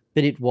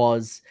 but it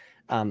was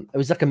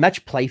like a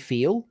match play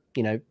feel,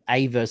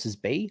 A versus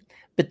B,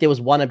 but there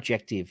was one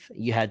objective.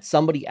 You had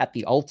somebody at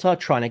the altar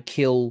trying to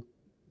kill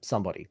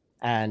somebody,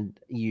 and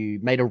you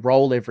made a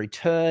roll every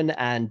turn,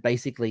 and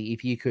basically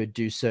if you could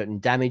do certain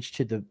damage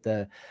to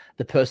the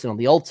person on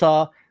the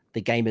altar,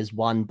 the game is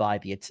won by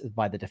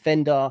the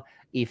defender.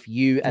 If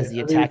you as the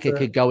attacker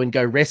could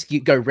go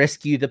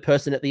rescue the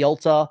person at the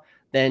altar,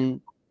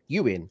 then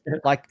you win.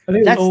 Like I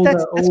think that's old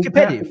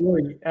competitive.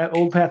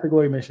 Old Path to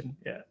Glory mission.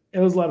 Yeah, it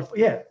was a lot of fun.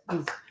 Yeah,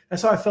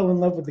 that's how I fell in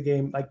love with the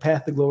game. Like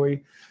Path to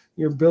Glory,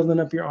 you're building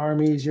up your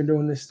armies, you're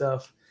doing this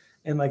stuff,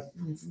 and like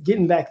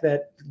getting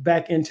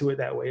back into it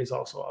that way is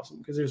also awesome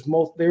because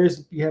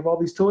you have all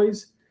these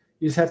toys.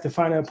 You just have to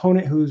find an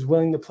opponent who's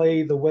willing to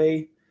play the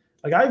way.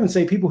 Like I even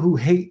say, people who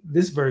hate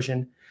this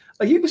version,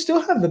 like you can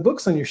still have the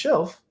books on your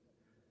shelf.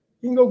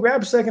 You can go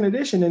grab second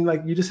edition, and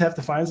like you just have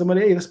to find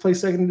somebody. Hey, let's play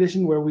second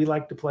edition where we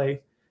like to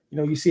play. You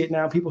know, you see it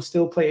now. People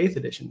still play 8th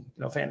edition,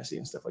 you know, fantasy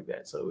and stuff like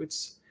that. So you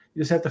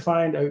just have to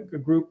find a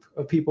group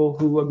of people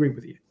who agree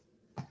with you.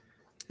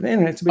 The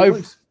internet's a big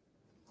place.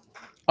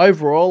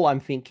 Overall, I'm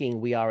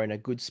thinking we are in a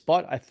good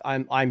spot.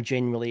 I'm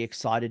genuinely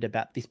excited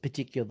about this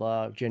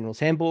particular Generals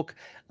Handbook.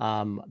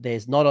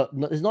 There's not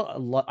a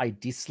lot I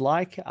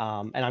dislike,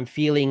 and I'm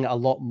feeling a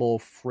lot more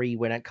free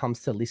when it comes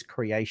to list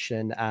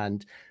creation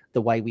and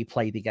the way we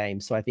play the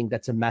game. So I think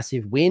that's a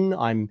massive win.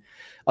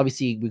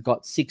 Obviously we've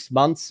got 6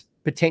 months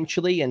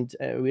potentially, and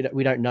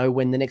we don't know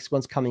when the next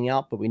one's coming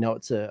out, but we know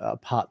it's a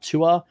part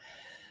tour.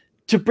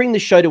 To bring the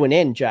show to an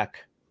end,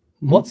 Jack,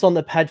 what's on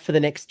the pad for the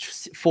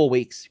next 4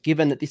 weeks,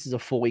 given that this is a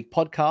 4-week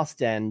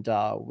podcast and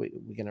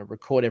we're going to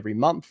record every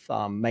month?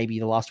 Maybe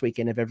the last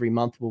weekend of every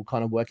month we'll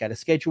kind of work out a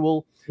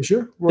schedule. For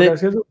sure. Work out a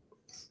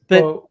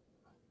schedule.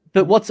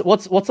 But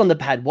what's on the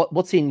pad?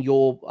 What's in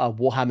your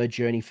Warhammer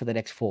journey for the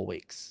next 4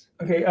 weeks?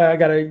 Okay, I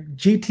got a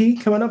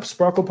GT coming up,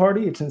 Sparkle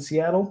Party. It's in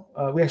Seattle.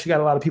 We actually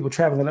got a lot of people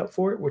traveling up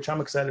for it, which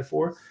I'm excited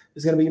for.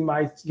 It's going to be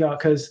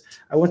because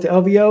I went to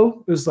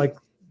LVO. It was like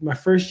my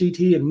first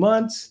GT in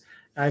months.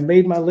 I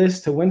made my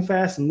list to win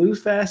fast and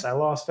lose fast. I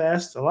lost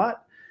fast a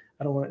lot.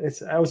 I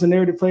was a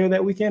narrative player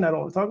that weekend. I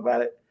don't want to talk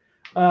about it,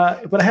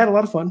 but I had a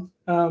lot of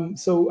fun.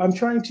 So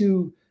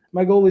I'm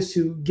my goal is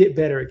to get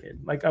better again.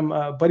 Like I'm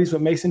buddies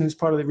with Mason, who's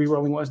part of the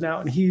Rerolling Ones now,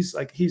 and he's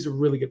a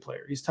really good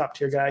player. He's top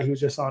tier guy. He was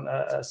just on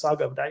a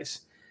Saga of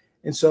Dice,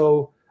 and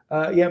so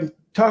I'm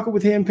talking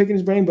with him, picking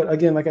his brain. But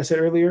again, like I said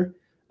earlier,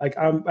 like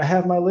I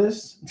have my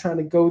list. I'm trying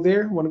to go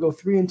there. Want to go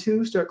 3 and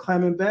 2, start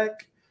climbing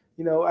back.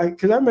 You know,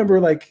 because I remember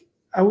like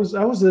I was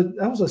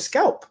a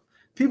scalp.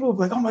 People were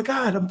like, oh my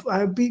God,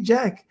 I beat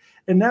Jack,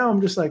 and now I'm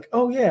just like,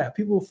 oh yeah.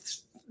 People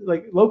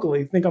like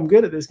locally think I'm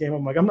good at this game.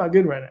 I'm like, I'm not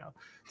good right now.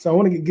 So I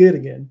want to get good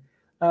again.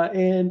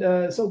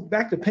 So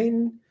back to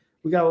painting.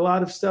 We got a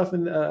lot of stuff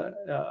in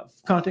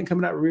content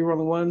coming out with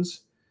Rerolling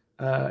Ones.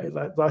 A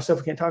lot of stuff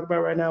we can't talk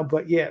about right now.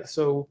 But yeah,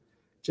 so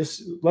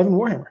just loving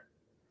Warhammer.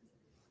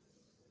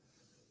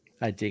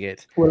 I dig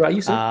it. What about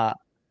you, sir?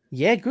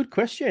 Yeah, good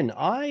question.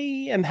 I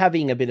am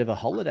having a bit of a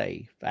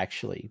holiday,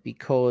 actually,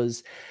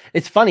 because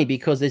it's funny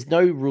because there's no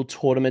real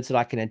tournaments that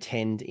I can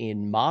attend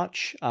in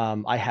March.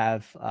 I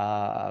have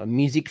a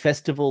music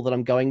festival that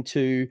I'm going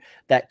to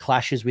that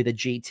clashes with a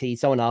GT.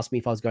 Someone asked me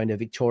if I was going to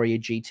Victoria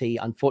GT.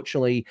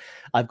 Unfortunately,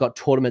 I've got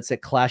tournaments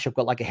that clash. I've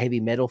got like a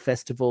heavy metal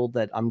festival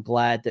that I'm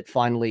glad that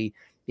finally,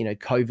 you know,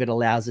 COVID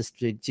allows us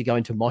to go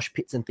into mosh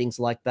pits and things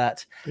like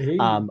that.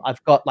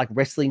 I've got like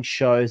wrestling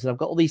shows, and I've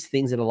got all these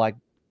things that are like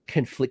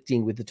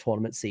conflicting with the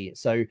tournament season.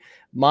 So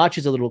March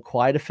is a little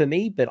quieter for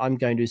me, but I'm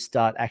going to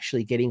start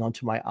actually getting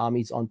onto my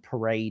Armies on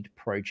Parade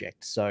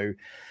project. So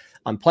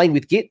I'm playing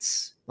with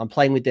Gits. I'm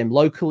playing with them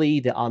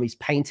locally. The army's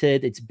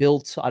painted. It's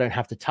built. I don't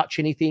have to touch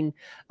anything.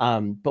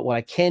 But what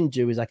I can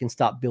do is I can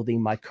start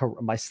building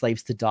my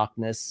Slaves to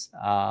Darkness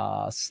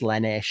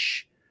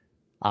Slaanesh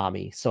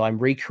army. So I'm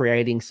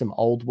recreating some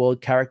old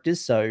world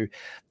characters. So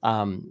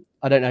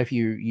I don't know if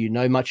you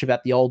know much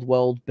about the old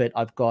world, but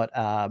I've got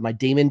my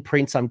demon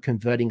prince I'm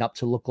converting up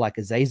to look like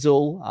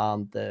Azazel,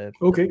 the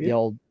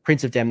old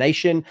Prince of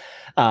Damnation.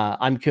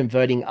 I'm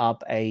converting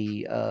up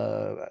a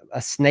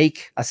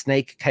snake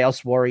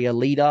Chaos Warrior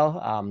leader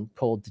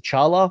called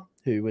T'Challa,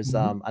 who was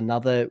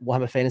another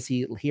Warhammer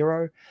Fantasy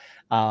hero.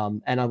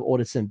 And I've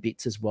ordered some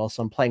bits as well.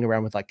 So I'm playing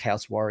around with like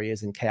Chaos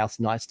Warriors and Chaos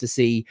Knights to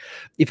see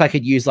if I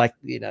could use like,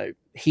 you know,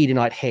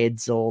 Hedonite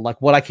heads or like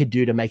what I could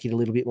do to make it a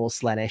little bit more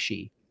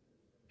Slaanesh-y.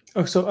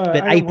 Oh, so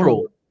but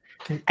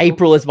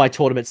April is my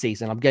tournament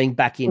season. I'm getting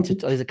back into.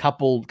 There's a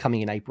couple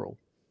coming in April.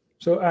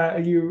 So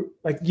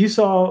you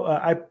saw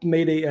I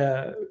made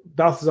a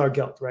Balthazar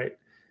Gelt, right?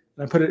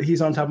 And I put it.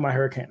 He's on top of my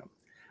Hurricanum.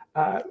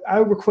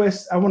 I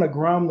want to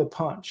Grom the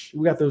Punch.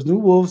 We got those new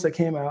wolves that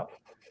came out.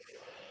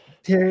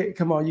 Terry,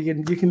 come on, you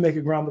can make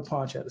a Grom the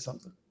Punch out of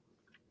something.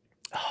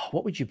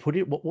 What would you put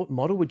it? What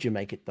model would you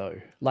make it though?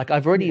 Like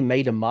I've already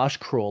made a Marsh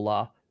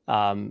Crawler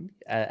out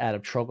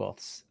of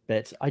Troggoths,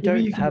 but I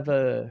don't have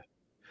a.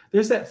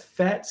 There's that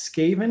fat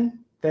Skaven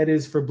that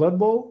is for Blood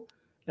Bowl.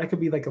 That could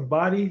be like a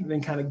body,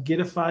 then kind of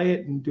gitify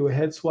it and do a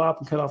head swap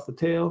and cut off the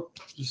tail,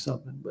 just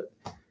something. But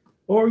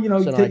or you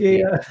take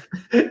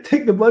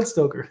take the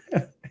Bloodstoker.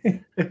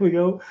 There we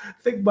go,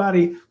 thick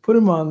body, put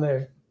him on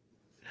there.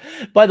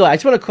 By the way, I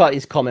just want to quote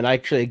his comment. I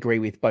actually agree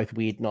with both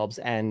Weird Knobs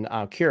and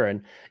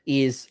Kieran.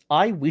 Is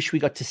I wish we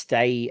got to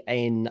stay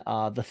in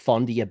the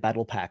Thondia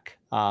battle pack.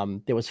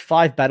 There was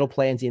 5 battle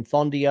plans in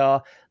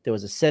Thondia. There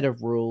was a set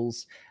of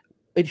rules.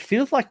 It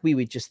feels like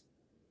we just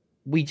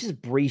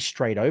breezed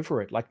straight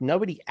over it. Like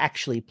nobody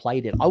actually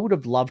played it. I would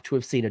have loved to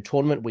have seen a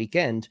tournament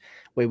weekend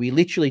where we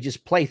literally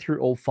just play through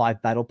all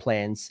 5 battle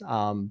plans,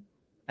 and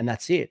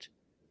that's it.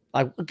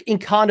 Like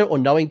incarnate or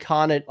no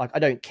incarnate, like I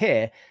don't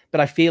care,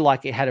 but I feel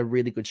like it had a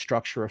really good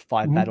structure of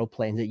 5 battle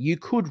plans that you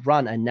could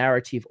run a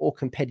narrative or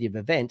competitive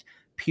event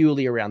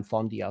purely around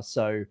Thondia.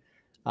 So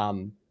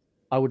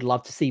I would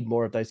love to see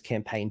more of those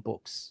campaign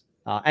books,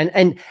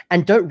 and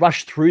don't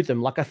rush through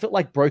them. Like I felt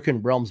like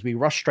Broken Realms, we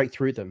rushed straight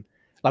through them.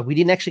 Like we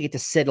didn't actually get to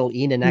settle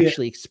in and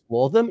actually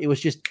explore them. It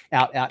was just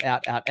out. Yeah.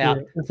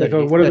 It's like,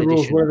 oh, what are the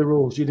rules? What are the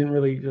rules? You didn't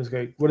really just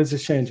go, what is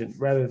this changing?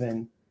 Rather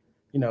than,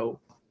 you know,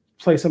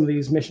 play some of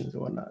these missions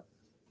and whatnot.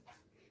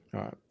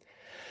 All right,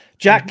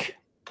 Jack.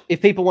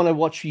 If people want to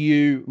watch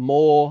you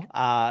more,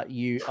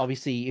 you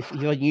obviously, if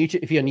you're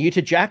new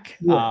to Jack,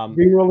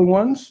 Rerolling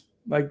Ones,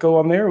 like go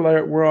on there.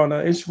 We're on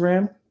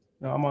Instagram.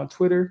 I'm on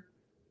Twitter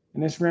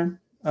and Instagram.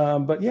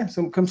 But yeah,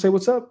 so come say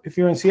what's up. If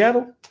you're in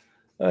Seattle,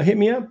 hit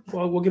me up.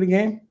 We'll get a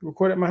game,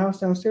 record at my house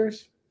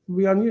downstairs. We'll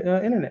be on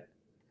internet.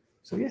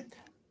 So yeah.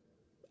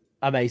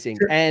 Amazing.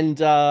 Sure. And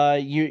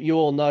you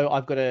all know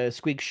I've got a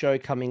Squig show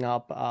coming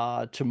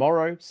up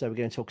tomorrow. So we're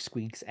going to talk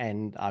Squigs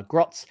and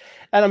Grots.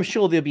 And I'm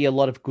sure there'll be a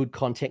lot of good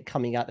content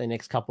coming out in the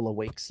next couple of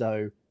weeks.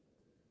 So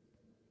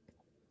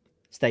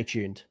stay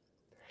tuned.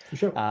 For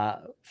sure.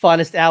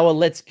 Finest hour.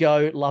 Let's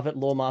go. Love it.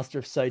 Lawmaster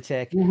of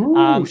Sotek.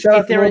 Shout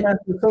out to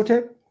Lawmaster of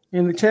Sotek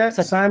in the chat.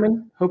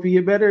 Simon, hope you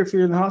get better if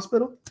you're in the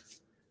hospital.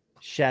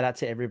 Shout out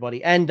to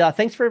everybody. And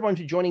thanks for everyone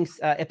for joining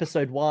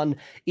episode 1.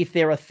 If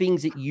there are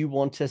things that you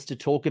want us to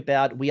talk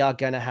about, we are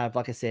going to have,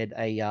 like I said,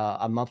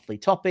 a monthly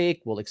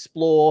topic. We'll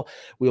explore.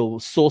 We'll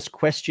source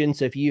questions.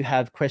 So if you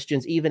have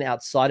questions, even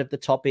outside of the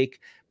topic,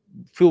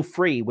 feel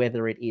free,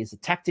 whether it is a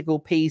tactical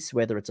piece,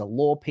 whether it's a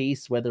lore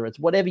piece, whether it's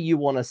whatever you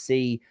want to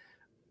see,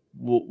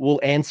 we'll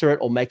answer it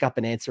or make up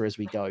an answer as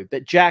we go.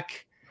 But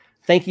Jack,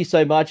 thank you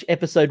so much.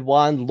 Episode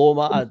 1,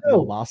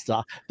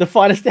 Lawmaster, the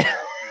finest hour.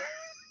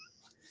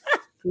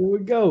 Here we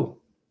go.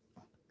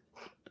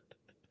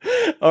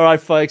 All right,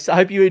 folks. I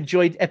hope you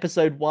enjoyed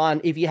episode 1.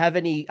 If you have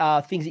any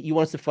things that you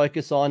want us to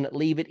focus on,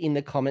 leave it in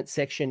the comment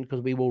section because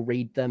we will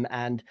read them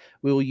and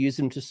we will use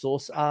them to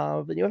source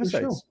the new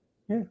episodes.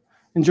 Sure. Yeah.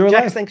 Enjoy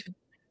Jack, life. Thanks.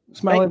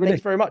 Smile every day.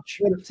 Thanks very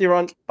much. See you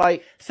on. Bye.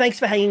 Thanks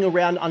for hanging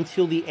around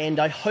until the end.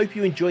 I hope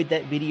you enjoyed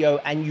that video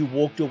and you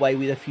walked away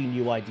with a few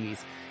new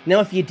ideas. Now,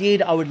 if you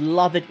did, I would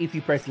love it if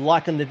you pressed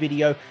like on the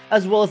video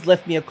as well as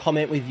left me a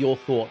comment with your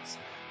thoughts.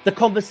 The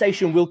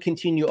conversation will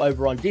continue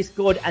over on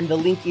Discord, and the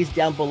link is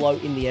down below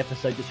in the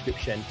episode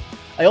description.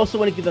 I also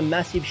want to give a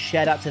massive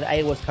shout out to the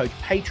AoS Coach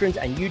patrons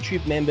and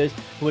YouTube members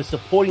who are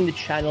supporting the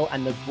channel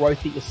and the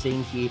growth that you're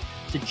seeing here.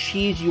 So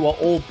cheers, you are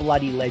all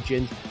bloody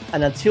legends.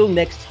 And until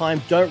next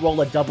time, don't roll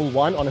a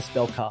 1-1 on a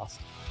spellcast.